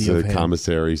his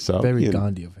commissary. So, very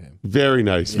Gandhi of him. Very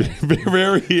nice. Yeah.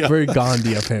 Very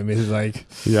Gandhi of him. It's like...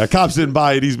 Yeah, cops didn't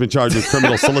buy it. He's been charged with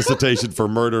criminal solicitation for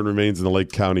murder and remains in the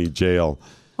Lake County jail.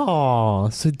 Oh,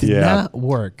 so it did not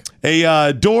work.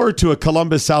 A door to a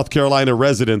Columbus, South Carolina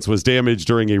residence was damaged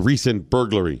during a recent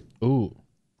burglary. Ooh.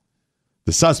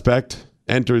 The suspect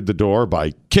entered the door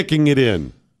by kicking it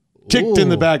in. Kicked in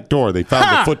the back door. They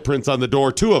found the footprints on the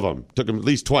door, 2 of them. Took him at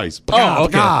least twice.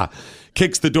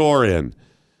 Kicks the door in.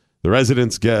 The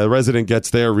resident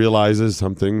gets there, realizes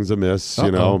something's amiss,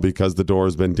 because the door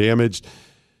has been damaged.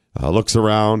 Looks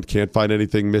around, can't find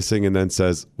anything missing, and then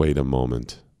says, wait a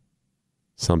moment.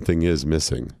 Something is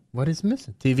missing. What is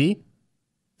missing? TV?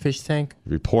 Fish tank?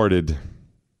 Reported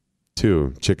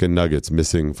 2 chicken nuggets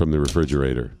missing from the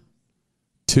refrigerator.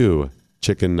 2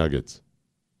 chicken nuggets.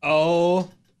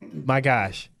 Oh, my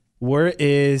gosh. Where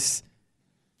is...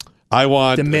 I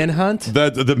want... The manhunt?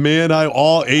 The man,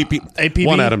 all APB.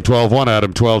 1 Adam 12, 1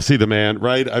 Adam 12. See the man,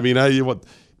 right? I mean,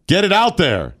 get it out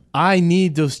there. I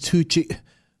need those 2 chicken...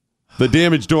 The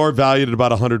damaged door valued at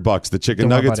about $100. The chicken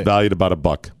nuggets valued about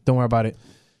 $1. Don't worry about it.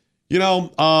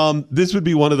 This would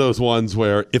be one of those ones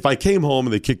where if I came home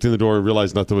and they kicked in the door and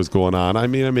realized nothing was going on, I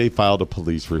may filed a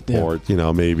police report,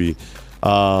 maybe.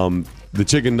 The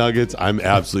chicken nuggets, I'm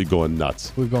absolutely going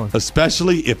nuts. We're going.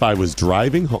 Especially if I was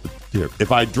driving home.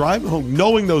 If I drive home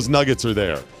knowing those nuggets are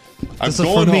there. I'm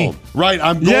going home. Right,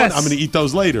 I'm going. Yes. I'm going to eat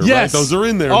those later. Yes. Right? Those are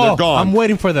in there. And they're gone. I'm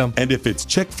waiting for them. And if it's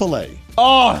Chick-fil-A.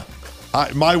 Oh,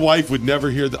 my wife would never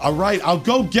hear that. All right, I'll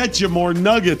go get you more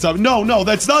nuggets. No,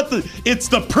 that's not it's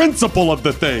the principle of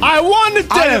the thing. I wanted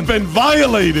them. I have been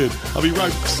violated. I'll be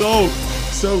right. So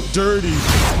dirty.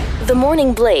 The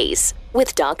Morning Blaze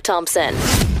with Doc Thompson.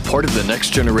 Part of the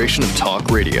next generation of talk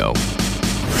radio.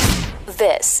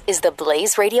 This is the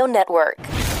Blaze Radio Network.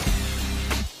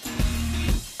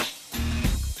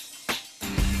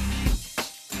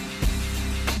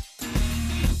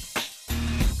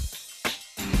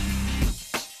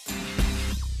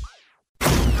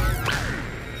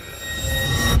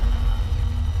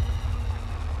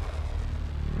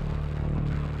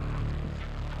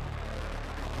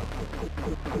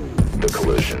 The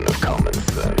collision of common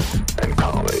sense and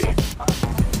comedy.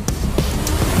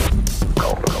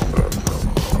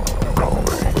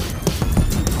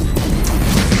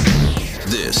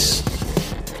 This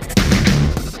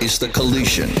is the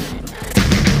collision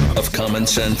of common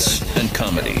sense and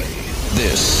comedy.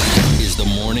 This is the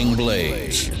Morning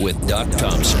Blaze with Doc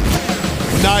Thompson.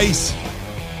 Nice.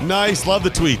 Love the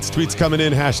tweets. Tweets coming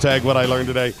in. Hashtag what I learned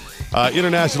today.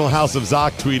 International House of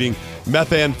Zoc tweeting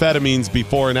methamphetamines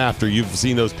before and after. You've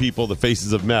seen those people, the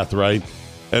faces of meth, right?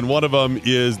 And one of them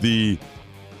is the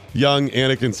young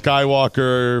Anakin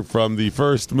Skywalker from the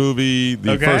first movie,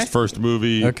 first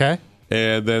movie. Okay.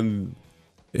 And then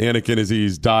Anakin, as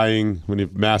he's dying, when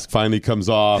his mask finally comes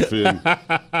off in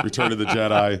Return of the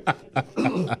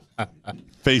Jedi.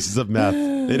 Faces of meth.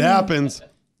 It happens.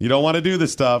 You don't want to do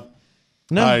this stuff.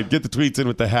 No. All right, get the tweets in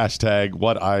with the hashtag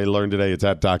what I learned today. It's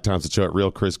at Doc Thompson Show at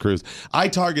Real Chris Cruz.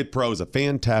 iTarget Pro is a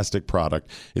fantastic product.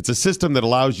 It's a system that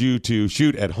allows you to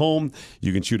shoot at home.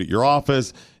 You can shoot at your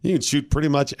office. You can shoot pretty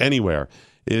much anywhere.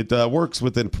 It works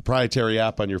with a proprietary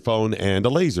app on your phone and a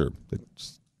laser.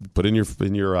 It's put in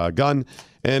your gun,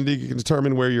 and you can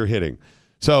determine where you're hitting.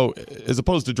 So as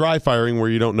opposed to dry firing where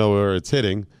you don't know where it's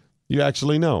hitting, you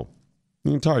actually know.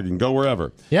 You can target, you can go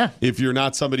wherever. Yeah. If you're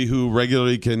not somebody who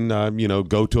regularly can,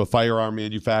 go to a firearm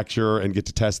manufacturer and get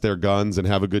to test their guns and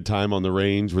have a good time on the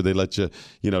range where they let you,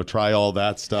 try all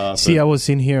that stuff. See, I was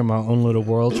in here in my own little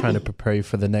world trying to prepare you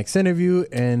for the next interview,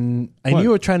 and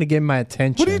you were trying to get my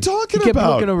attention. What are you talking you kept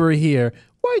about? looking over here.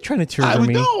 Why are you trying to trigger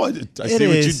me? No, I see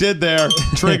what you did there.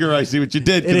 Trigger, I see what you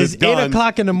did. It is 8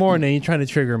 o'clock in the morning. You're trying to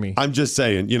trigger me. I'm just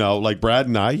saying, like Brad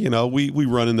and I, we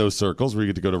run in those circles where you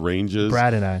get to go to ranges.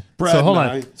 Brad and I. So hold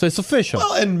on. So it's official.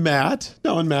 Well, and Matt.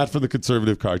 No, and Matt from the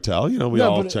Conservative Cartel. We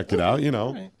all check it out,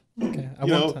 Right.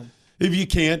 Okay. If you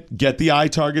can't get the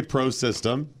iTarget Pro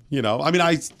system,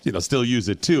 I still use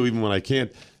it too, even when I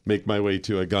can't make my way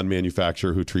to a gun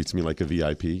manufacturer who treats me like a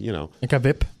VIP, Like a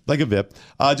VIP? Like a VIP.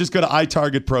 Just go to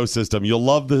iTarget Pro system. You'll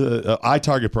love the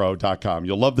iTargetPro.com.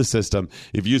 You'll love the system.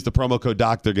 If you use the promo code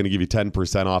DOC, they're going to give you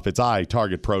 10% off. It's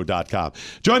iTargetPro.com.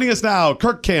 Joining us now,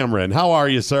 Kirk Cameron. How are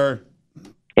you, sir?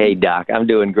 Hey, Doc. I'm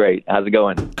doing great. How's it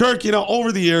going? Kirk,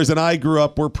 over the years, and I grew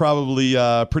up, we're probably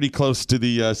pretty close to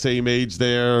the same age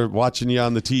there, watching you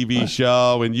on the TV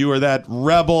show, and you were that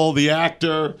rebel, the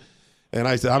actor. And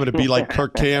I said, I'm going to be like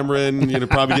Kirk Cameron,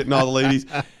 probably getting all the ladies.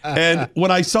 And when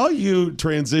I saw you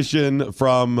transition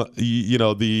from,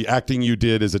 the acting you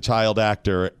did as a child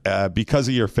actor because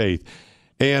of your faith,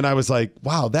 and I was like,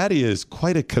 wow, that is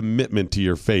quite a commitment to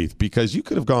your faith, because you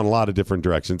could have gone a lot of different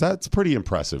directions. That's pretty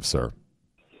impressive, sir.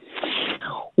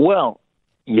 Well,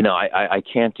 I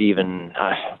can't even,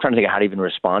 I'm trying to think of how to even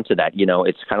respond to that.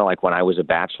 It's kind of like when I was a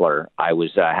bachelor, I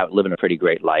was living a pretty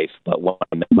great life. But when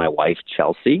I met my wife,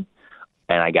 Chelsea,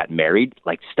 and I got married,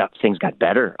 things got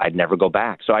better. I'd never go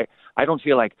back. So I don't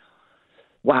feel like,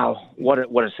 wow, what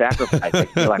a sacrifice. I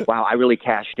feel like, wow, I really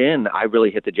cashed in. I really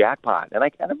hit the jackpot. And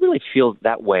I really feel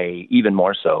that way even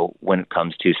more so when it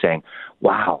comes to saying,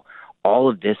 wow, all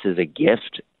of this is a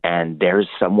gift, and there's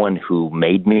someone who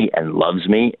made me and loves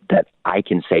me that I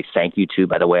can say thank you to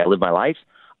by the way I live my life.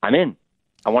 I'm in.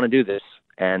 I want to do this.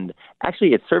 And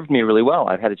actually, it served me really well.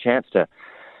 I've had a chance to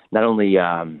not only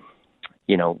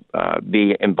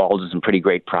be involved in some pretty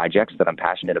great projects that I'm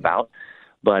passionate about,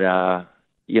 but,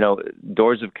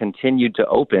 doors have continued to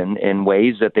open in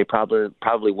ways that they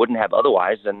probably wouldn't have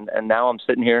otherwise. And now I'm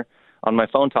sitting here on my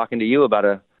phone talking to you about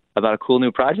a cool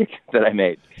new project that I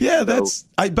made. Yeah,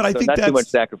 I think not that's too much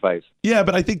sacrifice. Yeah,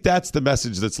 but I think that's the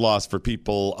message that's lost for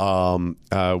people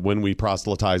when we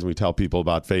proselytize and we tell people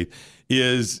about faith.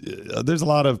 There's a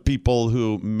lot of people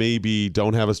who maybe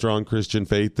don't have a strong Christian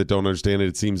faith that don't understand it.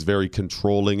 It seems very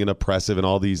controlling and oppressive and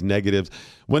all these negatives.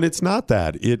 When it's not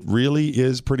that, it really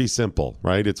is pretty simple,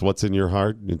 right? It's what's in your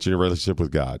heart. It's your relationship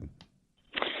with God.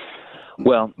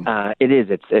 Well, it is.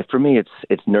 For me,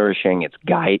 it's nourishing. It's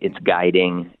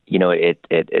guiding.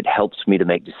 It helps me to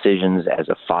make decisions as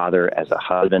a father, as a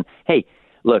husband. Hey,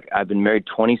 look, I've been married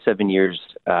 27 years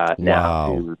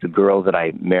now to the girl that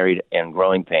I married in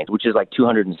Growing Pains, which is like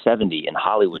 270 in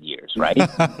Hollywood years, right?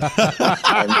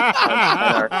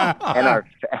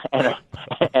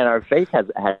 and our faith has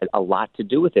a lot to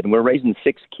do with it. And we're raising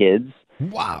 6 kids.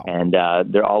 Wow. And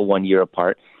they're all 1 year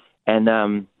apart.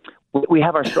 And we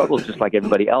have our struggles just like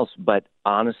everybody else, but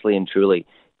honestly and truly,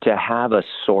 to have a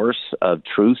source of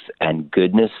truth and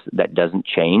goodness that doesn't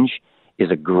change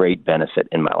is a great benefit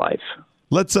in my life.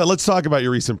 Let's talk about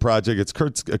your recent project. It's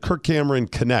Kirk Cameron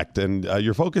Connect, and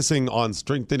you're focusing on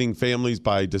strengthening families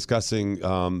by discussing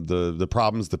the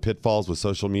problems, the pitfalls with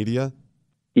social media.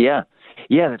 Yeah,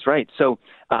 that's right. So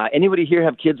anybody here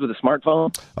have kids with a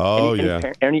smartphone? Oh,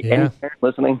 any parent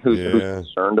listening who's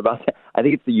concerned about that? I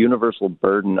think it's the universal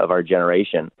burden of our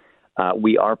generation.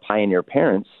 We are pioneer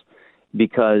parents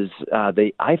because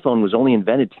the iPhone was only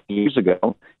invented 10 years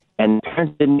ago, and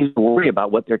parents didn't need to worry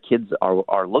about what their kids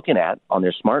are looking at on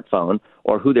their smartphone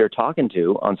or who they're talking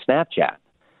to on Snapchat.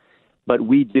 But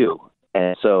we do.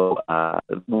 And so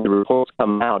when the reports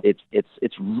come out, it's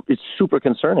super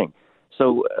concerning.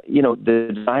 So,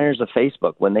 the designers of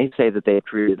Facebook, when they say that they have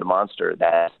created a monster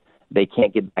that they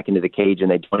can't get back into the cage and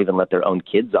they don't even let their own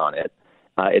kids on it,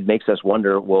 it makes us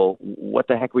wonder, well, what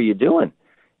the heck were you doing?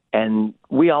 And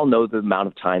we all know the amount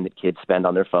of time that kids spend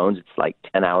on their phones. It's like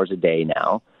 10 hours a day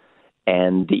now.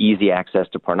 And the easy access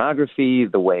to pornography,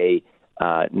 the way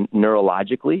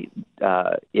neurologically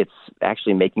it's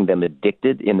actually making them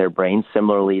addicted in their brains,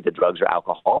 similarly to drugs or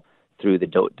alcohol, through the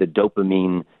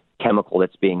dopamine chemical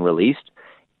that's being released.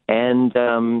 And,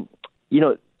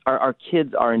 our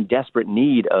kids are in desperate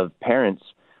need of parents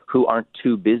who aren't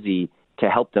too busy to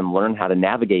help them learn how to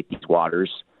navigate these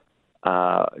waters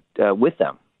with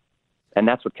them. And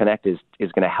that's what Connect is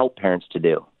going to help parents to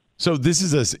do. So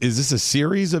is this a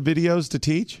series of videos to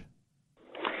teach?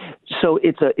 So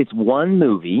it's one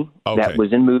movie that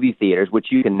was in movie theaters, which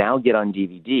you can now get on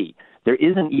DVD. There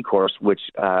is an e-course, which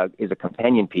is a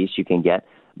companion piece you can get,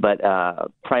 but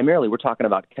primarily we're talking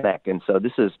about Connect. And so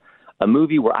this is a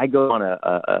movie where I go on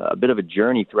a bit of a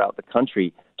journey throughout the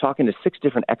country talking to 6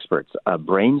 different experts, a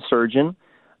brain surgeon,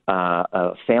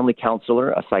 a family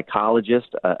counselor, a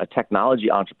psychologist, a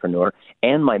technology entrepreneur,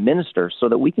 and my minister, so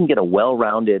that we can get a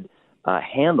well-rounded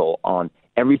handle on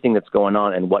everything that's going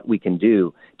on and what we can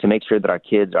do to make sure that our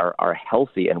kids are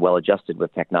healthy and well-adjusted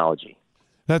with technology.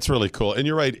 That's really cool. And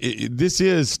you're right. This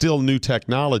is still new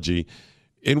technology.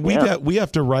 And we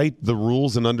have to write the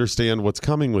rules and understand what's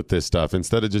coming with this stuff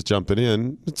instead of just jumping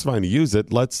in. It's fine to use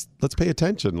it. Let's pay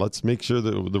attention. Let's make sure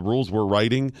that the rules we're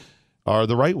writing are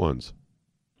the right ones.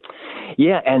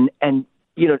 Yeah, and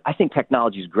you know, I think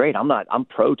technology is great. I'm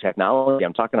pro technology.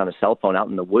 I'm talking on a cell phone out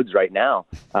in the woods right now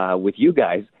with you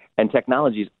guys, and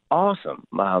technology is awesome.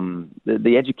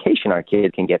 The education our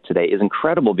kids can get today is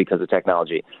incredible because of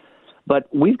technology. But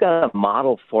we've got to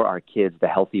model for our kids the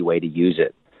healthy way to use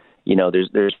it. You know,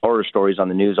 there's horror stories on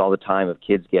the news all the time of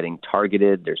kids getting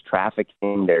targeted. There's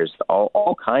trafficking. There's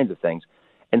all kinds of things.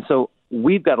 And so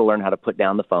we've got to learn how to put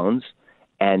down the phones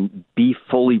and be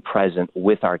fully present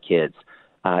with our kids.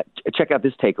 Check out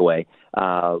this takeaway.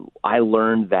 I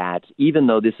learned that even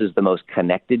though this is the most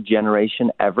connected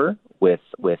generation ever with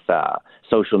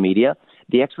social media,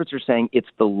 the experts are saying it's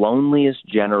the loneliest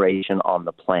generation on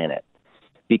the planet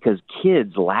because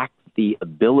kids lack the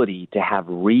ability to have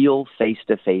real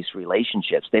face-to-face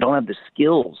relationships. They don't have the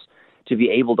skills to be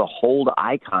able to hold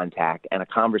eye contact and a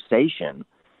conversation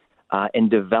and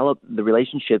develop the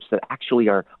relationships that actually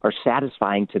are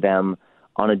satisfying to them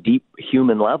on a deep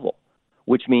human level,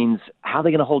 which means how are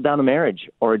they going to hold down a marriage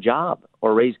or a job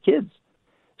or raise kids?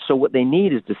 So what they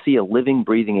need is to see a living,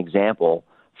 breathing example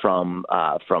from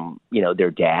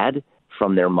their dad,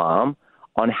 from their mom,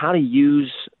 on how to use,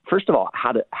 first of all,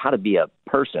 how to be a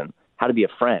person, how to be a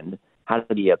friend, how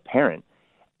to be a parent,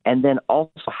 and then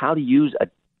also how to use a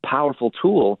powerful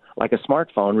tool like a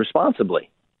smartphone responsibly.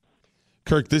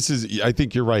 Kirk, I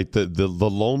think you're right. The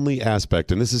lonely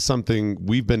aspect, and this is something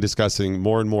we've been discussing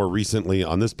more and more recently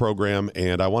on this program,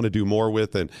 and I want to do more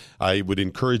with, and I would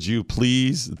encourage you,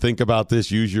 please think about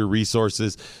this, use your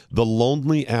resources. The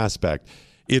lonely aspect.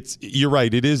 You're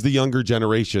right, it is the younger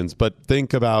generations, but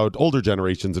think about older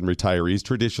generations and retirees.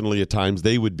 Traditionally, at times,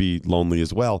 they would be lonely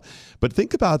as well. But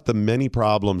think about the many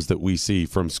problems that we see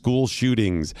from school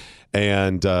shootings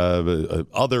and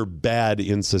other bad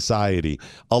in society.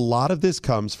 A lot of this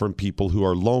comes from people who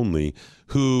are lonely,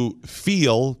 who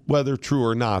feel, whether true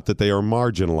or not, that they are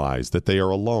marginalized, that they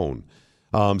are alone.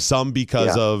 Some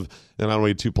because of, and I don't want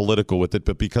to get too political with it,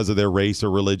 but because of their race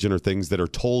or religion or things that are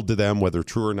told to them, whether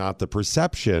true or not, the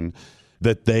perception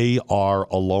that they are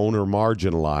alone or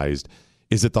marginalized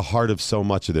is at the heart of so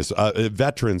much of this.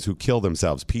 Veterans who kill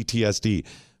themselves, PTSD,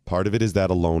 part of it is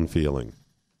that alone feeling.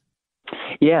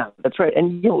 Yeah, that's right.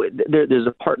 And, you know, there's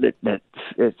a part that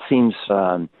it seems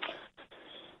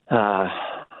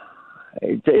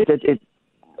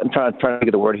I'm trying to think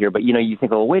of the word here, but, you know, you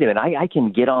think, oh, wait a minute, I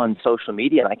can get on social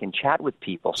media and I can chat with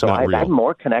people. So I'm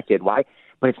more connected. Why?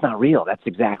 But it's not real. That's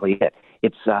exactly it.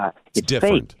 It's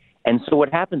different. Fake. And so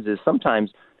what happens is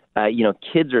sometimes,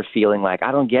 kids are feeling like,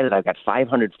 I don't get it. I've got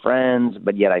 500 friends,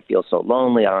 but yet I feel so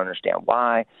lonely. I don't understand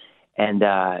why. And,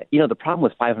 the problem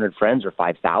with 500 friends or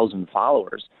 5,000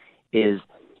 followers is,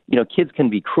 kids can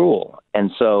be cruel.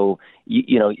 And so,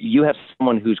 you have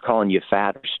someone who's calling you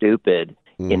fat or stupid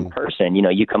in person.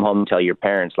 You come home and tell your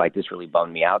parents, like, this really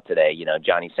bummed me out today.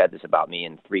 Johnny said this about me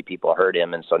and 3 people heard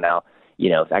him. And so now,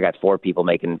 I got 4 people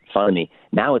making fun of me.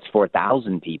 Now it's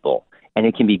 4,000 people. And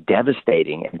it can be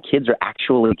devastating. And kids are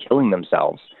actually killing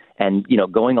themselves and,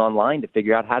 going online to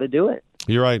figure out how to do it.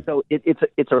 You're right. So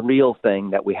it's a real thing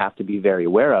that we have to be very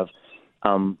aware of.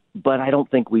 But I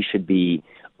don't think we should be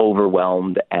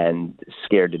overwhelmed and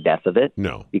scared to death of it.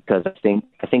 No. Because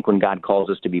I think when God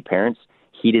calls us to be parents,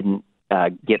 he didn't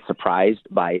get surprised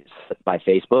by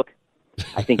Facebook.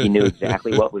 I think he knew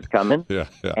exactly what was coming. Yeah.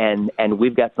 And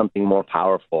we've got something more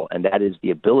powerful, and that is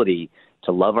the ability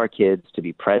to love our kids, to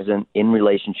be present in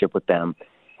relationship with them.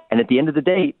 And at the end of the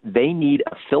day, they need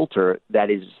a filter that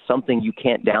is something you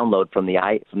can't download from the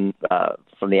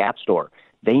App Store.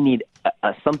 They need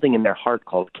something in their heart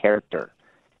called character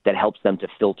that helps them to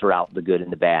filter out the good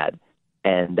and the bad.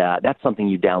 And that's something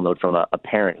you download from a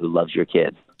parent who loves your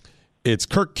kids. It's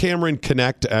Kirk Cameron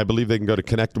Connect. I believe they can go to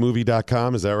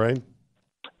connectmovie.com. Is that right?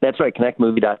 That's right,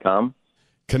 connectmovie.com.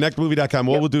 Connectmovie.com.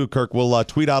 What we'll do, Kirk, we'll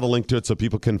tweet out a link to it so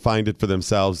people can find it for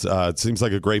themselves. It seems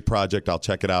like a great project. I'll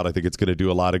check it out. I think it's going to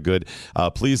do a lot of good.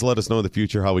 Please let us know in the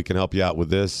future how we can help you out with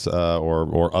this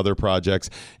or other projects.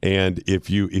 And if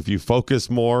you focus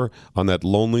more on that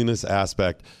loneliness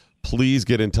aspect, please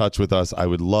get in touch with us. I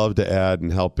would love to add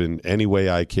and help in any way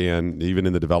I can, even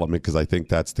in the development, because I think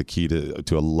that's the key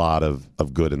to a lot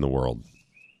of good in the world.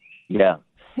 Yeah.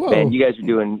 Whoa. Man, you guys are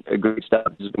doing great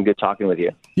stuff. It's been good talking with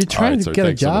you. You're trying to get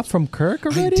a job from Kirk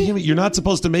already? Damn it, you're not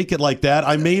supposed to make it like that.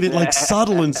 I made it like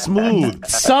subtle and smooth.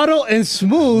 Subtle and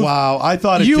smooth? Wow, I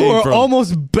thought it you came were from...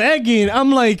 almost begging.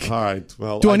 I'm like, all right,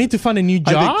 well, do I need to find a new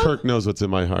job? I think Kirk knows what's in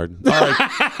my heart. All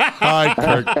right,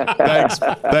 Kirk.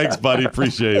 Thanks, buddy.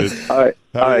 Appreciate it. All right.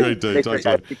 Have a great day. Talk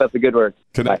to you. Keep up the good work.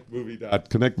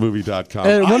 Connectmovie.com.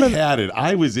 I had it.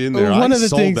 I was in there. One I of the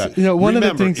sold things, that. one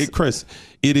Remember, of the things, Chris,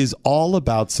 it is all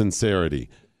about sincerity.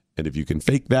 And if you can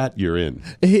fake that, you're in.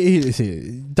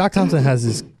 Doc Thompson has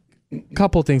this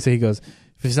couple things that he goes,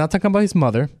 if he's not talking about his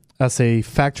mother as a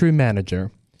factory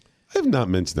manager. I have not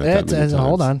mentioned that many times.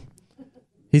 Hold on.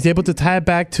 He's able to tie it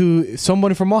back to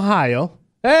somebody from Ohio.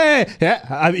 Hey,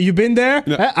 yeah, you been there?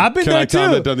 No, I've been there too. Can I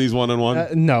comment on these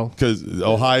one-on-one? No. Because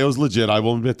Ohio's legit. I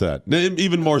will admit that.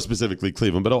 Even more specifically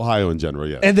Cleveland, but Ohio in general,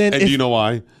 yeah. And do you know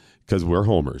why? Because we're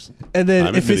homers. And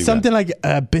then if it's something like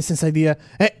a business idea,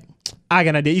 hey, I got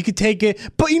an idea. You could take it.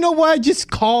 But you know what? Just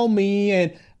call me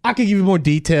and I can give you more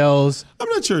details. I'm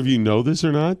not sure if you know this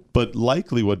or not, but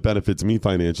likely what benefits me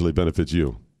financially benefits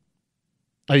you.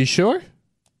 Are you sure? I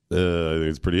think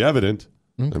it's pretty evident.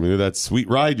 I mean, that sweet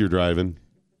ride you're driving.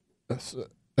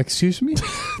 Excuse me?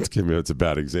 It's a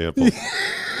bad example.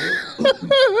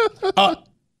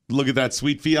 Look at that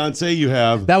sweet fiance you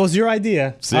have. That was your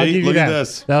idea. See, look at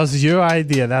this. That was your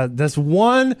idea. That's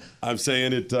one. I'm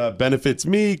saying it benefits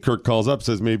me. Kirk calls up,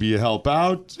 says maybe you help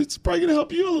out. It's probably going to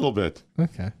help you a little bit.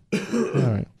 Okay.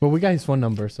 All right. Well, we got his phone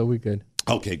number, so we're good.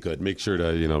 Okay, good. Make sure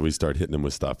to, we start hitting him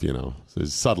with stuff, So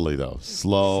subtly, though.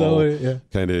 Slow. Yeah.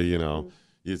 Kind of,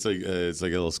 It's like a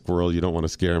little squirrel. You don't want to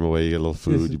scare him away. You get a little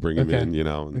food. You bring him in.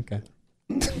 Okay.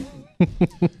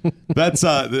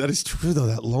 That is true though.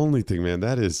 That lonely thing, man.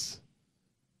 That's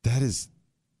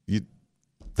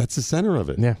the center of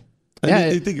it. Yeah.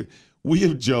 I think we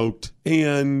have joked,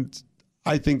 and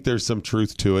I think there's some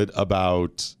truth to it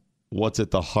about what's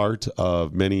at the heart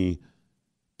of many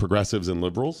progressives and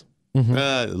liberals.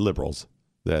 Liberals,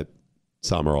 that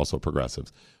some are also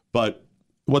progressives, but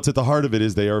what's at the heart of it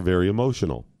is they are very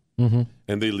emotional, and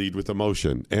they lead with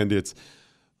emotion, and it's,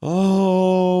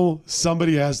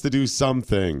 somebody has to do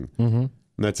something, and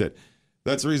that's it.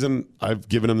 That's the reason I've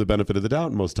given them the benefit of the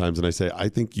doubt most times, and I say, I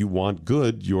think you want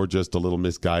good, you're just a little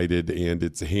misguided, and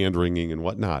it's hand-wringing and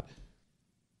whatnot.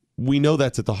 We know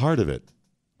that's at the heart of it,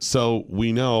 so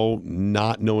we know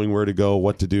not knowing where to go,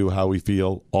 what to do, how we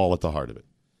feel, all at the heart of it.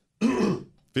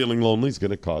 Feeling lonely is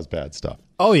going to cause bad stuff.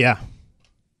 Oh, yeah.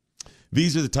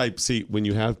 These are the type, when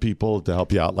you have people to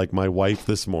help you out, like my wife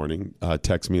this morning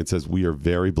texts me and says, we are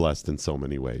very blessed in so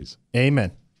many ways.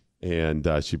 Amen. And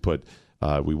she put,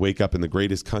 we wake up in the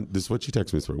greatest country. This is what she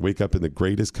texted me this morning. Wake up in the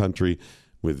greatest country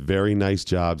with very nice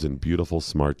jobs and beautiful,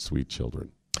 smart, sweet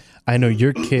children. I know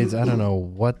your kids, I don't know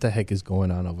what the heck is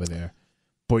going on over there,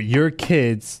 but your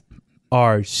kids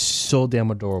are so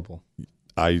damn adorable.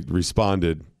 I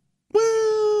responded,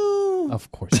 well.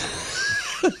 Of course.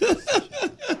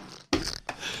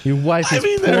 Your wife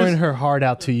is pouring her heart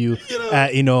out to you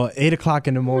at 8 o'clock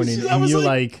in the morning, and you're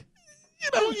like,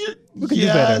 we could do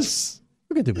better.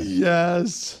 We could do better.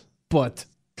 Yes, but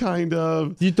kind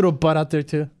of. You throw butt out there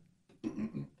too?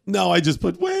 No, I just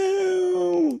put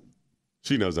well.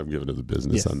 She knows I'm giving her the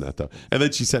business on that though, and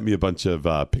then she sent me a bunch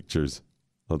of pictures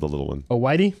of the little one. Oh,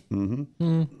 Whitey?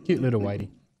 Mm-hmm. Cute little Whitey.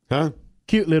 Huh?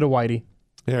 Cute little Whitey.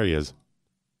 There he is.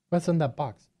 What's in that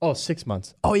box? Oh, 6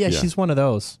 months. Oh yeah, she's one of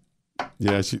those.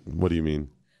 Yeah, what do you mean?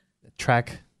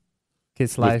 Track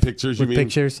Kids Life. With pictures, you mean?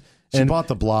 Pictures. She bought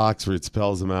the blocks where it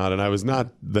spells them out, and I was not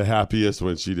the happiest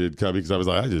when she did come because I was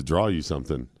like, I just draw you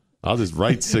something. I'll just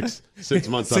write six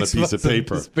months on a piece of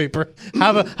paper.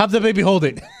 Have the baby hold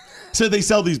it. So they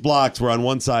sell these blocks where on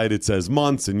one side it says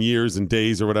months and years and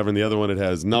days or whatever, and the other one it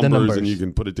has numbers. And you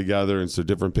can put it together and so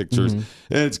different pictures. And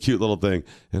it's a cute little thing.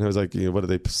 And I was like, what do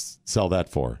they sell that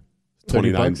for?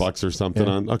 $29 or something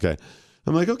on? Okay.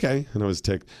 I'm like, okay. And I was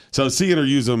ticked. So seeing her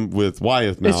use them with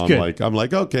Wyeth now, I'm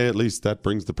like, okay, at least that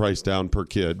brings the price down per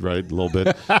kid, right? A little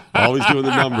bit. Always doing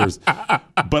the numbers.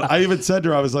 But I even said to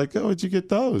her, I was like, oh, where'd you get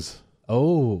those?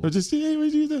 Oh. Or just, hey,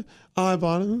 where'd you get that? Oh, I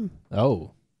bought them.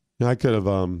 Oh. I could have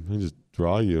I just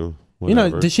draw you.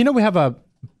 Whatever. Does she know we have a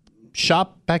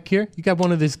shop back here? You got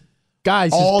one of these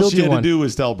guys, just all build she you had one. to do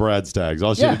was tell Brad Staggs.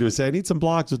 All she had to do was say, I need some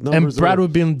blocks with numbers. And Brad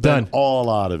would be done. All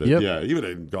out of it. Yep. Yeah, he would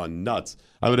have gone nuts.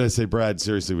 I would have say, Brad,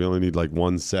 seriously, we only need like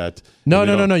one set. No. You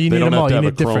need them all. They You don't have need to have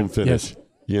a chrome different. finish. Yes.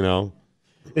 You know?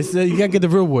 It's you gotta get the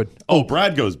real wood. Oh,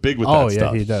 Brad goes big with that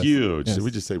stuff. He does. Huge. Yes.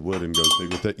 We just say wood and goes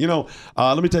big with it. You know,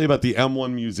 let me tell you about the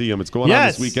M1 Museum. It's going on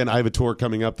this weekend. I have a tour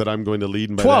coming up that I'm going to lead,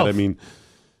 and by that I mean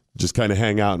just kind of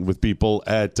hang out with people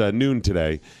at noon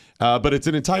today. But it's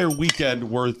an entire weekend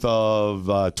worth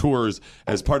of tours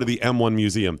as part of the M1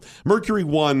 Museum. Mercury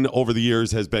One, over the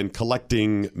years, has been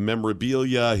collecting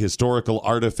memorabilia, historical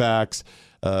artifacts.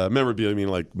 Memorabilia, I mean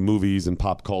like movies and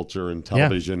pop culture and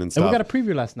television and stuff. And we got a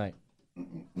preview last night.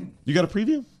 You got a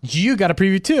preview? You got a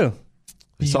preview too.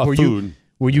 I saw food.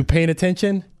 Were you paying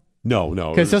attention? No.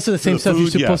 Because those are the same stuff you're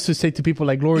supposed to say to people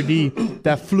like Lori D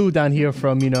that flew down here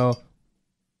from,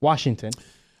 Washington.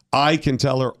 I can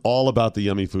tell her all about the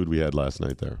yummy food we had last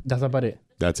night there. That's about it.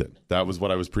 That's it. That was what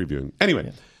I was previewing.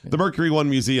 Anyway, the Mercury One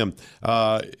Museum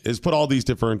has put all these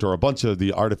different, or a bunch of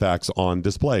the artifacts on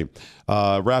display,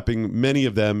 wrapping many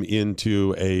of them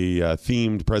into a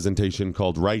themed presentation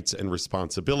called Rights and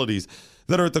Responsibilities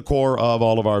that are at the core of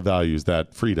all of our values,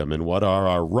 that freedom. And what are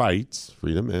our rights,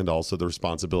 freedom, and also the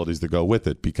responsibilities that go with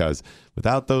it? Because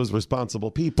without those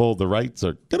responsible people, the rights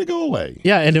are going to go away.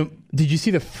 Yeah, and did you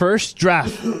see the first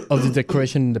draft of the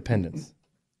Declaration of Independence?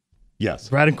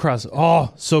 Yes. Right across.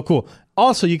 Oh, so cool.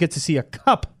 Also, you get to see a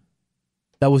cup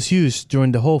that was used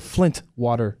during the whole Flint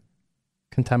water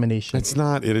contamination. It's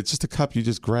not it. It's just a cup you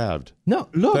just grabbed. No,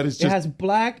 look. That is just, it has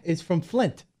black. It's from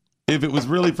Flint. If it was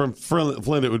really from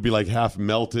Flint, it would be like half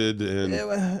melted.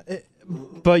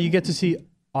 But you get to see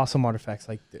awesome artifacts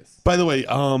like this. By the way,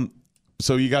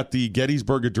 so you got the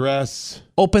Gettysburg Address.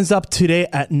 Opens up today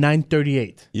at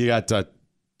 9:38. You got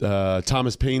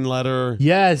Thomas Paine letter.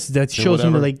 Yes, that shows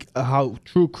him like how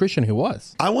true Christian he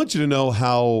was. I want you to know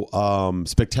how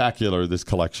spectacular this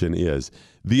collection is.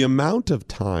 The amount of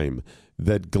time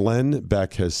that Glenn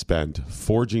Beck has spent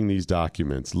forging these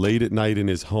documents late at night in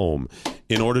his home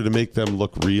in order to make them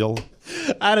look real.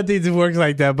 I don't think it works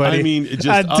like that, buddy. I mean, just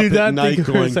up at night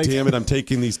going, damn it, I'm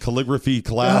taking these calligraphy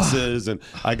classes and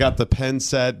I got the pen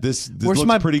set. This looks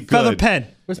pretty good. Feather pen?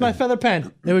 Where's my feather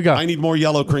pen? There we go. I need more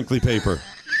yellow crinkly paper.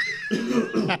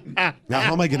 Now,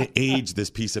 how am I going to age this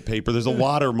piece of paper? There's a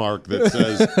watermark that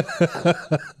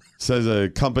says a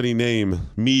company name,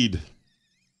 Mead.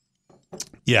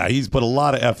 Yeah, he's put a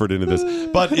lot of effort into this.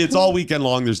 But it's all weekend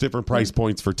long. There's different price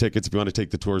points for tickets. If you want to take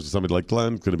the tours with somebody like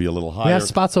Glenn, it's going to be a little higher. We have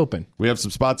spots open. We have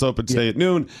some spots open today at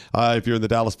noon. If you're in the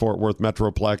Dallas-Fort Worth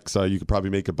Metroplex, you could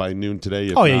probably make it by noon today.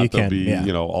 If you they'll can.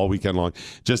 Be, all weekend long.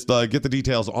 Just get the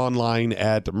details online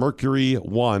at Mercury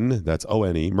One. That's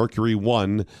O-N-E,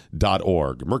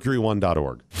 mercury1.org.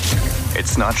 Mercury1.org.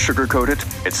 It's not sugar-coated.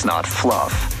 It's not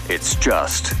fluff. It's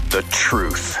just the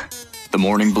truth. The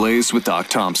Morning Blaze with Doc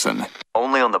Thompson.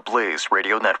 Only on the Blaze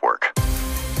Radio Network.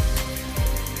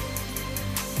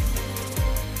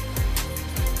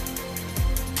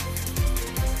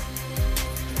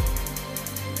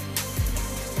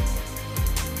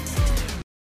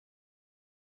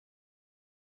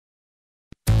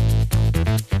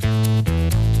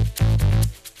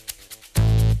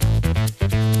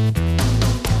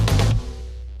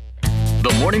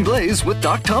 The Morning Blaze with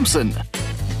Doc Thompson.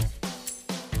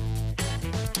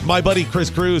 My buddy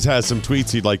Chris Cruz has some tweets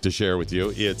he'd like to share with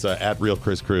you. It's at Real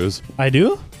Chris Cruz. I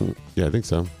do? Yeah, I think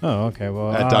so. Oh, okay.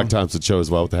 Well, at Doc Thompson Show as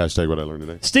well with the hashtag What I Learned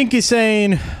Today. Stinky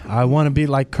saying, I want to be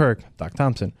like Kirk, Doc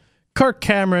Thompson. Kirk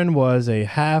Cameron was a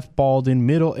half-balding,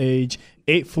 middle-aged,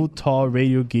 8-foot-tall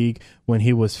radio geek when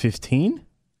he was 15.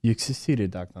 You succeeded,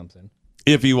 Doc Thompson.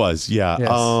 If he was, yeah. Yes.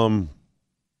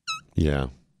 Yeah.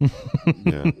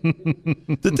 Yeah.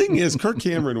 The thing is, Kirk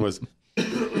Cameron was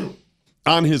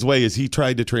on his way as he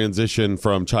tried to transition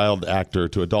from child actor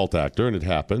to adult actor, and it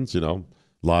happens, a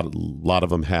lot of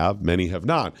them have, many have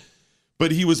not.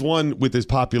 But he was one with his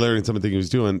popularity and something he was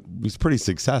doing, he's pretty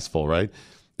successful, right?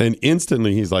 And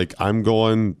instantly he's like, I'm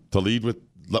going to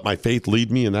let my faith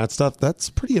lead me and that stuff.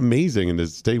 That's pretty amazing. And to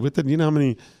stay with it, you know how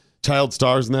many child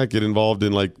stars in that get involved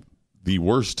in like the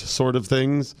worst sort of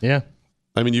things? Yeah.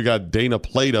 I mean, you got Dana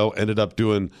Plato ended up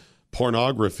doing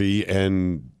pornography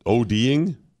and ODing.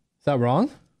 Is that wrong?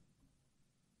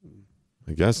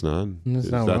 I guess not.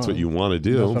 That's what you want to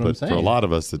do. But for a lot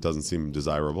of us, it doesn't seem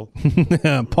desirable.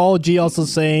 Paul G also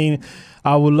saying,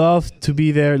 I would love to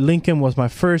be there. Lincoln was my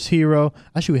first hero.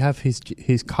 Actually, we have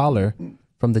his collar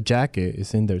from the jacket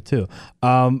is in there too.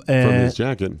 From his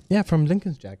jacket? Yeah, from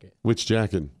Lincoln's jacket. Which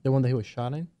jacket? The one that he was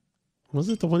shot in? Was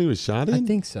it the one he was shot in? I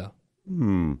think so.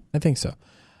 I think so.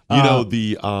 You know,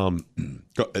 the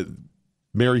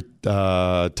Mary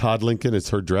Todd Lincoln, it's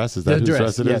her dress. Is that whose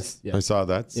dress it is? Yes. I saw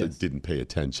that. So Yes. didn't pay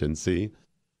attention, see?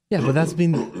 Yeah, but that's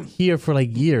been here for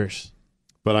like years.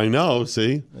 But I know,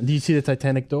 see? Do you see the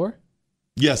Titanic door?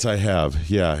 Yes, I have.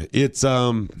 Yeah. It's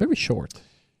very short.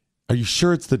 Are you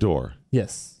sure it's the door?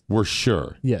 Yes. We're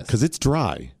sure. Yes. Because it's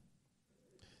dry.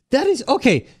 That is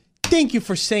okay. Thank you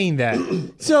for saying that.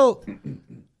 So,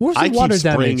 where's the water keep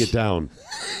spraying damage? it down.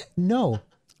 No.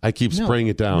 I keep spraying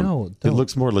it down. No, it don't.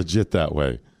 looks more legit that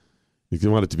way. You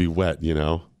want it to be wet, you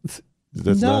know?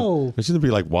 No. Shouldn't there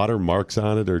be like water marks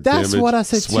on it or That's damage, what I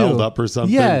said swelled too. up or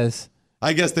something? Yes.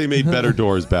 I guess they made better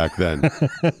doors back then.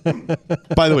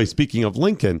 By the way, speaking of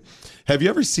Lincoln, have you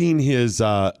ever seen his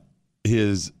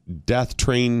death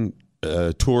train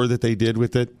tour that they did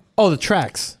with it? Oh, the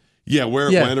tracks. Yeah, where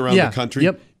it went around the country.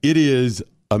 Yep. It is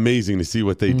amazing to see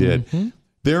what they did.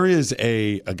 There is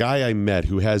a guy I met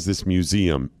who has this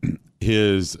museum.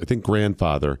 His, I think,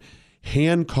 grandfather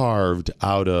hand carved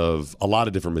out of a lot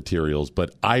of different materials,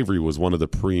 but ivory was one of the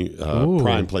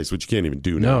prime place, which you can't even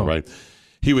do now, right?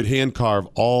 He would hand carve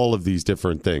all of these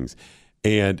different things,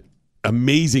 and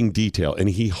amazing detail. And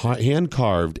he hand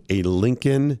carved a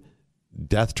Lincoln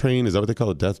death train. Is that what they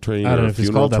call it? Death train I don't or know if it's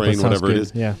funeral called that, train, but whatever sounds it good.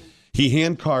 is. Yeah. He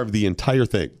hand carved the entire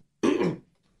thing,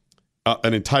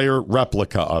 an entire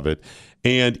replica of it.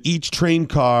 And each train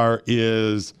car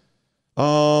is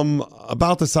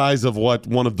about the size of what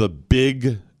one of the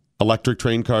big electric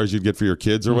train cars you'd get for your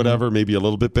kids or whatever, maybe a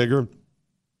little bit bigger.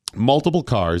 Multiple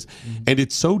cars. And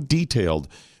it's so detailed.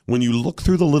 When you look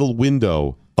through the little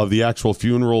window of the actual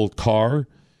funeral car,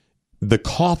 the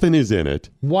coffin is in it.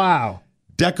 Wow.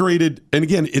 Decorated. And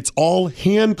again, it's all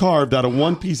hand carved out of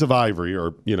one piece of ivory,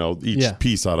 or, you know, each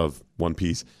piece out of one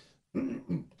piece.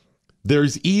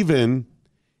 There's even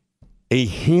a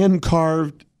hand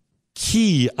carved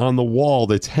key on the wall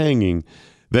that's hanging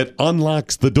that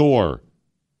unlocks the door.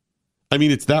 I mean,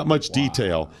 it's that much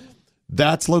detail.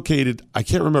 That's located, I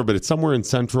can't remember, but it's somewhere in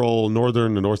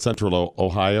north central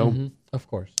Ohio. Of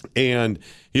course. And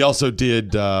he also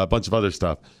did a bunch of other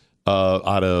stuff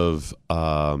out of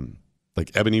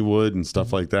like ebony wood and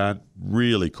stuff like that.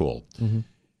 Really cool.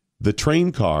 The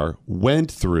train car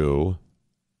went through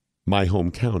my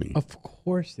home county. Of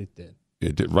course it did.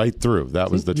 It did right through.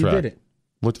 That was the track. You did it.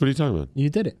 What are you talking about? You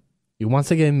did it. You once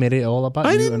again made it all about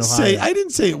I you didn't in Ohio. I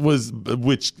didn't say it was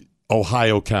which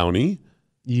Ohio county.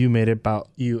 You made it about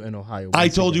you in Ohio. I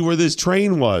told you where this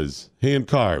train was, hand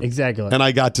carved. Exactly. And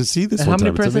I got to see this And one how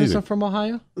many time. presidents are from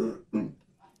Ohio?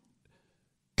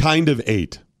 Kind of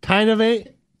 8. Kind of 8?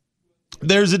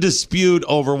 There's a dispute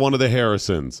over one of the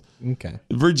Harrisons. Okay.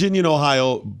 Virginia and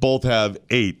Ohio both have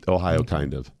 8, Ohio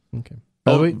kind of. Okay.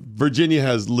 Virginia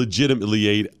has legitimately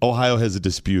 8. Ohio has a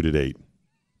disputed 8.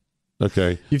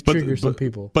 Okay. You've triggered some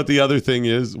people. But the other thing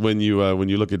is, when you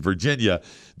look at Virginia,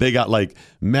 they got like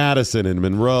Madison and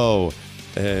Monroe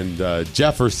and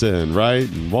Jefferson, right?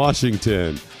 And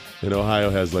Washington. And Ohio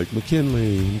has like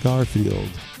McKinley and Garfield.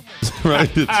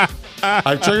 Right?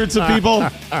 I've triggered some people.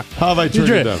 How have I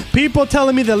triggered them? People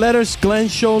telling me the letters Glenn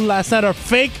showed last night are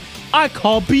fake. I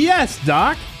call BS,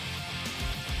 Doc.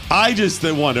 I just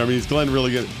wonder. I mean, is Glenn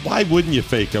really good? Why wouldn't you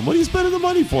fake him? What are you spending the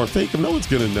money for? Fake him? No one's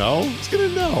going to know. Who's going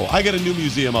to know? I got a new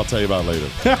museum I'll tell you about later.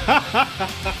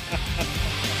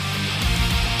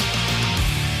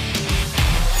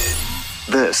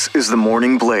 This is the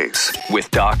Morning Blaze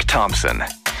with Doc Thompson,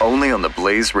 only on the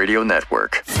Blaze Radio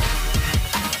Network.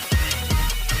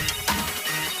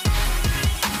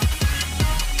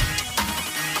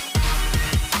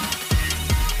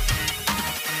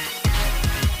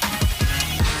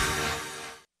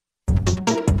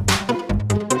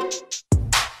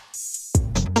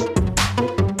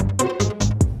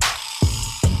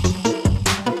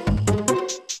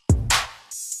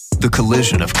 The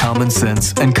collision of common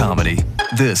sense and comedy.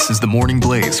 This is the Morning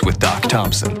Blaze with Doc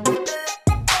Thompson.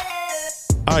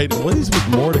 All right, what is with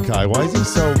Mordecai? Why is he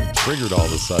so triggered all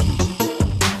of a sudden?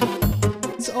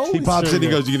 He pops in, he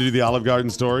goes, "You gonna do the Olive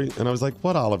Garden story?" And I was like,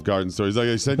 "What Olive Garden story?" He's like,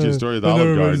 "I sent you a story of the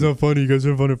Olive Garden." It's not funny. You guys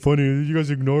are funny. You guys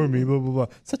ignore me. Blah blah blah.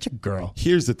 Such a girl.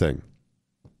 Here's the thing: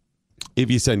 if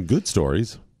you send good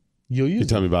stories, you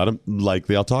tell me about them.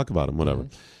 Likely, I'll talk about them. Whatever.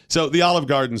 So the Olive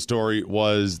Garden story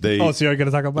was they. Oh, so you're going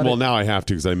to talk about it? Well, now I have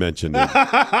to because I mentioned it.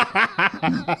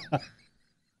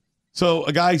 So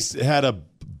a guy had a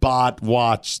bot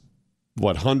watch,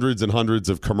 hundreds and hundreds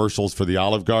of commercials for the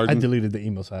Olive Garden. I deleted the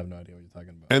email, so I have no idea what you're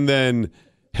talking about. And then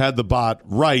had the bot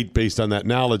write, based on that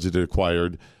knowledge it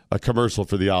acquired, a commercial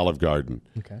for the Olive Garden.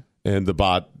 Okay. And the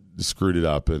bot screwed it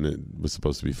up, and it was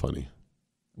supposed to be funny.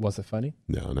 Was it funny?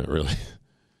 No, not really.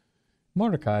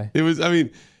 Mordecai. It was,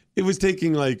 it was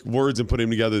taking like words and putting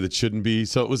them together that shouldn't be.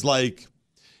 So it was like,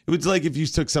 was like if you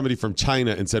took somebody from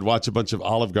China and said, watch a bunch of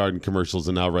Olive Garden commercials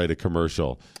and now write a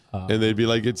commercial. And they'd be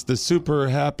like, it's the super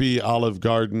happy Olive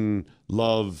Garden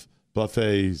love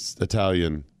buffet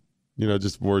Italian.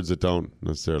 Just words that don't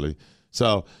necessarily.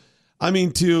 So, I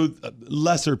mean, to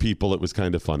lesser people, it was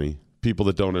kind of funny. People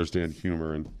that don't understand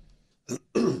humor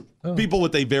and people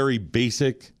with a very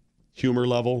basic humor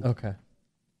level. Okay.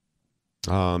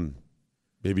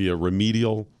 Maybe a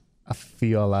remedial. I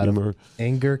feel a lot of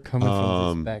anger coming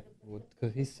from this back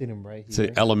because he's sitting right here.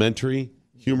 Say elementary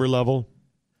humor level.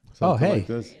 Something like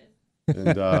this.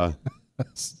 And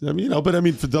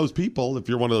for those people, if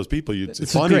you're one of those people,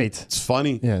 it's funny. Great. It's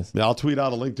funny. Yes. I'll tweet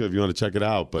out a link to it if you want to check it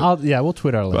out. But we'll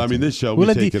tweet out a link. But, this show,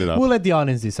 we're taking it up. We'll let the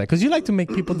audience decide because you like to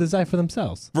make people decide for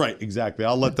themselves. Right, exactly.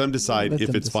 I'll let them decide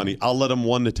if it's funny. I'll let them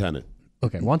 1 to 10 it.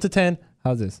 Okay, 1 to 10.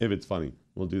 How's this? If it's funny,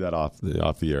 we'll do that off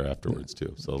the air afterwards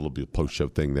too. So it'll be a post show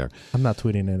thing there. I'm not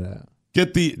tweeting it out.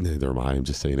 Neither am I. I'm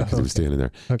just saying it because he was standing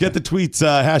there. Okay. Get the tweets,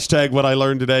 hashtag what I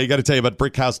learned today. Got to tell you about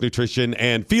Brickhouse Nutrition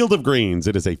and Field of Greens.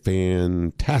 It is a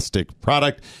fantastic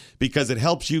product because it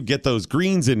helps you get those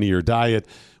greens into your diet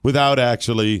without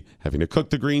actually having to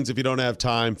cook the greens if you don't have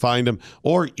time, find them,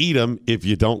 or eat them if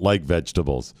you don't like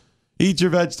vegetables. Eat your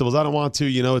vegetables. I don't want to.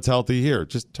 It's healthy here.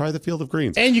 Just try the Field of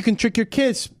Greens. And you can trick your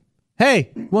kids.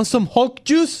 Hey, want some Hulk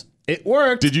juice? It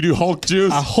worked. Did you do Hulk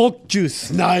juice? A Hulk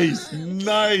juice. Nice.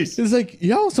 It's like,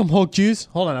 some Hulk juice.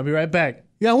 Hold on, I'll be right back.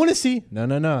 Yeah, I want to see.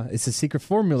 No. It's a secret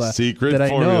formula. Formula. I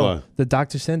know. The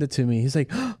doctor sent it to me. He's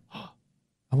like, I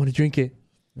want to drink it.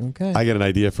 Okay. I got an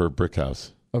idea for a brick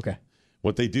house. Okay.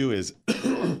 What they do is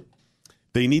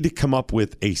they need to come up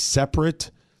with a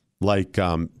separate,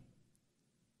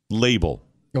 label.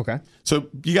 Okay. So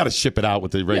you got to ship it out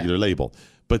with the regular label.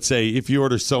 But say if you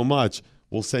order so much,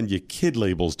 we'll send you kid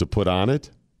labels to put on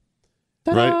it.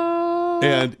 Ta-da! Right?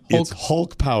 And it's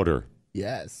Hulk powder.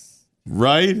 Yes.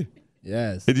 Right?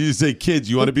 Yes. And you say, kids,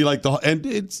 you want to be like and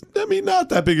it's, not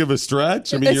that big of a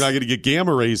stretch. You're not going to get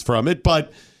gamma rays from it,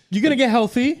 but you're going to get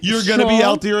healthy. You're going to be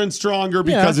healthier and stronger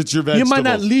because it's your vegetables. You might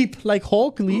not leap like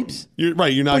Hulk leaps. You're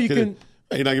not going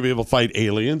to be able to fight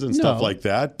aliens and stuff like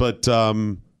that. But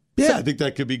I think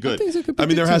that could be good.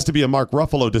 There has to be a Mark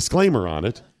Ruffalo disclaimer on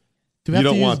it. Do we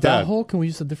have to use that Hulk? Can we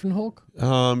use a different Hulk?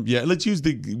 Let's use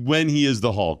when he is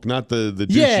the Hulk, not the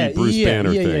douchey Bruce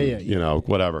Banner thing.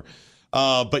 Whatever.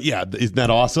 But isn't that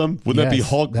awesome? Wouldn't that be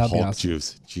Hulk? Hulk awesome.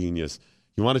 Juice, genius.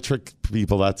 You want to trick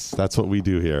people? That's what we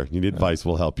do here. You need advice,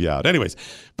 we'll help you out. Anyways,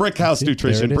 Brickhouse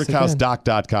Nutrition,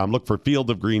 brickhousedoc.com. Look for Field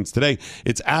of Greens today.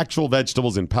 It's actual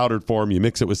vegetables in powdered form. You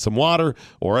mix it with some water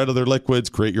or other liquids,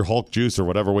 create your Hulk juice or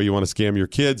whatever way you want to scam your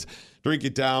kids. Drink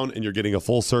it down, and you're getting a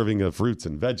full serving of fruits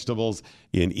and vegetables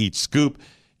in each scoop.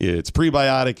 It's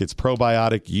prebiotic. It's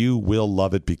probiotic. You will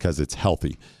love it because it's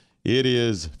healthy. It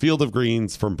is Field of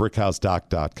Greens from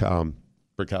brickhousedoc.com.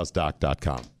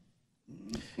 brickhousedoc.com.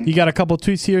 You got a couple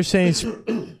tweets here saying,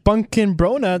 Bunkin'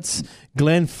 Bronuts,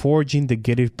 Glenn forging the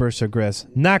Gettysburg Address.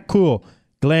 Not cool.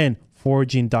 Glenn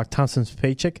forging Doc Thompson's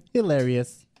paycheck.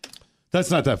 Hilarious. That's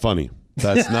not that funny.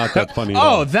 That's not that funny at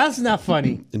all. That's not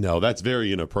funny. No, that's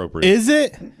very inappropriate. Is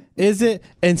it?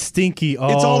 And Stinky.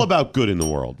 Oh, it's all about good in the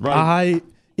world, right?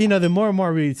 The more and more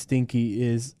I read Stinky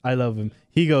is, I love him.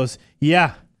 He goes,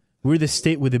 yeah, we're the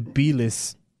state with a B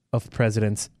list of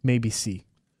presidents, maybe C.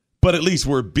 But at least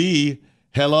we're B.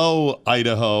 Hello,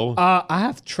 Idaho. I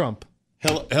have Trump.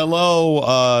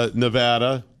 Hello,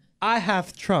 Nevada. I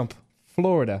have Trump.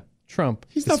 Florida. Trump.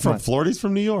 He's not from Florida. He's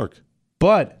from New York.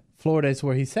 But Florida is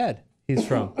where he said he's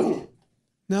from.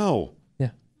 No. Yeah.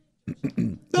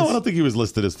 No, I don't think he was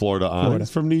listed as Florida on it. He's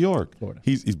from New York. Florida.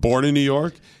 He's born in New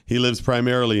York. He lives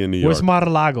primarily in New York. Where's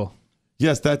Mar-a-Lago?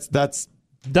 Yes, that's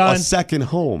done. A second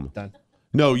home. Done.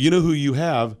 No, you know who you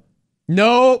have?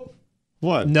 Nope.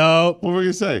 What? No. What were we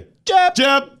going to say?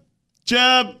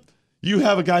 Jeb. You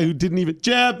have a guy who didn't even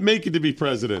make it to be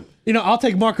president. I'll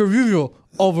take Marco Rubio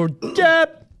over Jeb.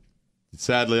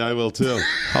 Sadly, I will too.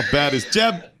 How bad is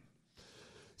Jeb?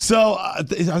 So, are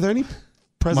there any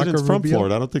presidents from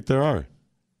Florida? I don't think there are.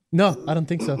 No, I don't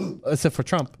think so. Except for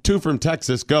Trump. 2 from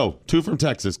Texas, go. 2 from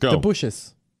Texas, go. The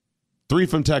Bushes. 3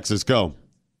 from Texas, go.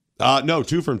 No,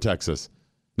 2 from Texas.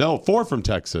 No, 4 from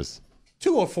Texas.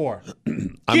 2 or 4?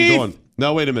 I'm going.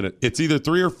 No, wait a minute. It's either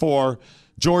 3 or 4.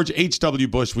 George H.W.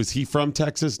 Bush, was he from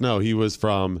Texas? No, he was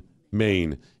from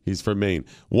Maine. He's from Maine.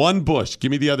 1 Bush. Give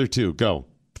me the other 2. Go.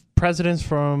 Presidents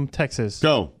from Texas.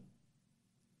 Go.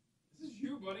 This is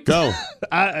you, buddy. Go.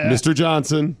 Mr.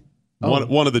 Johnson. Oh.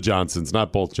 One of the Johnsons,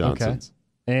 not both Johnsons.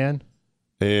 Okay.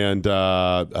 And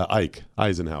Ike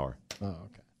Eisenhower. Oh,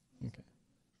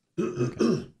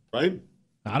 okay. Right?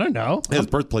 I don't know. His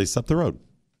birthplace up the road.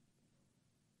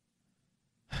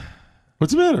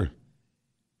 What's the matter?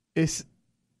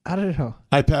 I don't know.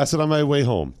 I pass it on my way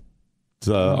home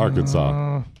to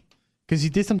Arkansas. Because he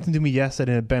did something to me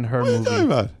yesterday in a Ben-Hur movie. What are you talking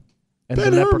about? And the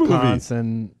leprechauns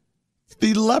and...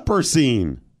 The leper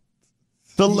scene.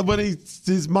 When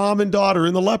his mom and daughter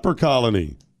in the leper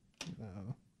colony.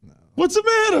 No. What's the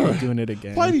matter? I'm doing it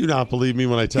again. Why do you not believe me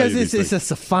when I tell you these things? It's just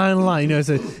a fine line. You know,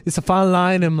 it's a fine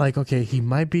line. I'm like, okay, he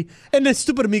might be. And then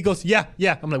stupid of me goes, yeah.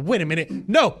 I'm like, wait a minute.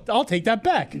 No, I'll take that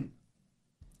back.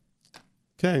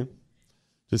 Okay.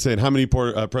 Just saying, how many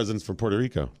presidents from Puerto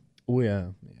Rico? Oh, yeah.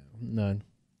 None.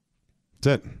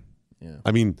 That's it. Yeah.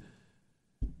 I mean,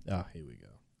 here we go.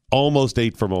 Almost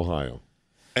 8 from Ohio.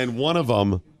 And one of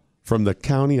them from the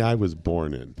county I was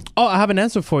born in. Oh, I have an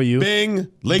answer for you.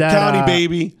 Bing. Lake County,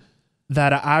 baby.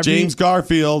 James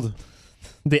Garfield.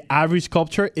 The Ivory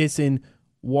sculpture is in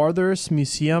Werther's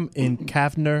Museum in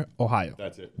Kavner, Ohio.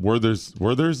 That's it. Werther's?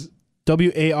 Warthers,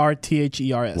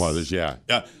 Werther's, yeah.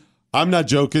 I'm not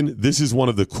joking. This is one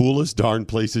of the coolest darn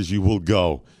places you will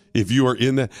go. If you are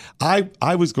in that,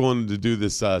 I was going to do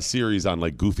this series on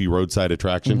like goofy roadside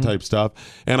attraction type stuff,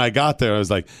 and I got there. I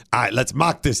was like, all right, let's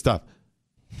mock this stuff.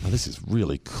 Oh, this is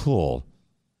really cool.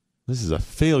 This is a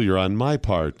failure on my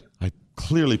part. I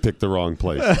clearly picked the wrong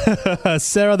place.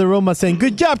 Sarah the Roma saying,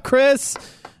 "Good job, Chris.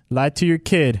 Lied to your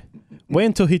kid. Wait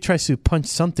until he tries to punch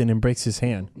something and breaks his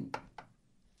hand."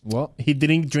 Well, he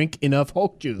didn't drink enough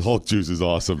Hulk juice. Hulk juice is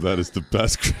awesome. That is the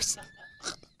best, Chris.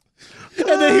 And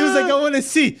then he was like, I want to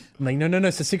see. I'm like, no,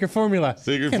 it's a secret formula.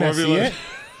 Can I see it?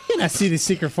 Can I see the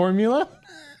secret formula?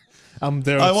 I'm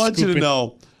there. I want you to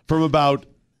know, from about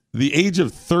the age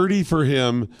of 30 for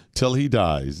him till he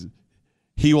dies,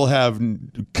 he will have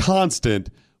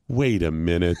constant, wait a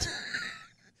minute.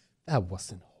 That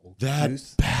wasn't Hulk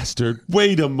juice. Bastard.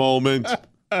 Wait a moment.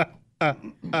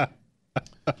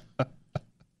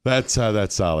 That's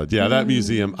solid. Yeah, that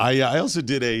museum. I also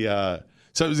did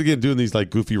so I was again doing these like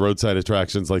goofy roadside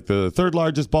attractions, like the third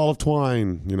largest ball of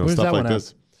twine, Where's stuff like at?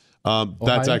 this.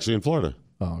 That's actually in Florida.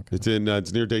 Oh, okay.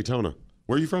 It's near Daytona.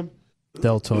 Where are you from?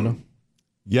 Deltona.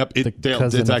 Yep,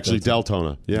 it's actually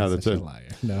Deltona. Yeah, that's it. Liar.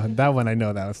 No, that one I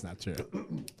know that's not true.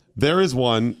 There is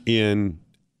one in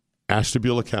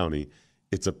Ashtabula County.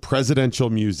 It's a presidential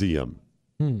museum.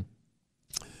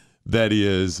 That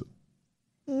is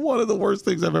one of the worst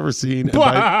things I've ever seen. And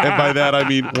by that, I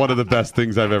mean one of the best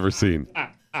things I've ever seen.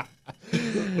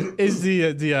 Is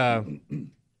the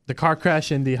car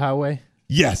crash in the highway?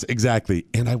 Yes, exactly.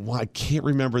 And I can't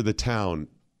remember the town.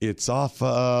 It's off,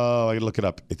 I can look it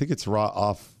up. I think it's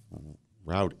off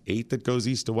Route 8 that goes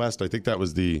east to west. I think that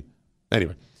was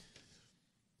anyway.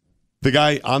 The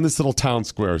guy on this little town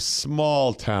square,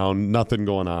 small town, nothing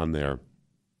going on there,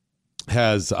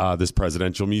 has this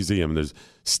presidential museum. There's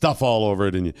stuff all over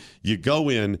it, and you go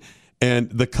in, and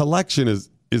the collection is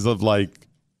of like,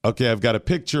 okay, I've got a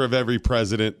picture of every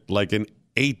president, like an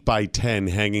 8x10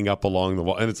 hanging up along the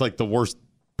wall, and it's like the worst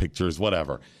pictures,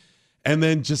 whatever. And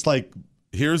then just like,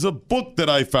 here's a book that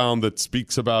I found that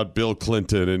speaks about Bill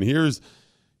Clinton, and here's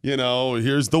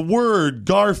the word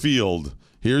Garfield.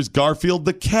 Here's Garfield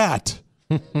the cat.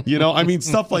 I mean,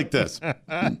 stuff like this.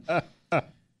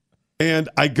 And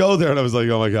I go there and I was like,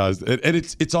 oh my gosh. And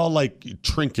it's all like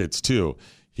trinkets too.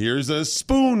 Here's a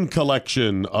spoon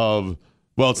collection of,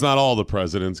 well, it's not all the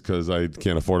presidents because I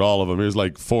can't afford all of them. Here's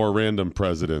like 4 random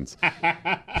presidents.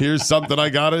 Here's something I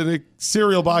got in a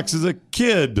cereal box as a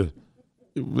kid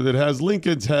that has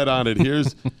Lincoln's head on it.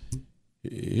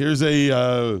 Here's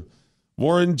a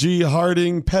Warren G.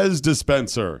 Harding Pez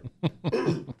dispenser.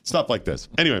 Stuff like this.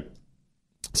 Anyway,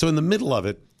 so in the middle of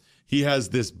it, he has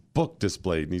this book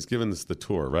displayed, and he's giving us the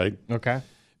tour, right? Okay.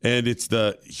 And it's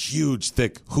the huge,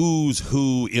 thick Who's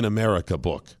Who in America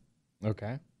book.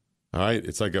 Okay. All right?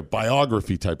 It's like a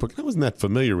biography type book. I wasn't that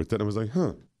familiar with it. I was like,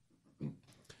 huh.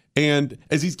 And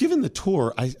as he's giving the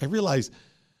tour, I realize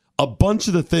a bunch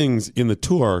of the things in the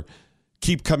tour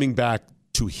keep coming back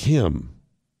to him.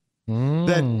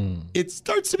 That it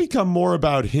starts to become more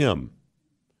about him.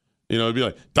 It'd be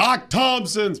like, Doc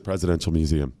Thompson's Presidential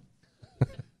Museum.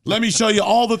 Let me show you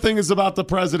all the things about the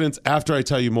presidents after I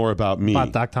tell you more about me.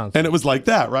 About Doc Thompson. And it was like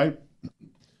that, right?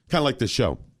 Kind of like this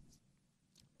show.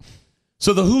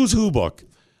 So the Who's Who book,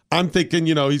 I'm thinking,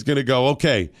 he's going to go,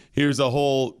 okay, here's a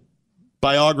whole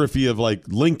biography of like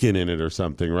Lincoln in it or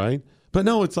something, right? But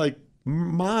no, it's like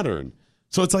modern.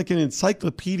 So it's like an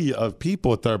encyclopedia of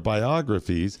people with their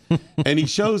biographies. And he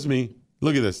shows me,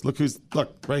 look at this. Look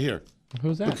right here.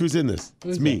 Who's that? Look who's in this.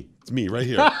 It's me. It's me right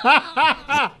here.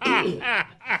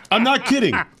 I'm not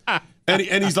kidding.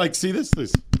 And he's like, see this?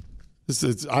 This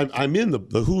is I'm in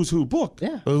the Who's Who book.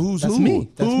 Yeah. Who's that's Who?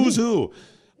 Me. That's Who's me. Who?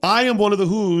 I am one of the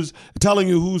who's telling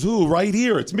you who's who right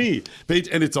here. It's me.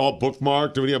 And it's all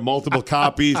bookmarked, and we have multiple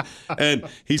copies. And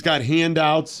he's got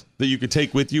handouts that you could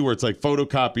take with you where it's like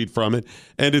photocopied from it.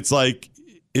 And it's like,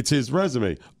 it's his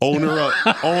resume. Owner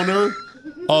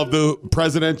of the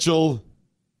presidential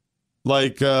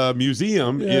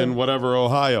museum in whatever,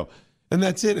 Ohio. And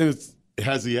that's it. And it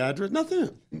has the address, nothing.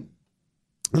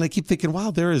 And I keep thinking,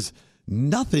 wow, there is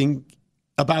nothing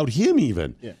about him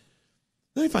even. Yeah.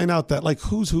 Then I find out that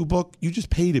Who's Who book, you just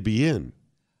pay to be in.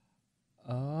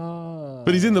 Oh.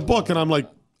 But he's in the book, and I'm like,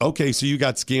 okay, so you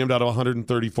got scammed out of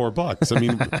 $134. I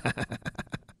mean,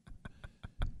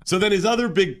 so then his other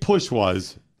big push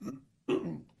was,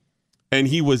 and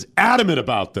he was adamant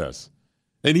about this,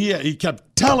 and he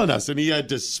kept telling us, and he had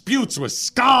disputes with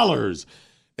scholars,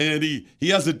 and he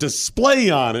has a display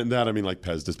on it, and that, I mean, like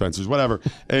Pez dispensers, whatever,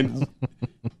 and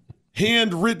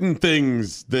handwritten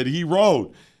things that he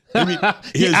wrote. I mean,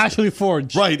 he actually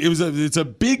forged. Right. It's a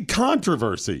big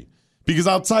controversy because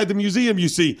outside the museum, you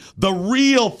see the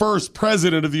real first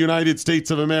president of the United States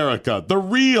of America. The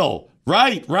real.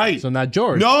 Right. So not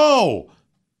George. No.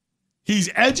 He's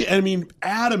adamant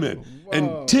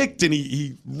and ticked, and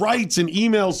he writes and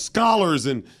emails scholars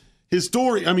and his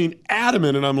story. I mean,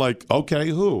 adamant. And I'm like, okay,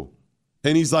 who?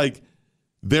 And he's like,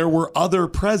 there were other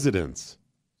presidents.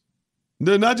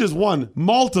 Not just one,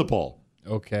 multiple.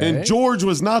 Okay. And George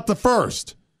was not the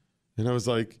first. And I was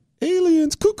like,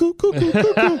 aliens, cuckoo, cuckoo,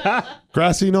 cuckoo.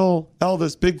 Grassy knoll,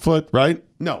 Elvis, Bigfoot, right?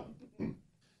 No.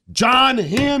 John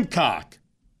Hancock.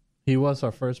 He was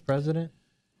our first president?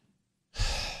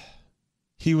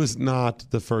 He was not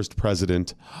the first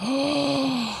president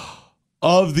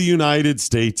of the United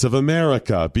States of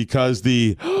America because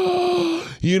the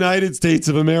United States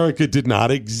of America did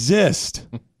not exist.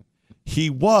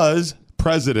 He was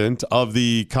president of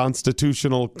the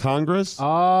Constitutional Congress. Oh,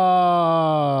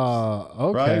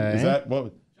 okay. Right? Is that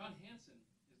what? John Hanson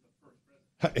is the first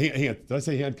president. Did I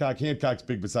say Hancock? Hancock's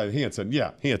big beside Hanson.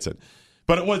 Yeah, Hanson.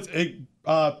 But it was,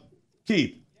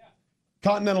 Keith,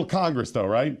 Continental Congress, though,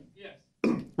 right? Yes.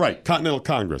 Right, Continental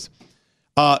Congress.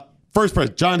 First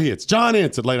president, John Hanson. John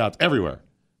Hanson laid out everywhere.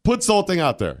 Puts the whole thing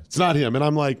out there. It's not him. And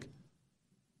I'm like,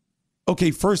 okay,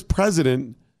 first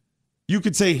president. You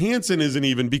could say Hanson isn't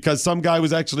even because some guy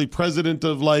was actually president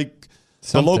of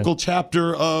the local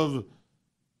chapter of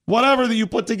whatever that you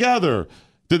put together.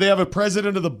 Did they have a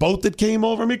president of the boat that came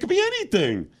over? I mean, it could be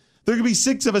anything. There could be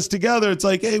 6 of us together. It's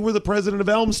like, hey, we're the president of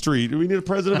Elm Street. We need a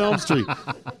president of Elm Street. What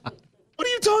are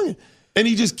you talking? And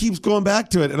he just keeps going back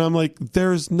to it. And I'm like,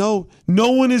 there's no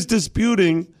one is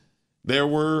disputing there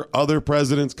were other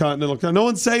presidents, Continental. No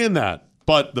one's saying that.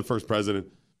 But the first president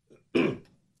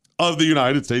of the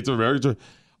United States of America.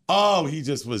 Oh, he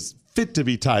just was fit to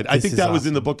be tied. I think that was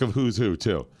in the book of Who's Who,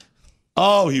 too.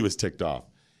 Oh, he was ticked off.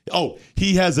 Oh,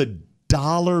 he has a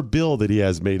dollar bill that he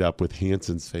has made up with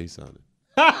Hanson's face on it.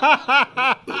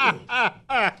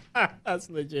 That's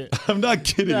legit. I'm not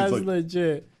kidding. That's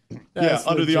legit. That's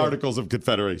under the Articles of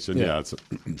Confederation. Yeah.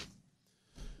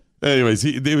 Anyways,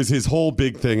 it was his whole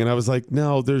big thing. And I was like,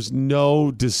 no, there's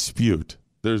no dispute.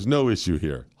 There's no issue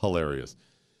here. Hilarious.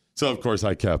 So, of course,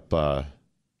 I kept...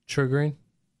 triggering?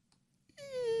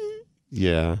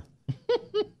 Yeah.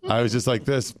 I was just like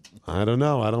this. I don't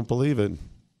know. I don't believe it.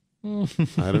 I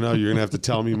don't know. You're going to have to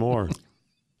tell me more.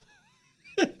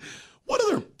 What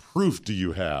other proof do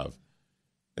you have?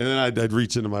 And then I'd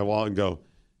reach into my wallet and go,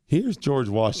 here's George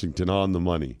Washington on the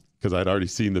money. Because I'd already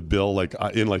seen the bill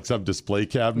in some display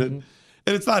cabinet. Mm-hmm.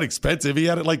 And it's not expensive. He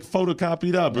had it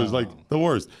photocopied up. It was the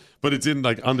worst. But it's in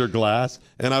under glass.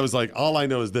 And I was like, all I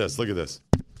know is this. Look at this.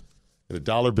 And a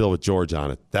dollar bill with George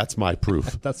on it. That's my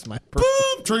proof. That's my proof.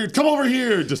 Boom! Triggered. Come over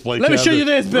here. Display Let cabinet. me show you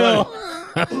this, Bill.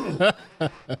 Right.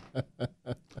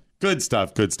 Good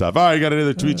stuff. Good stuff. All right, you got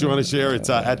another tweet you want to share? It's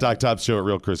at Doc Thompson Show at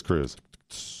Real Chris Cruz.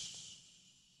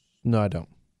 No, I don't.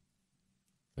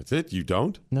 That's it? You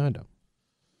don't? No, I don't.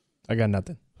 I got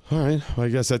nothing. All right. Well, I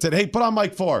guess that's it. Hey, put on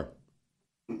mic 4.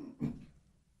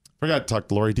 Forgot to talk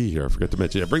to Lori D here. I forgot to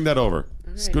mention. Yeah, bring that over.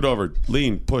 Right. Scoot over.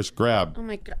 Lean, push, grab. Oh,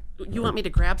 my God. You want me to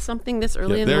grab something this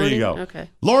early in the morning? There you go. Okay.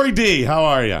 Lori D, how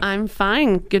are you? I'm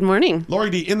fine. Good morning. Lori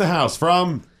D, in the house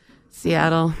from?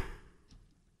 Seattle.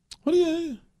 What do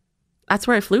you? That's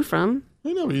where I flew from.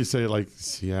 I know you say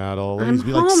Seattle. I'm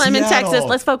home. I'm in Texas.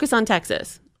 Let's focus on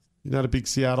Texas. You're not a big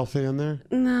Seattle fan there?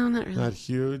 No, not really. Not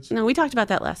huge? No, we talked about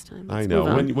that last time. I know.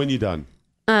 When you done?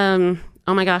 Oh,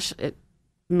 my gosh.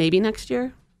 Maybe next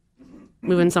year.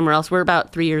 Moving somewhere else. We're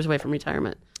about 3 years away from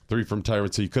retirement. 3 from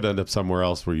retirement, so you could end up somewhere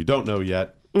else where you don't know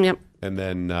yet. Yep. And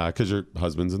then, because your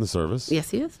husband's in the service. Yes,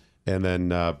 he is. And then,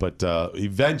 but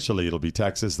eventually it'll be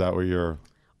Texas. That where you're...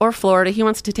 Or Florida. He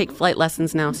wants to take flight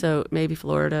lessons now, so maybe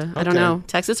Florida. I don't know.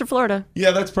 Texas or Florida.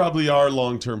 Yeah, that's probably our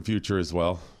long-term future as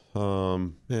well.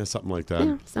 Yeah, something like that.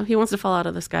 Yeah, so he wants to fall out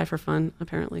of the sky for fun,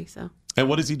 apparently. So. And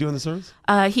what does he do in the service?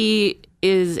 He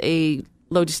is a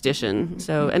logistician.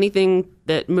 So anything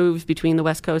that moves between the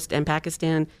West Coast and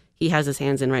Pakistan, he has his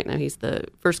hands in right now. He's the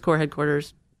 1st Corps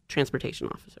Headquarters Transportation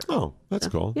Officer. Oh, that's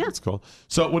cool. Yeah. That's cool.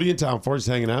 So what are you in town for? Just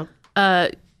hanging out?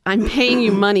 I'm paying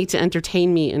you money to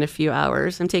entertain me in a few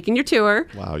hours. I'm taking your tour.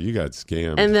 Wow, you got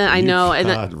scammed. And then and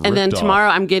then tomorrow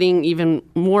off. I'm getting even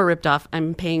more ripped off.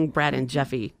 I'm paying Brad and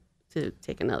Jeffy to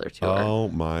take another tour. Oh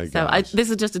my gosh. So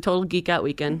this is just a total geek out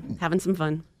weekend, having some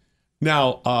fun.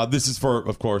 Now, this is for,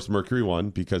 of course, Mercury One,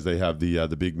 because they have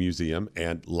the big museum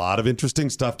and a lot of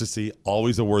interesting stuff to see.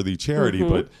 Always a worthy charity,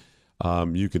 but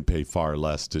you can pay far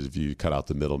less if you cut out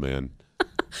the middleman.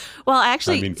 Well,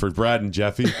 actually, I mean, for Brad and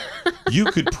Jeffy, you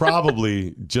could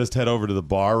probably just head over to the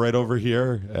bar right over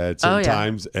here at some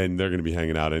times, and they're going to be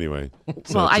hanging out anyway.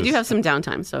 So well, I do have some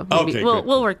downtime, so maybe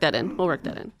we'll work that in. We'll work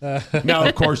that in. Now,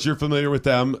 of course, you're familiar with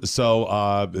them,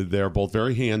 so they're both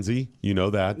very handsy. You know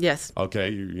that. Yes.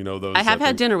 Okay, you know those. I have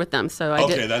had dinner with them, so I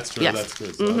did. Okay, that's true. Yes. That's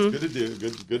good. So that's good to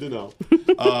do. Good to know.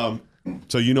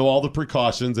 So you know all the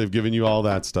precautions. They've given you all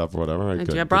that stuff or whatever. Right, I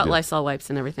good, do. I brought Lysol wipes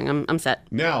and everything. I'm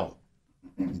set. Now,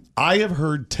 I have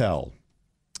heard tell,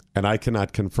 and I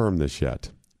cannot confirm this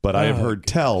yet, but I have heard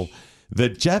tell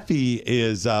that Jeffy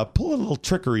is pulling a little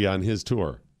trickery on his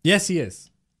tour. Yes, he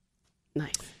is.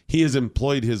 Nice. He has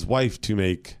employed his wife to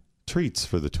make treats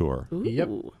for the tour. Ooh. Yep.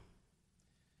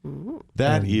 Ooh.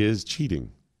 That is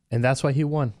cheating. And that's why he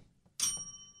won.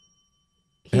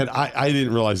 And I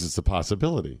didn't realize it's a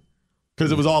possibility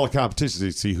because it was all a competition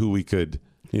to see who could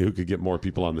get more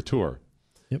people on the tour.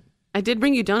 I did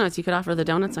bring you donuts. You could offer the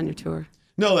donuts on your tour.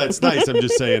 No, that's nice. I'm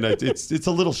just saying it's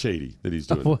a little shady that he's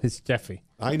doing. Well, it's Jeffy.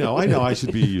 I know. I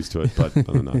should be used to it, but I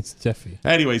don't know. It's Jeffy.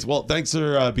 Anyways, well, thanks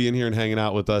for being here and hanging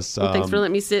out with us. Well, thanks for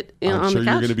letting me sit on the couch. I'm sure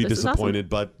you're going to be This is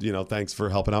disappointed, awesome. but thanks for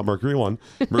helping out Mercury One.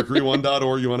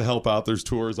 Mercury1.org. You want to help out? There's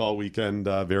tours all weekend.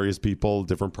 Various people,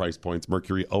 different price points.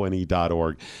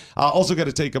 MercuryONE.org. Also, got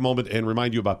to take a moment and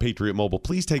remind you about Patriot Mobile.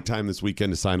 Please take time this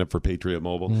weekend to sign up for Patriot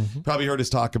Mobile. Probably heard us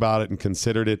talk about it and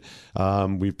considered it.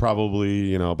 We've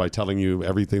probably, by telling you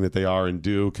everything that they are and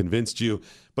do, convinced you.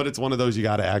 But it's one of those you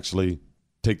got to actually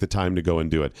take the time to go and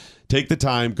do it. Take the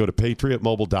time, go to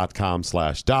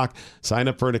patriotmobile.com/doc, sign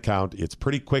up for an account. It's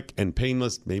pretty quick and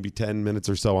painless, maybe 10 minutes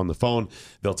or so on the phone.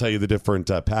 They'll tell you the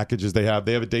different packages they have.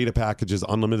 They have a data packages,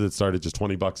 unlimited, start at just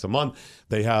 $20 a month.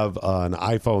 They have an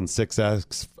iPhone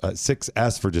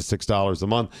 6S for just $6 a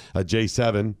month, a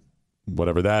J7,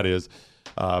 whatever that is,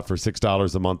 for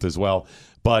 $6 a month as well.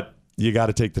 But you got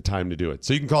to take the time to do it.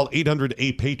 So you can call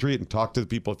 800-8-PATRIOT and talk to the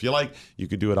people if you like. You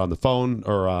can do it on the phone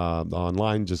or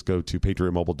online. Just go to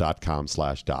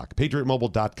patriotmobile.com/doc.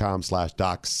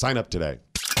 patriotmobile.com/doc. Sign up today.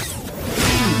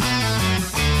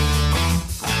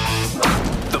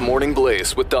 The Morning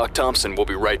Blaze with Doc Thompson will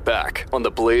be right back on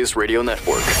the Blaze Radio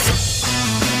Network.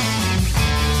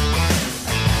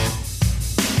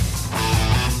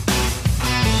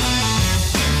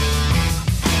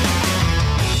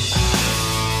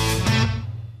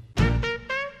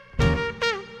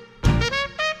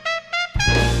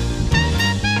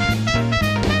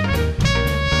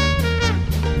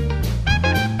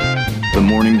 The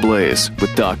Morning Blaze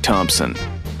with Doc Thompson.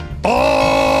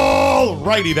 All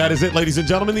righty, that is it, ladies and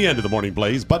gentlemen, the end of the Morning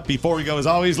Blaze. But before we go, as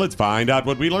always, let's find out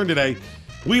what we learned today.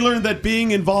 We learned that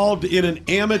being involved in an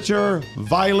amateur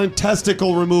violent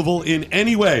testicle removal in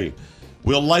any way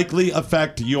will likely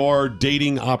affect your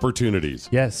dating opportunities.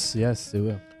 Yes, it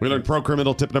will. We learned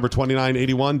pro-criminal tip number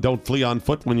 2981, don't flee on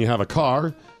foot when you have a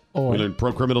car. Or, we learned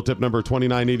pro-criminal tip number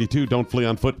 2982, don't flee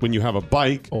on foot when you have a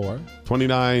bike. Or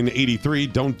 2983,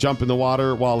 don't jump in the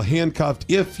water while handcuffed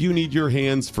if you need your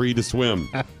hands free to swim.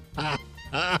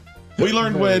 We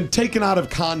learned when taken out of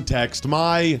context,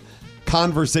 my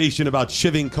conversation about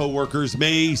shivving coworkers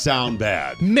may sound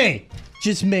bad.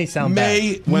 Just may sound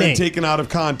bad. When taken out of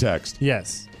context.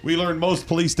 Yes. We learned most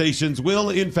police stations will,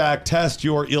 in fact, test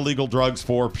your illegal drugs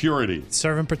for purity.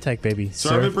 Serve and protect, baby.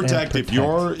 Serve and protect.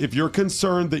 If you're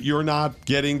concerned that you're not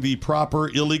getting the proper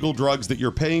illegal drugs that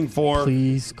you're paying for,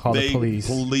 please call the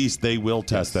police. They will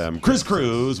test them. Chris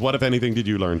Cruz, what, if anything, did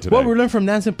you learn today? Well, we learned from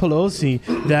Nancy Pelosi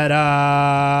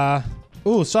that,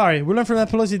 we learned from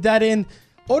Nancy Pelosi that in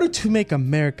order to make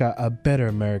America a better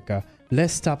America,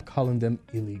 let's stop calling them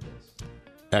illegals.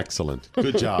 Excellent.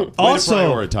 Good job. Also,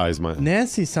 prioritize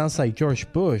Nancy sounds like George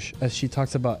Bush as she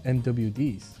talks about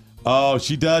MWDs. Oh,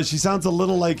 she does. She sounds a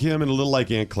little like him and a little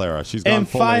like Aunt Clara. She's gone and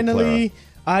full Aunt Clara. finally,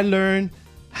 I learned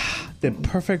the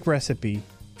perfect recipe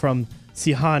from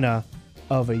Sihana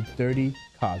of a dirty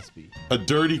Cosby. A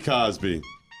dirty Cosby.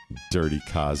 Dirty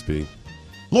Cosby.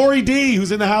 Lori D,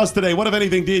 who's in the house today. What, if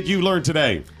anything, did you learn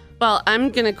today? Well, I'm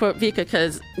going to quote Vika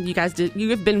because you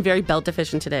have been very belt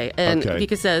deficient today. And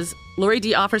Vika says, Lori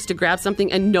D offers to grab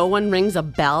something and no one rings a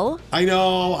bell. I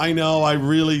know. I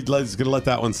really was going to let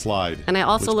that one slide. And I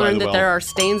also learned that there are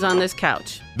stains on this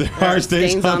couch. There are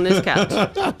stains on this couch.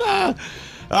 All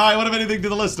right, what, if anything,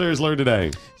 did the listeners learn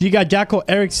today? You got Jacko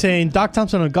Eric saying, Doc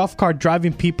Thompson on a golf cart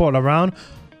driving people around.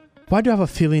 Why do I have a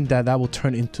feeling that will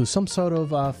turn into some sort of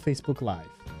Facebook Live?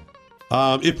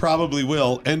 It probably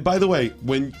will. And by the way,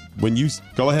 when you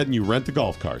go ahead and you rent the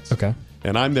golf carts, okay,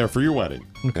 and I'm there for your wedding,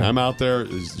 and I'm out there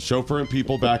chauffeuring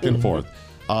people back and forth,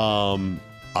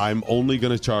 I'm only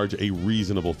going to charge a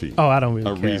reasonable fee. Oh, I don't really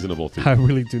care. A reasonable fee. I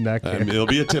really do not care. It'll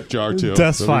be a tip jar, too.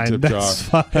 That's fine. That's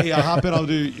fine. Hey, I'll hop in. I'll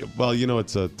do, well,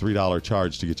 it's a $3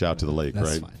 charge to get you out to the lake,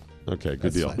 That's right? Fine. Okay,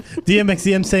 good deal.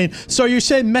 DMXDM saying, so you're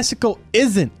saying Mexico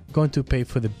isn't going to pay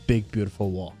for the big,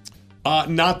 beautiful wall?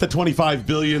 Not the $25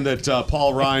 billion that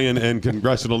Paul Ryan and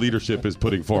congressional leadership is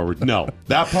putting forward. No,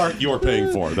 that part you're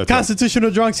paying for. That's Constitutional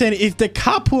Drunk saying, if the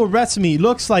cop who arrests me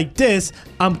looks like this,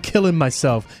 I'm killing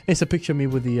myself. It's a picture of me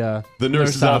with the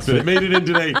nurse's outfit. It made it in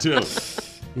today, too.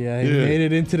 Yeah, he made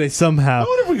it in today somehow. I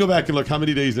wonder if we go back and look how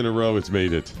many days in a row it's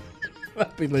made it.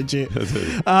 That'd be legit.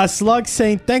 Slug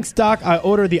saying, thanks, Doc. I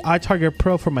ordered the iTarget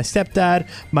Pro for my stepdad.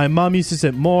 My mom uses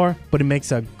it more, but it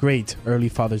makes a great early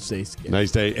Father's Day gift.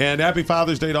 Nice day. And happy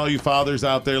Father's Day to all you fathers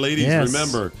out there. Ladies, yes.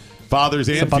 Remember, fathers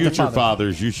and future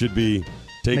fathers, you should be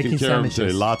taking care of them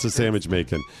today. Lots of sandwich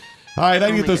making. All right, I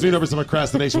can get those new numbers of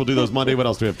procrastination. We'll do those Monday. What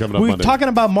else do we have coming up We're Monday? talking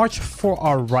about March for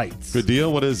Our Rights. Good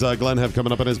deal. What does Glenn have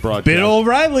coming up on his broadcast? Bill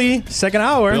O'Reilly, second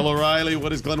hour. Bill O'Reilly,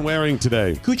 what is Glenn wearing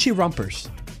today? Gucci rompers.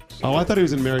 Oh, I thought he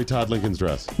was in Mary Todd Lincoln's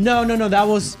dress. No, that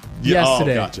was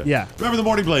yesterday. Oh, gotcha. Yeah. Remember, the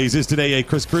Morning Blaze is today a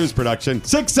Chris Cruz production.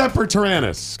 Six Semper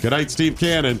Tyrannis. Good night, Steve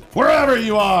Cannon. Wherever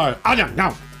you are.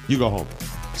 No. You go home.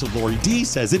 So Lori D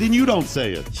says it and you don't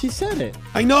say it. She said it.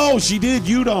 I know, she did.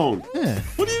 You don't. Yeah.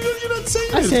 What do you're not saying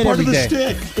it? I say it part every of the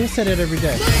day. shtick. They said it every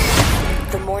day.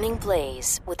 The Morning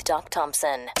Blaze with Doc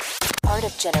Thompson. Part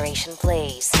of Generation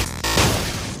Blaze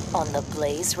on the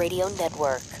Blaze Radio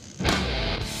Network.